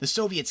flags. The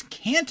Soviets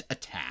can't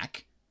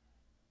attack,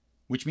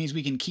 which means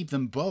we can keep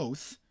them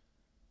both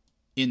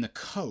in the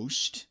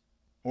coast.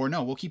 Or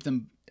no, we'll keep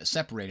them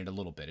separated a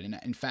little bit. And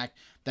in fact,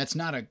 that's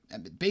not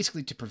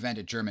basically to prevent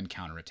a German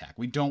counterattack.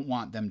 We don't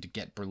want them to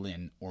get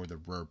Berlin or the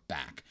Ruhr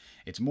back.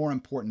 It's more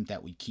important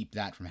that we keep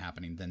that from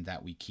happening than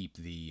that we keep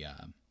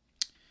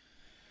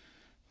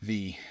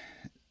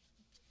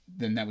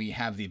than that we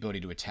have the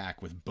ability to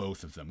attack with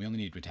both of them. We only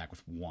need to attack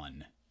with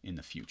one in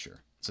the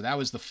future. So that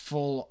was the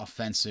full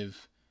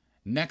offensive.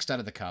 Next out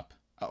of the cup.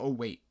 Oh,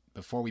 wait.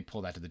 Before we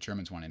pull that, do the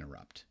Germans want to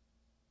interrupt?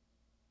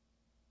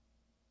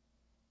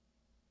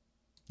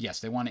 Yes,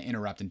 they want to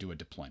interrupt and do a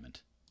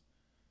deployment.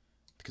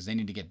 Because they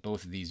need to get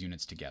both of these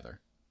units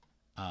together.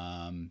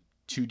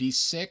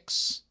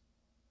 2d6.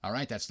 All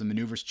right, that's the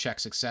maneuvers check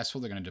successful.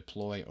 They're going to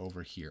deploy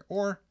over here.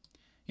 Or,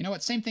 you know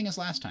what? Same thing as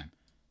last time.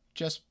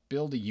 Just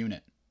build a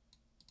unit.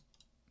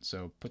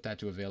 So put that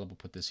to available.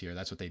 Put this here.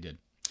 That's what they did.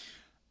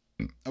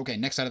 Okay,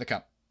 next side of the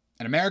cup.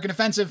 An American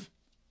offensive.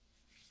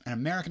 An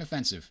American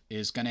offensive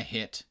is going to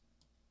hit,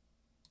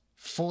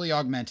 fully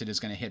augmented,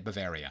 is going to hit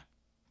Bavaria.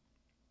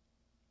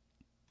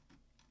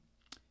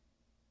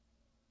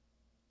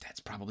 That's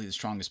probably the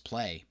strongest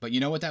play. But you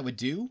know what that would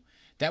do?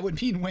 That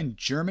would mean when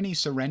Germany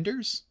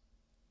surrenders,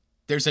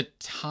 there's a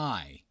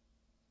tie.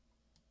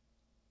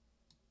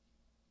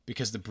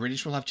 Because the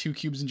British will have 2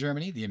 cubes in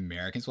Germany, the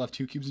Americans will have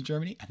 2 cubes in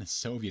Germany, and the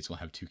Soviets will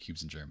have 2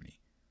 cubes in Germany.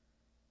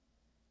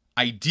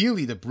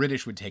 Ideally, the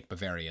British would take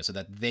Bavaria so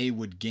that they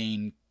would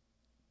gain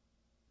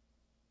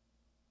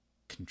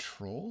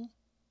control?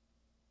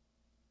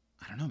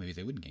 I don't know, maybe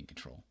they wouldn't gain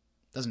control.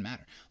 Doesn't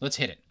matter. Let's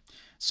hit it.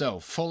 So,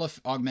 full of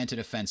augmented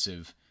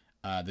offensive.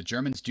 The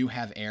Germans do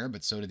have air,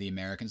 but so do the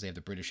Americans. They have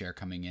the British air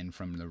coming in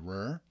from the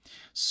Ruhr.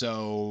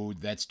 So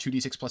that's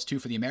 2d6 plus 2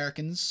 for the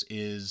Americans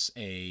is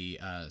a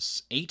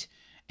 8.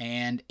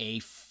 And a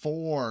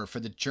 4 for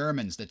the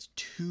Germans. That's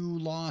 2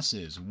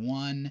 losses.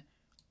 1,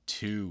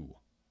 2.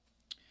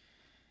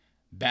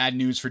 Bad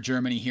news for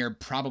Germany here.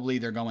 Probably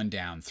they're going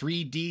down.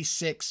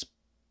 3d6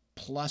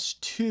 plus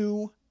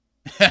 2.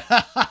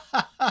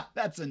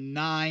 That's a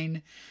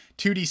 9.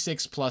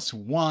 2d6 plus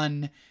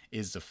 1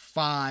 is a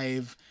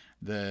 5.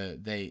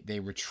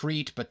 They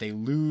retreat, but they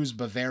lose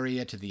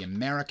Bavaria to the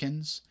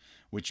Americans,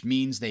 which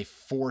means they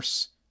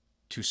force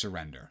to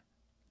surrender.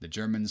 The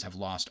Germans have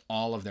lost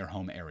all of their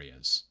home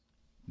areas.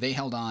 They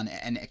held on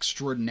an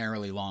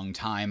extraordinarily long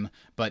time,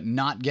 but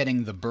not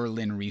getting the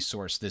Berlin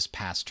resource this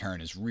past turn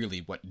is really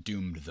what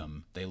doomed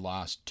them. They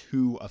lost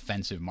 2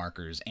 offensive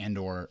markers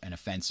and/or an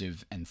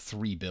offensive and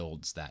 3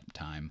 builds that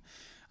time.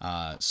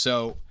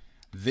 So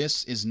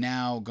this is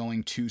now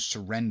going to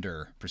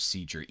surrender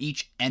procedure.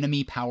 Each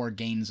enemy power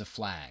gains a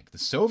flag. The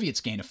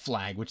Soviets gain a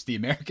flag, which the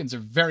Americans are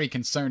very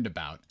concerned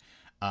about.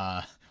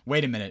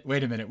 Wait a minute.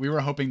 We were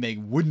hoping they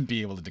wouldn't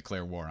be able to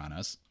declare war on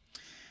us.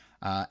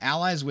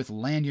 Allies with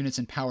land units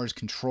and powers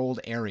controlled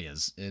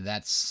areas.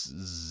 That's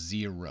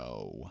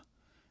 0.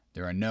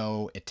 There are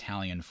no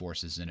Italian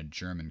forces in a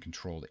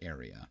German-controlled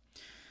area.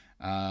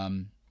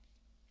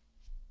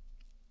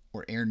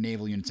 Or air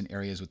naval units in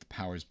areas with the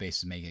powers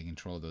bases making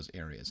control of those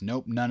areas.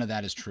 Nope, none of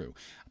that is true.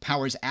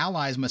 Powers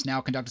allies must now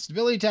conduct a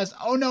stability test.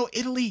 Oh no,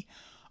 Italy!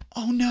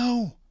 Oh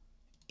no!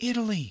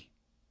 Italy!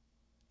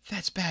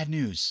 That's bad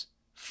news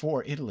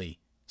for Italy.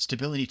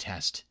 Stability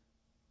test.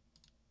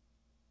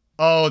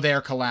 Oh,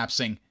 they're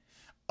collapsing.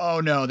 Oh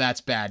no,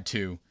 that's bad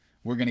too.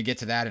 We're going to get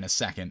to that in a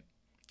second.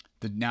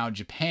 Now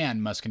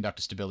Japan must conduct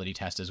a stability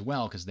test as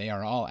well because they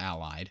are all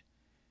allied.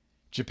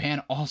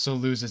 Japan also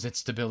loses its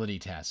stability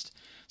test.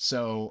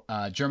 So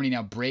Germany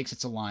now breaks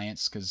its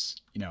alliance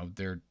because,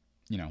 they're,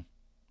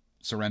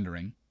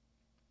 surrendering.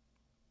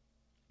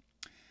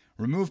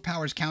 Remove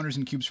powers, counters,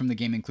 and cubes from the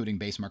game, including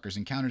base markers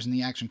and counters, and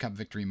the Action Cup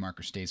victory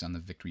marker stays on the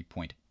victory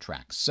point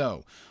track.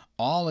 So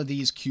all of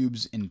these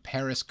cubes in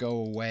Paris go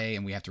away,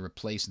 and we have to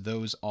replace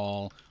those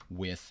all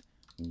with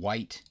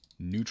white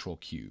neutral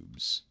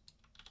cubes.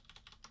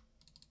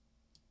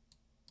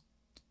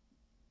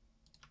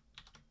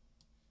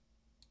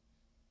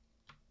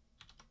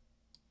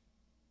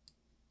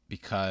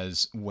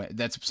 Because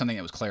that's something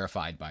that was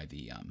clarified by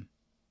the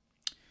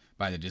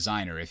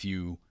designer. If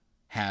you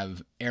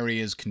have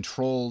areas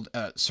controlled,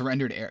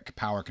 surrendered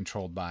power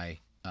controlled by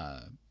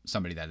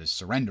somebody that is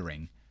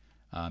surrendering,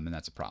 and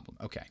that's a problem.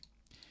 Okay.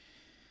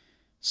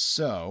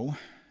 So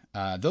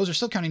those are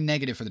still counting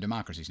negative for the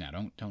democracies now.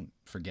 Don't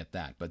forget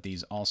that. But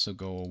these also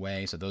go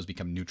away, so those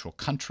become neutral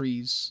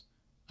countries.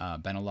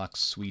 Benelux,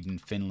 Sweden,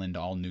 Finland,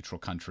 all neutral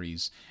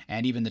countries,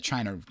 and even the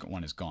China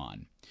one is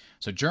gone.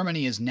 So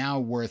Germany is now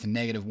worth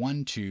negative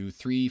 1, 2,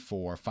 3,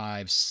 4,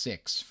 5,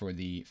 6 for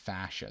the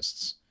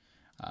fascists.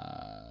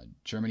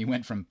 Germany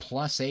went from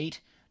 +8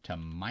 to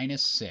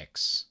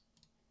 -6.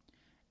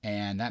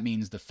 And that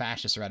means the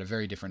fascists are at a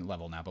very different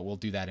level now, but we'll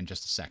do that in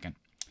just a second.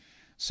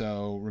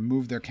 So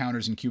remove their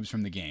counters and cubes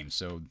from the game.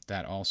 So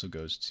that also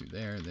goes to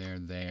there.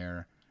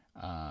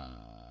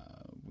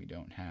 We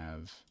don't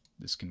have...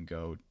 This can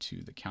go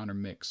to the counter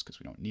mix because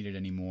we don't need it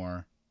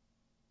anymore.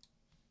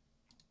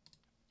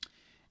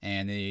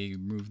 And they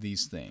remove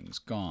these things.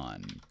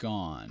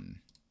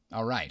 Gone.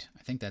 All right.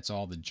 I think that's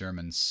all the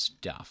German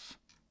stuff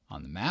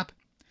on the map.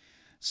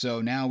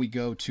 So now we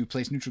go to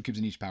place neutral cubes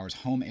in each power's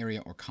home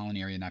area or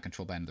colony area not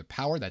controlled by another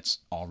power. That's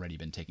already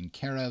been taken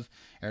care of.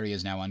 Area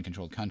is now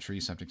uncontrolled country,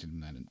 subject to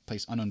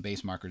place unknown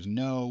base markers.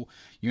 No.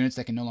 Units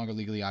that can no longer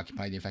legally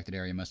occupy the affected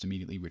area must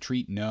immediately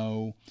retreat.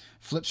 No.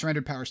 Flip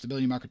surrendered power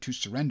stability marker to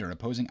surrender.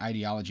 Opposing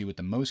ideology with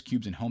the most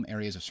cubes in home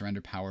areas of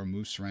surrender power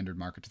moves surrendered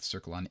marker to the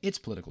circle on its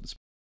political display.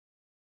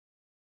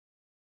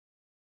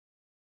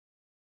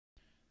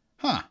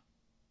 Huh.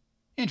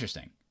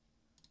 Interesting.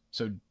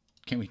 So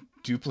can we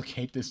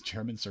duplicate this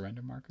German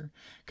surrender marker?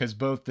 Because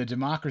both the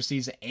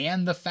democracies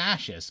and the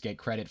fascists get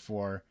credit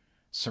for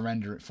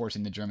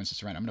forcing the Germans to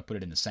surrender. I'm going to put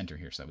it in the center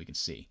here so that we can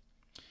see.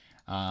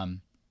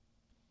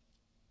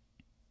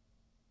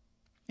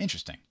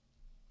 Interesting.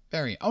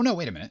 Oh no,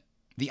 wait a minute.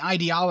 The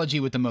ideology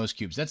with the most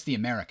cubes, that's the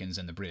Americans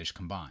and the British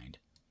combined.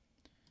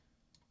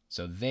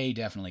 So they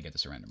definitely get the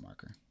surrender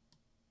marker.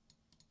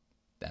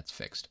 That's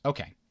fixed.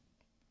 Okay.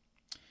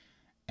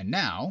 And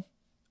now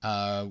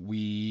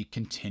we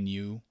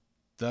continue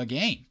the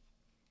game.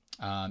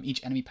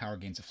 Each enemy power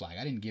gains a flag.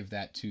 I didn't give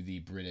that to the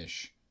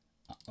British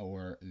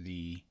or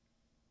the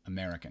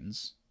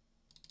Americans.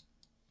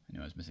 I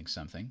knew I was missing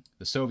something.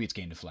 The Soviets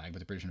gained a flag, but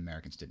the British and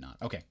Americans did not.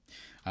 Okay.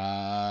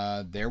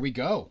 There we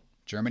go.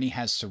 Germany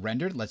has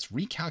surrendered. Let's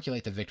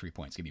recalculate the victory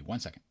points. Give me 1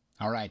 second.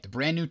 All right. The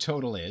brand new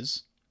total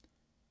is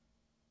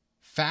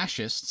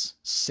fascists,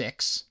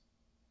 6.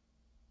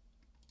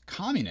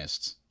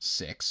 Communists,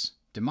 6.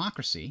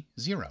 Democracy,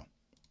 0.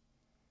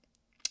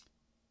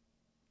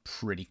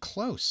 Pretty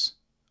close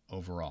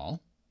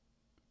overall.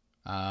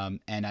 And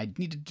I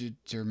need to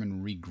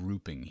determine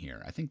regrouping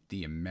here. I think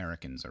the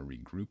Americans are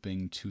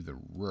regrouping to the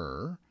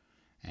Ruhr,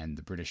 and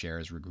the British Air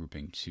is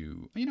regrouping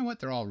to... You know what?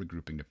 They're all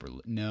regrouping to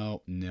Berlin.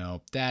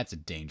 No, that's a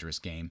dangerous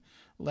game.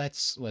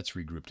 Let's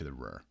regroup to the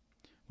Ruhr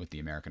with the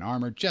American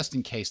armor, just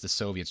in case the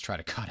Soviets try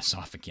to cut us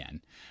off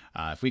again.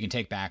 If we can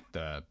take back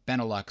the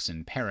Benelux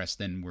and Paris,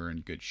 then we're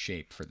in good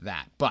shape for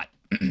that. But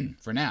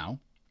for now,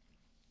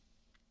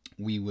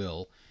 we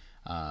will...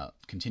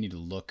 continue to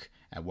look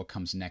at what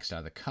comes next out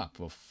of the cup.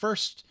 Well,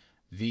 first,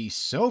 the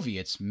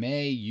Soviets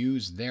may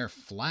use their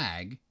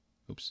flag.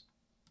 Oops.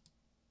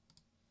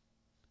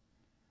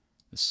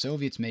 The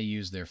Soviets may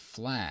use their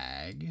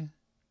flag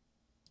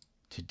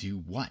To do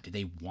what? Do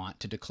they want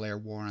to declare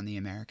war on the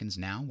Americans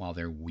now while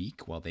they're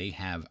weak, while they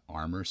have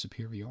armor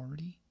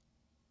superiority?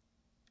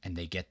 And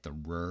they get the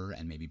Ruhr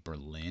and maybe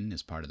Berlin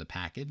as part of the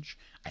package?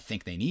 I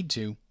think they need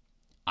to.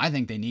 I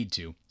think they need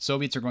to.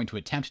 Soviets are going to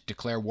attempt to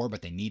declare war,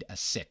 but they need a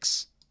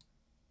 6.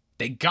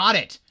 They got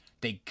it!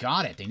 They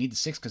got it! They need the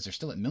 6 because they're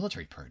still at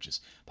military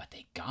purges, but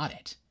they got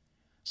it.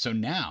 So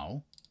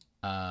now,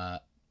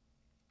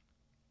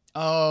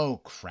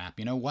 oh, crap.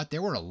 You know what?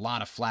 There were a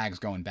lot of flags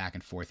going back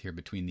and forth here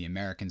between the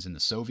Americans and the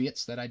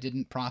Soviets that I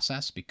didn't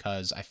process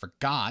because I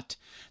forgot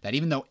that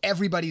even though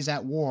everybody's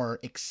at war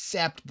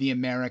except the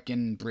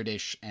American,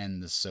 British,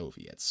 and the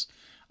Soviets.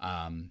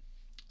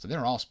 So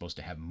they're all supposed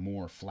to have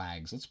more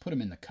flags. Let's put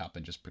them in the cup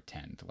and just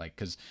pretend. Like,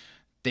 because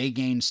they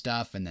gain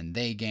stuff and then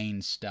they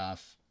gain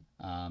stuff.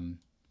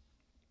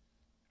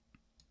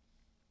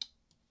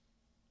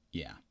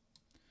 Yeah.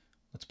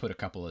 Let's put a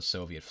couple of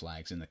Soviet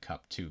flags in the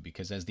cup, too,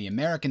 because as the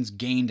Americans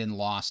gained and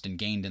lost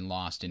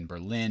in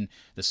Berlin,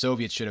 the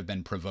Soviets should have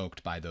been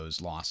provoked by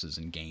those losses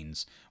and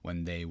gains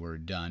when they were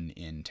done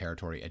in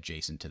territory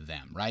adjacent to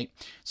them, right?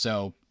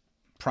 So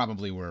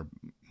probably we're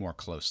more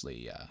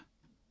closely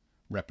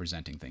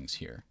representing things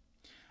here.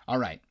 All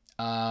right.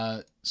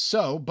 But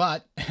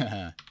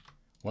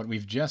what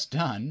we've just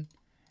done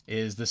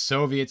is the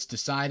Soviets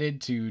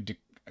decided to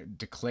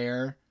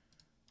declare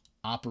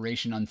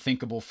Operation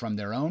Unthinkable from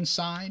their own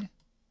side.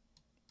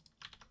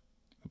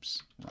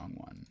 Oops, wrong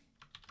one.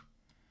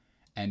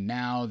 And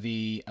now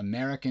the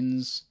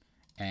Americans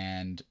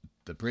and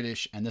the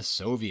British and the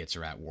Soviets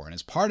are at war. And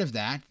as part of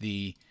that,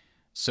 the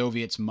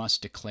Soviets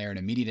must declare an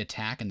immediate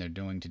attack, and they're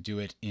going to do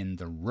it in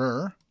the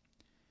Ruhr.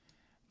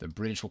 The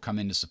British will come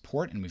in to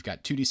support, and we've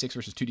got 2d6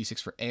 versus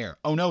 2d6 for air.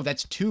 Oh no,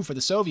 that's 2 for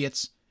the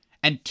Soviets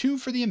and 2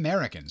 for the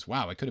Americans.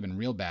 Wow, it could have been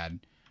real bad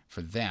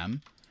for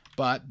them.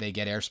 But they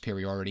get air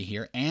superiority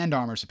here and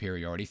armor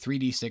superiority.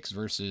 3d6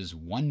 versus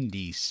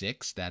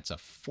 1d6. That's a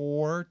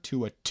 4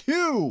 to a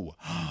 2.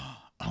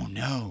 Oh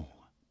no.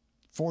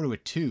 4 to a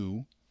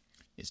 2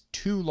 is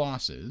 2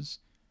 losses.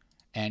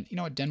 And you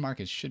know what? Denmark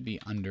should be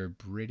under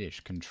British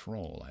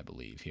control, I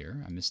believe,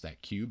 here. I missed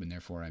that cube, and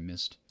therefore I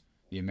missed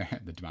the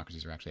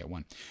democracies are actually at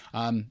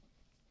 1.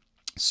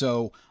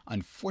 So,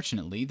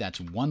 unfortunately, that's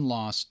 1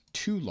 loss,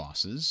 2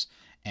 losses.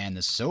 And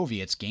the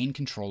Soviets gain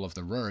control of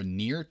the Ruhr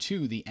near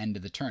to the end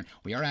of the turn.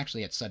 We are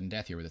actually at sudden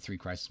death here with the 3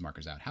 crisis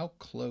markers out. How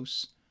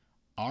close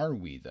are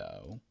we,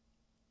 though?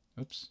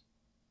 Oops.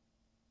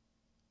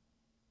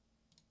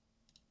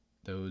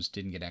 Those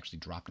didn't get actually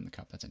dropped in the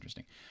cup. That's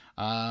interesting.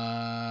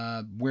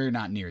 We're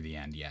not near the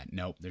end yet.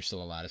 Nope, there's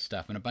still a lot of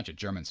stuff and a bunch of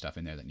German stuff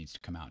in there that needs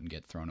to come out and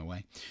get thrown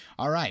away.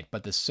 All right,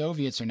 but the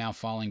Soviets are now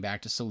falling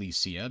back to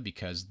Silesia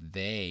because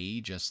they,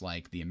 just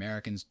like the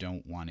Americans,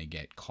 don't want to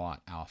get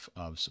caught off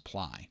of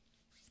supply.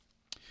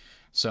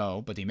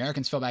 So, but the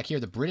Americans fell back here.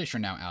 The British are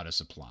now out of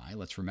supply.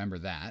 Let's remember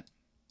that.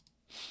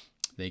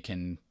 They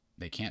can't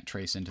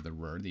trace into the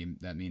Ruhr.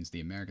 That means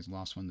the Americans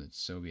lost 1. The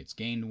Soviets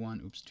gained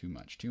 1. Oops, too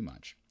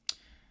much.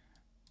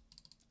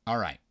 All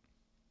right.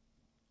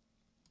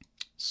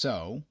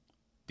 So,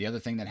 the other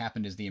thing that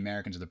happened is the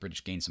Americans or the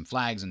British gained some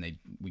flags, and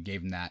we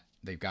gave them that.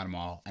 They've got them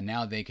all, and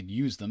now they could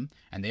use them,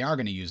 and they are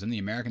going to use them. The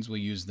Americans will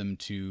use them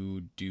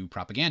to do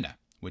propaganda,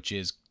 which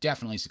is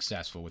definitely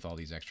successful with all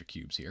these extra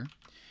cubes here.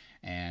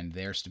 And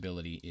their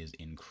stability is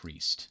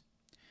increased.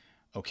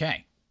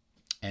 Okay.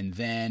 And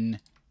then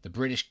the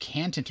British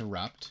can't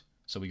interrupt,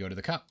 so we go to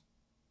the cup.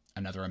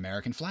 Another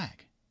American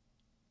flag.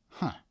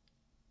 Huh.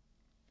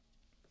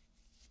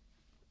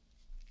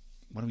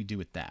 What do we do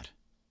with that?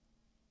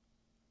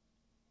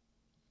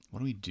 What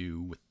do we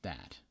do with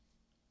that?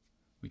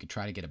 We could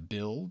try to get a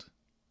build.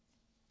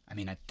 I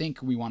mean, I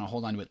think we want to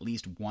hold on to at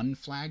least 1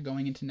 flag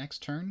going into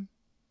next turn.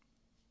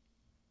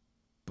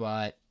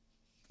 But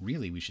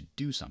really, we should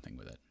do something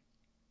with it.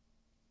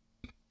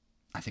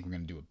 I think we're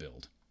going to do a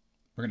build.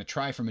 We're going to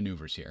try for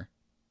maneuvers here.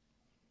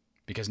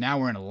 Because now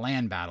we're in a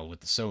land battle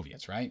with the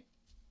Soviets, right?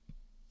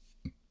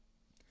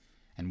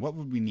 And what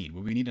would we need?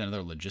 Would we need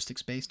another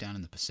logistics base down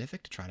in the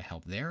Pacific to try to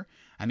help there?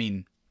 I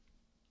mean,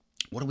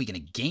 what are we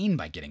going to gain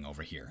by getting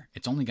over here?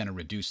 It's only going to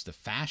reduce the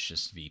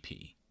fascist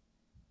VP.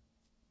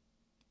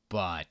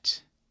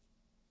 But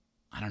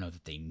I don't know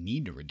that they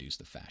need to reduce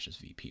the fascist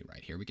VP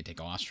right here. We could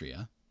take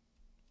Austria.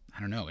 I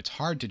don't know. It's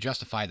hard to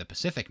justify the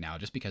Pacific now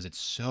just because it's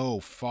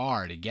so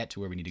far to get to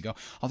where we need to go.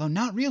 Although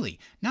not really.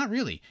 Not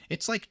really.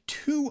 It's like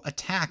 2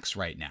 attacks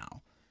right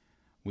now.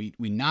 We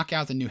knock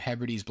out the New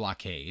Hebrides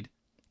blockade,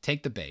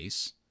 take the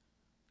base,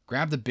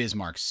 grab the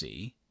Bismarck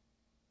Sea,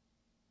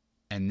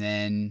 and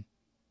then...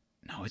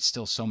 No, it's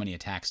still so many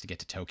attacks to get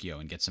to Tokyo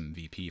and get some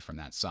VP from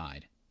that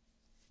side.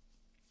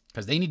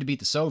 Because they need to beat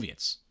the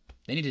Soviets.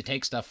 They need to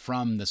take stuff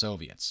from the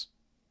Soviets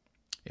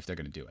if they're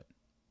going to do it.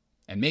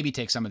 And maybe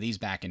take some of these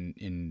back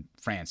in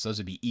France. Those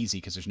would be easy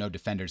because there's no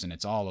defenders and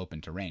it's all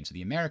open terrain. So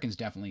the Americans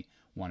definitely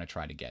want to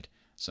try to get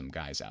some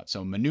guys out.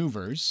 So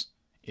maneuvers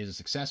is a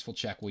successful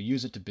check. We'll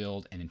use it to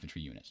build an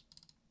infantry unit.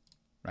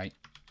 Right?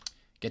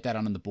 Get that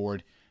on the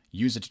board.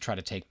 Use it to try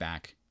to take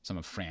back some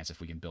of France if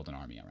we can build an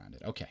army around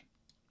it. Okay.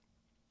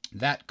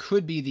 That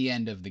could be the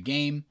end of the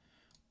game,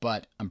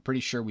 but I'm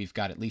pretty sure we've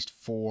got at least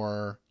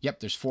 4... Yep,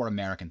 there's 4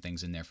 American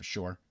things in there for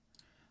sure.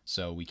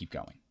 So we keep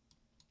going.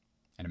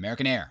 An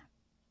American air.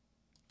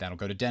 That'll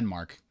go to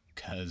Denmark,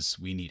 because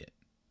we need it.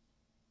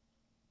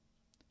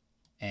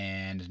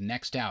 And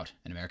next out,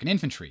 an American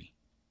infantry.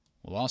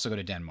 Will also go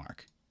to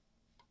Denmark,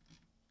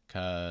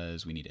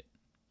 because we need it.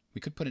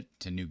 We could put it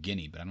to New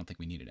Guinea, but I don't think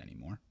we need it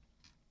anymore.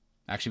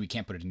 Actually, we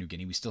can't put it to New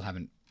Guinea. We still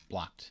haven't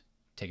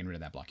taken rid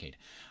of that blockade.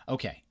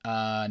 Okay,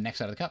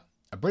 next out of the cup.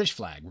 A British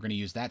flag. We're going to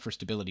use that for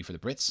stability for the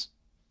Brits.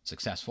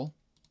 Successful.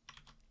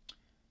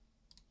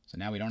 So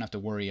now we don't have to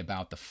worry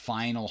about the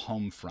final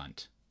home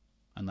front,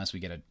 unless we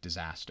get a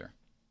disaster.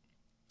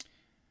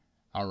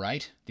 All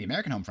right. The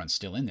American home front's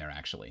still in there,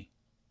 actually.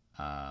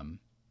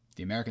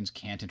 The Americans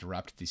can't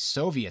interrupt. The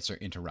Soviets are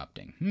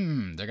interrupting.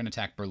 They're going to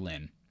attack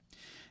Berlin.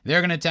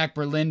 They're going to attack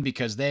Berlin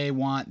because they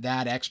want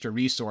that extra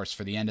resource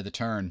for the end of the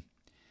turn.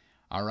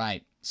 All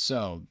right.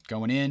 So,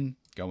 going in,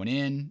 going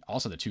in.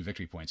 Also, the 2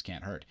 victory points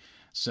can't hurt.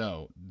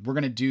 So, we're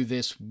going to do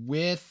this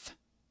with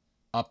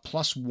a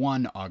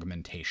 +1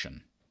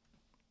 augmentation.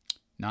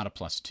 Not a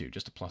 +2,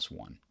 just a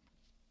 +1.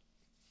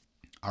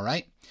 All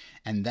right.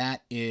 And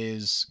that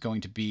is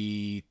going to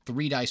be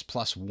 3 dice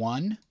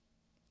 +1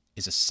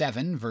 is a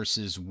 7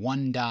 versus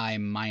 1 die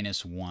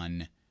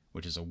 -1,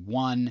 which is a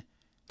 1.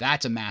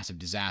 That's a massive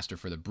disaster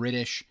for the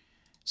British.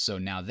 So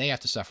now they have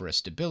to suffer a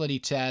stability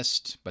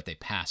test, but they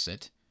pass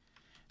it.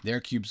 Their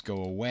cubes go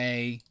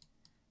away.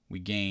 We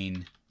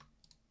gain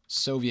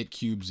Soviet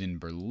cubes in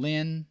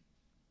Berlin.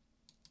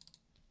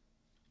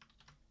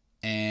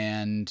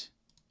 And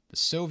the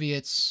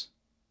Soviets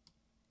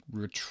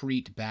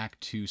retreat back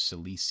to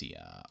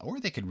Silesia. Or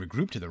they could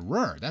regroup to the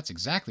Ruhr. That's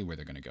exactly where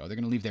they're going to go. They're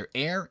going to leave their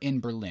air in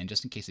Berlin,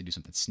 just in case they do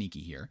something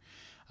sneaky here.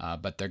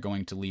 But they're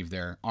going to leave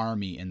their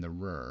army in the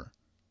Ruhr.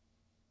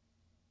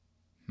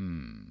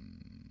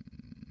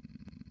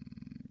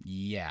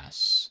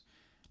 Yes.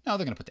 No,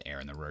 they're going to put the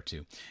air in the Ruhr,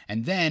 too.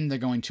 And then they're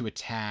going to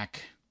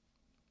attack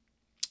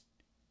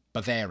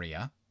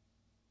Bavaria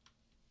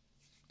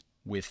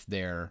with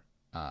their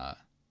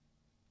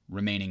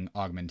remaining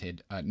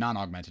augmented,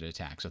 non-augmented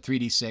attack. So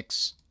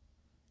 3d6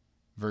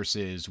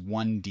 versus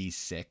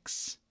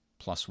 1d6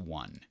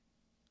 +1.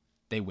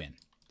 They win.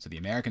 So the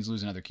Americans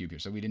lose another cube here.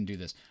 So we didn't do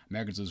this.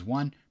 Americans lose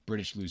 1,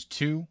 British lose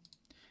 2,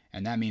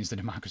 and that means the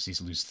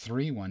democracies lose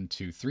 3. 1,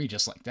 2, 3,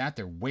 just like that.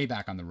 They're way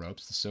back on the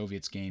ropes. The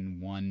Soviets gain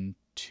 1,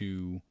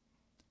 2...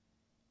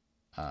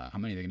 how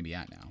many are they going to be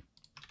at now?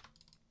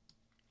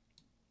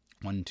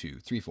 1, 2,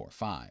 3, 4,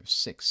 5,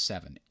 6,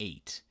 7,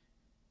 8,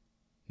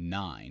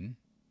 9,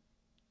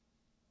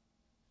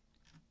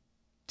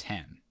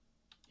 10.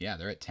 Yeah,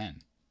 they're at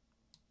 10.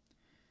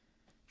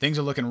 Things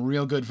are looking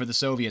real good for the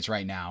Soviets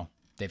right now.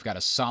 They've got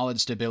a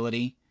solid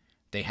stability.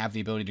 They have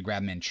the ability to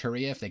grab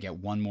Manchuria if they get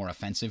one more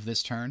offensive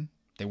this turn.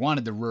 They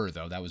wanted the Ruhr,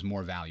 though. That was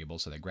more valuable,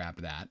 so they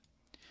grabbed that.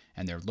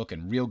 And they're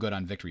looking real good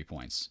on victory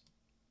points.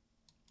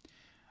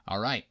 All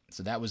right,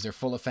 so that was their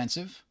full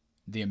offensive.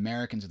 The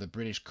Americans or the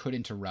British could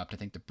interrupt. I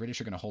think the British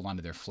are going to hold on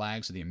to their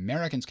flag, so the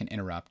Americans can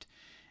interrupt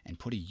and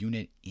put a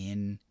unit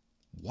in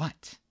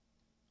what?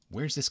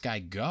 Where's this guy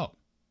go?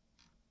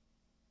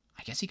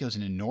 I guess he goes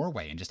into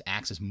Norway and just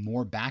acts as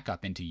more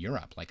backup into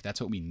Europe. Like,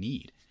 that's what we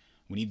need.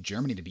 We need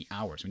Germany to be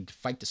ours. We need to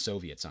fight the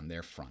Soviets on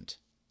their front.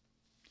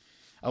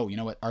 Oh, you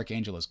know what?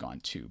 Archangel is gone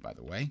too, by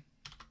the way.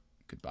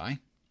 Goodbye.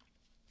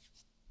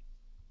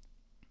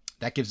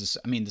 That gives us,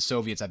 I mean, the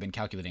Soviets, I've been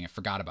calculating, I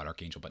forgot about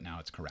Archangel, but now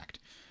it's correct.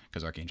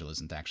 Because Archangel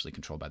isn't actually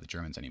controlled by the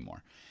Germans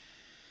anymore.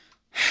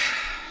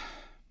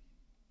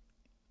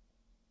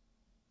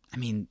 I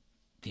mean,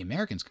 the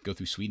Americans could go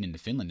through Sweden into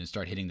Finland and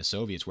start hitting the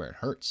Soviets where it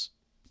hurts.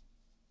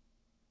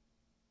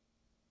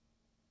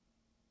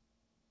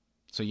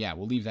 So yeah,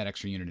 we'll leave that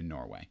extra unit in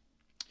Norway.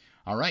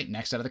 All right,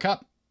 next out of the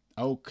cup.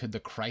 Oh, could the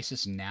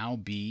crisis now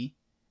be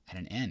at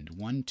an end?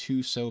 1,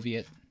 2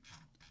 Soviet,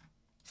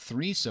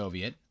 3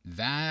 Soviet.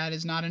 That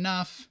is not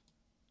enough.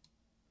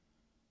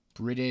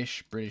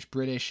 British, British,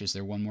 British. Is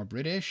there one more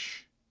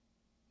British?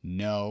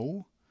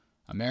 No.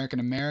 American,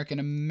 American,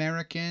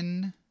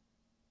 American.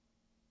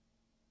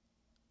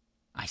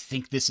 I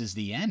think this is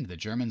the end. The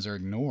Germans are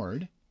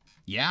ignored.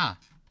 Yeah.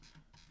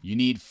 You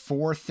need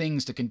 4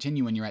 things to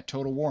continue when you're at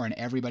total war, and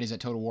everybody's at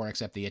total war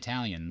except the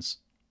Italians.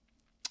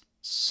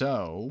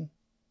 So,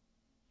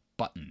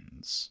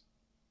 buttons.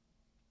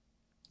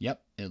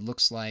 Yep, it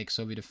looks like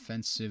Soviet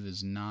offensive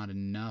is not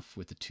enough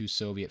with the 2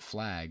 Soviet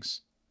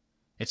flags.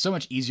 It's so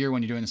much easier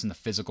when you're doing this in the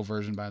physical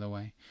version, by the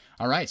way.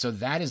 All right, so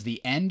that is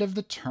the end of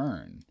the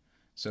turn.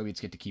 Soviets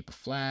get to keep a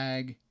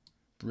flag.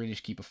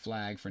 British keep a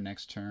flag for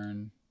next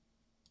turn.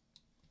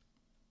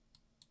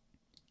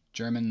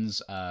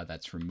 Germans,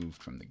 that's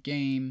removed from the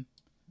game.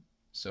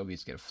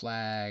 Soviets get a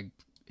flag.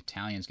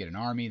 Italians get an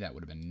army. That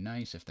would have been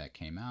nice if that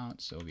came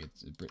out.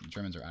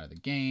 Germans are out of the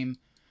game.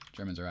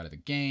 Germans are out of the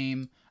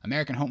game.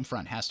 American home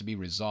front has to be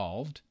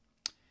resolved.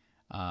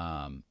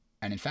 And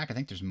in fact, I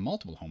think there's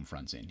multiple home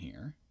fronts in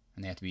here.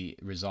 And they have to be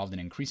resolved in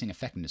increasing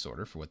effectiveness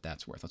order for what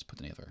that's worth. Let's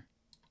put another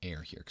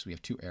air here because we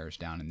have 2 airs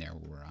down in there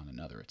where we're on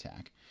another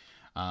attack.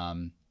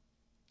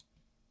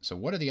 So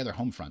what are the other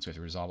home fronts we have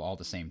to resolve all at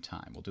the same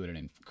time? We'll do it in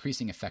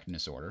increasing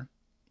effectiveness order,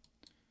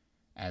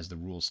 as the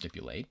rules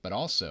stipulate. But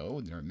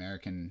also, the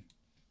American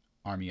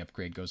Army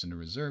upgrade goes into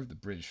reserve. The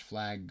British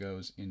flag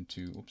goes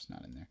into... Oops,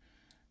 not in there.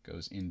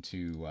 Goes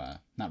into...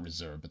 not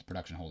reserve, but the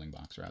production holding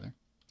box, rather.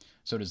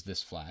 So does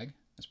this flag,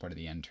 as part of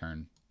the end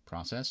turn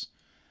process.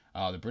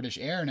 The British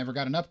Air never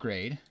got an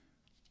upgrade.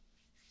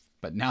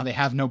 But now they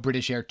have no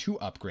British Air to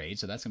upgrade,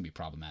 so that's going to be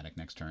problematic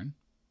next turn.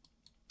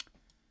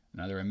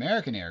 Another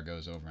American Air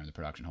goes over in the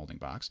production holding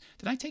box.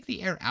 Did I take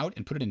the air out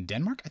and put it in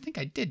Denmark? I think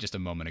I did just a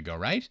moment ago,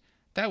 right?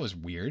 That was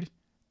weird.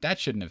 That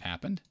shouldn't have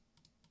happened.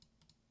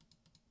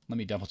 Let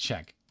me double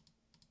check.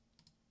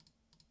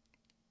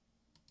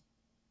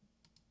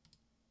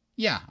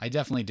 Yeah, I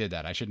definitely did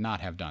that. I should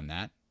not have done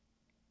that.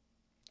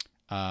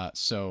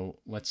 So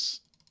let's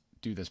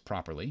do this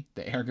properly.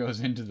 The air goes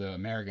into the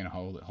American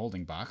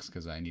holding box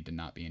because I need to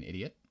not be an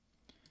idiot.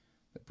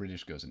 The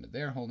British goes into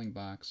their holding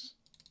box.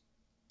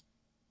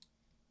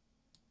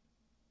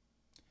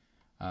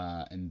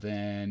 And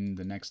then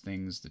the next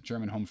things, the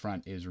German home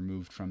front is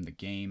removed from the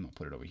game. I'll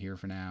put it over here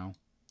for now.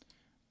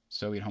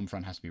 Soviet home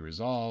front has to be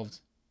resolved.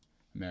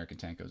 American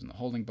tank goes in the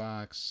holding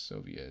box.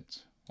 Soviet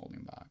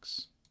holding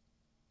box.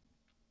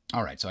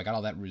 All right, so I got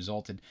all that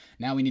resulted.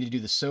 Now we need to do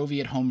the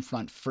Soviet home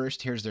front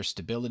first. Here's their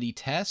stability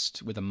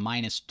test with a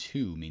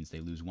 -2, means they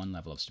lose 1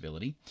 level of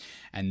stability.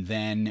 And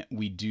then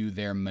we do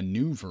their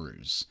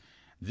maneuvers.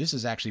 This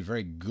is actually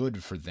very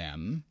good for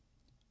them.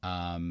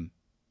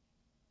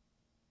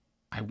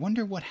 I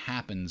wonder what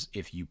happens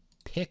if you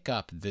pick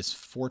up this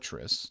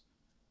fortress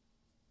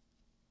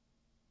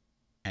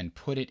and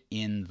put it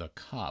in the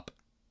cup.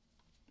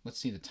 Let's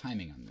see the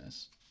timing on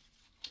this.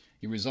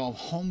 You resolve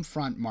home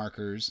front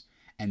markers,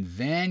 and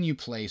then you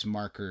place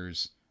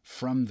markers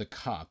from the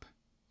cup.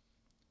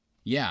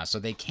 Yeah, so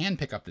they can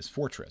pick up this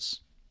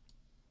fortress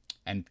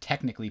and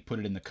technically put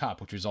it in the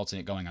cup, which results in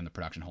it going on the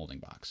production holding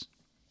box.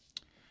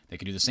 They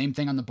could do the same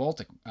thing on the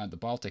Baltic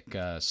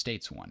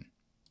states one,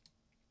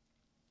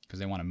 because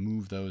they want to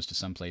move those to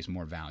someplace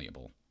more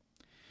valuable.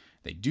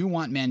 They do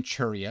want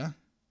Manchuria.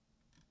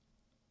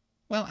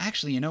 Well,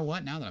 actually, you know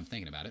what? Now that I'm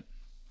thinking about it,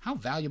 how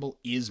valuable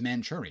is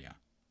Manchuria?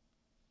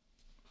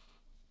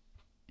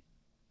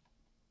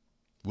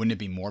 Wouldn't it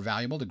be more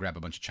valuable to grab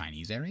a bunch of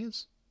Chinese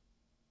areas?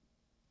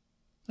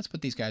 Let's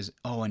put these guys...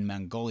 Oh, in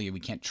Mongolia, we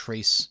can't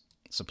trace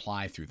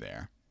supply through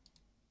there.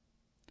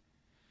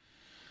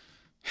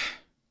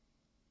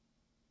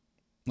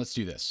 Let's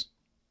do this.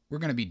 We're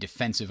going to be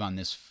defensive on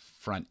this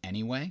front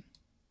anyway,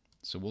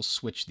 so we'll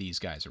switch these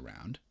guys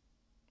around.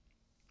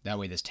 That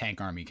way this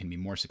tank army can be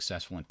more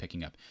successful in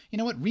picking up. You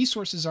know what?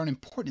 Resources aren't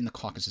important in the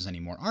Caucasus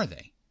anymore, are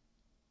they?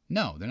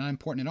 No, they're not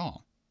important at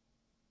all.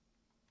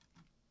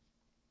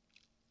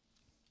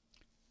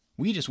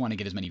 We just want to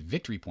get as many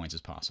victory points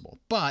as possible.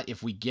 But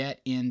if we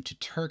get into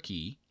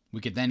Turkey, we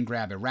could then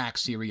grab Iraq,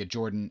 Syria,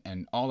 Jordan,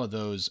 and all of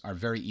those are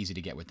very easy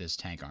to get with this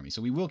tank army.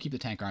 So we will keep the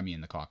tank army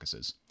in the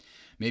Caucasus.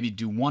 Maybe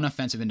do one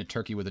offensive into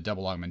Turkey with a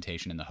double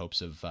augmentation in the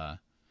hopes of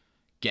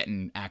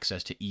getting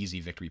access to easy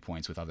victory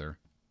points with other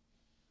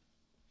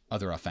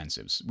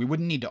offensives. We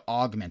wouldn't need to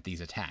augment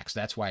these attacks.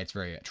 That's why it's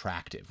very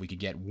attractive. We could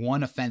get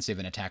one offensive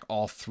and attack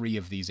all 3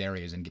 of these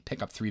areas and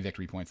pick up 3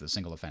 victory points with a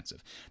single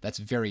offensive. That's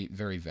very,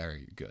 very,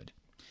 very good.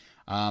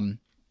 Where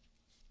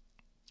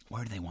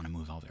do they want to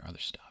move all their other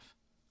stuff?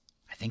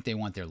 I think they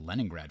want their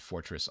Leningrad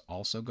fortress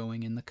also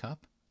going in the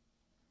cup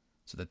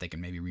so that they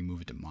can maybe remove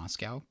it to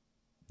Moscow.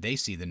 They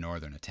see the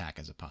northern attack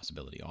as a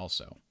possibility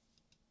also.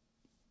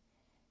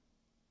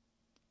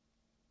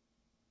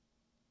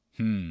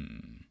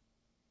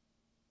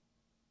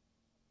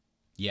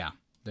 Yeah,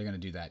 they're going to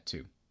do that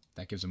too.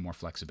 That gives them more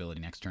flexibility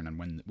next turn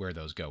on where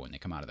those go when they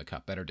come out of the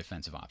cup. Better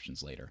defensive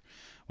options later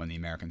when the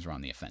Americans are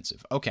on the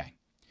offensive. Okay.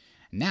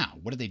 Now,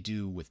 what do they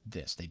do with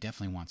this? They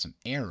definitely want some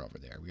air over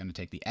there. We're going to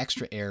take the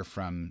extra air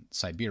from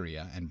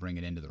Siberia and bring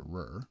it into the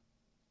Ruhr.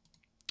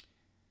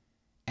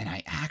 And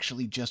I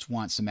actually just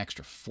want some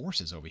extra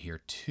forces over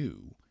here,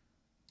 too,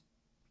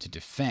 to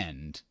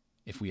defend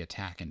if we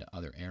attack into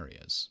other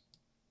areas.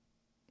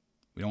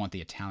 We don't want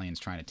the Italians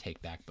trying to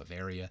take back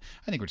Bavaria.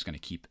 I think we're just going to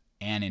keep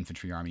an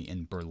infantry army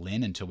in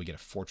Berlin until we get a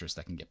fortress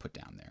that can get put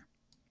down there.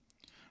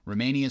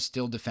 Romania is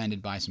still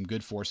defended by some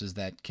good forces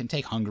that can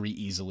take Hungary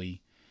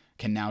easily,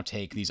 can now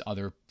take these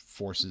other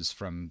forces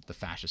from the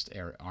fascist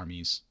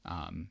armies,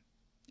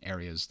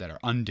 areas that are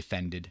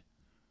undefended.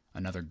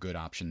 Another good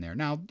option there.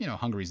 Now, you know,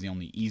 Hungary's the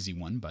only easy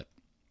one, but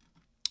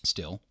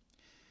still.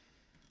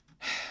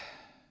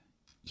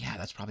 Yeah,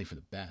 that's probably for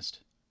the best.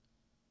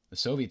 The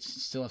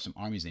Soviets still have some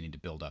armies they need to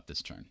build up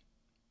this turn.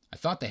 I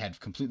thought they had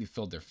completely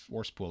filled their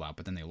force pool out,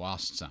 but then they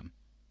lost some.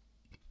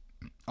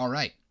 All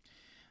right.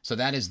 So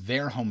that is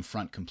their home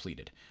front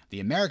completed. The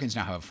Americans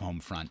now have a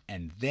home front,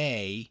 and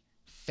they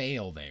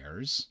fail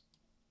theirs,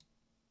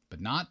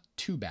 but not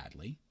too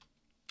badly.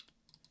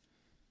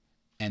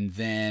 And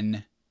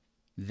then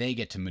they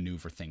get to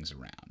maneuver things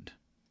around.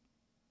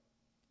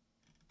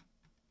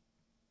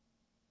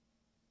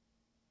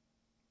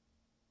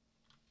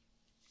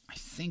 I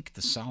think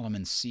the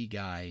Solomon Sea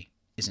guy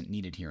isn't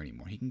needed here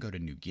anymore. He can go to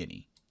New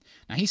Guinea.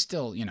 Now, he's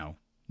still, you know,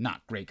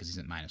 not great because he's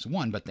at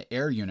 -1, but the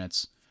air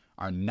units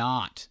are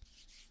not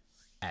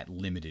at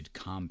limited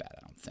combat,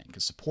 I don't think,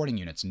 because supporting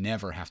units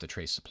never have to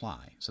trace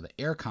supply. So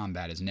the air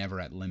combat is never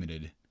at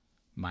limited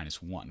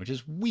 -1, which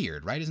is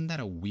weird, right? Isn't that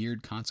a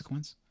weird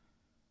consequence?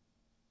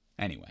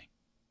 Anyway.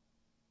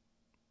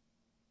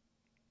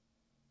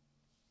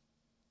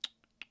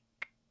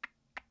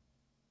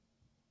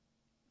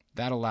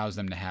 That allows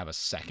them to have a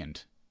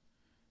second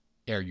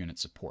air unit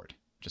support,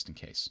 just in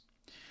case.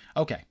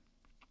 Okay.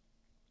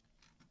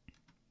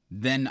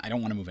 Then I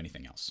don't want to move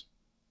anything else.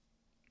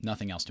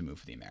 Nothing else to move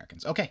for the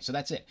Americans. Okay, so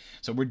that's it.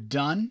 So we're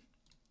done.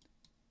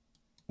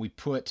 We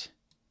put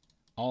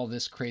all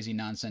this crazy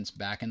nonsense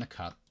back in the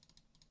cup.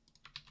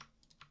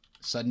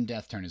 Sudden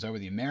death turn is over.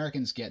 The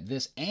Americans get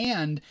this,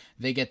 and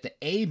they get the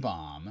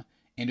A-bomb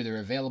into their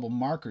available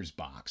markers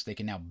box. They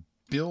can now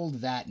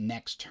build that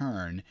next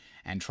turn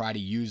and try to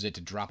use it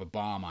to drop a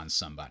bomb on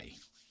somebody.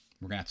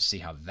 We're going to have to see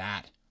how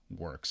that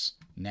works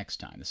next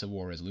time. The Civil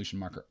War resolution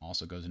marker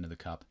also goes into the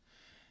cup.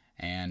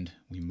 And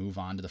we move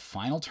on to the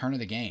final turn of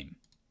the game,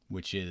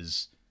 which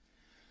is,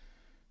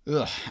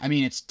 I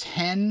mean, it's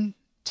 10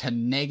 to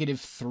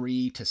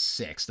 -3 to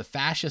 6. The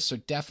fascists are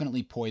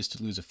definitely poised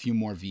to lose a few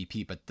more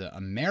VP, but the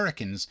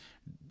Americans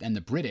and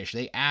the British,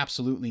 they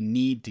absolutely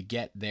need to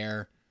get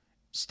their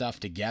stuff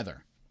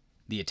together.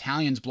 The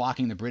Italians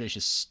blocking the British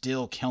is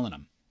still killing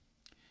them.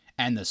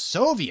 And the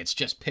Soviets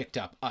just picked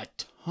up a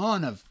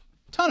ton of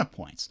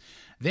points.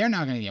 They're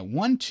now going to get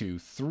 1, 2,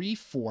 3,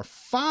 4,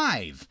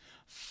 5.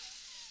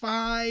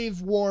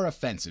 5 war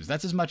offensives.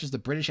 That's as much as the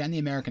British and the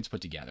Americans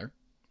put together.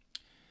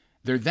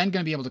 They're then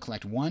going to be able to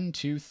collect 1,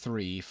 2,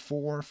 3,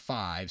 4,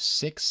 5,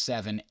 6,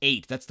 7,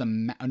 8. That's the...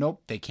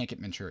 Nope, they can't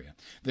get Manchuria.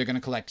 They're going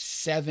to collect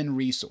 7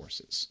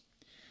 resources.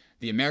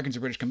 The Americans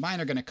and British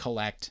combined are going to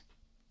collect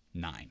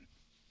 9.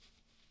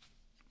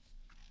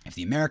 If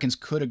the Americans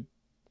could have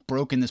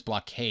broken this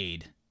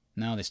blockade...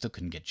 No, they still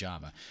couldn't get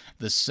Java.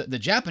 The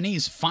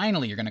Japanese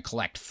finally are going to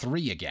collect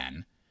 3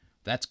 again.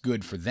 That's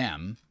good for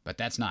them, but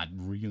that's not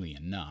really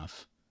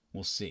enough.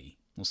 We'll see.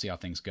 We'll see how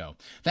things go.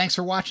 Thanks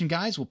for watching,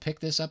 guys. We'll pick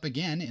this up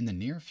again in the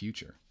near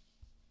future.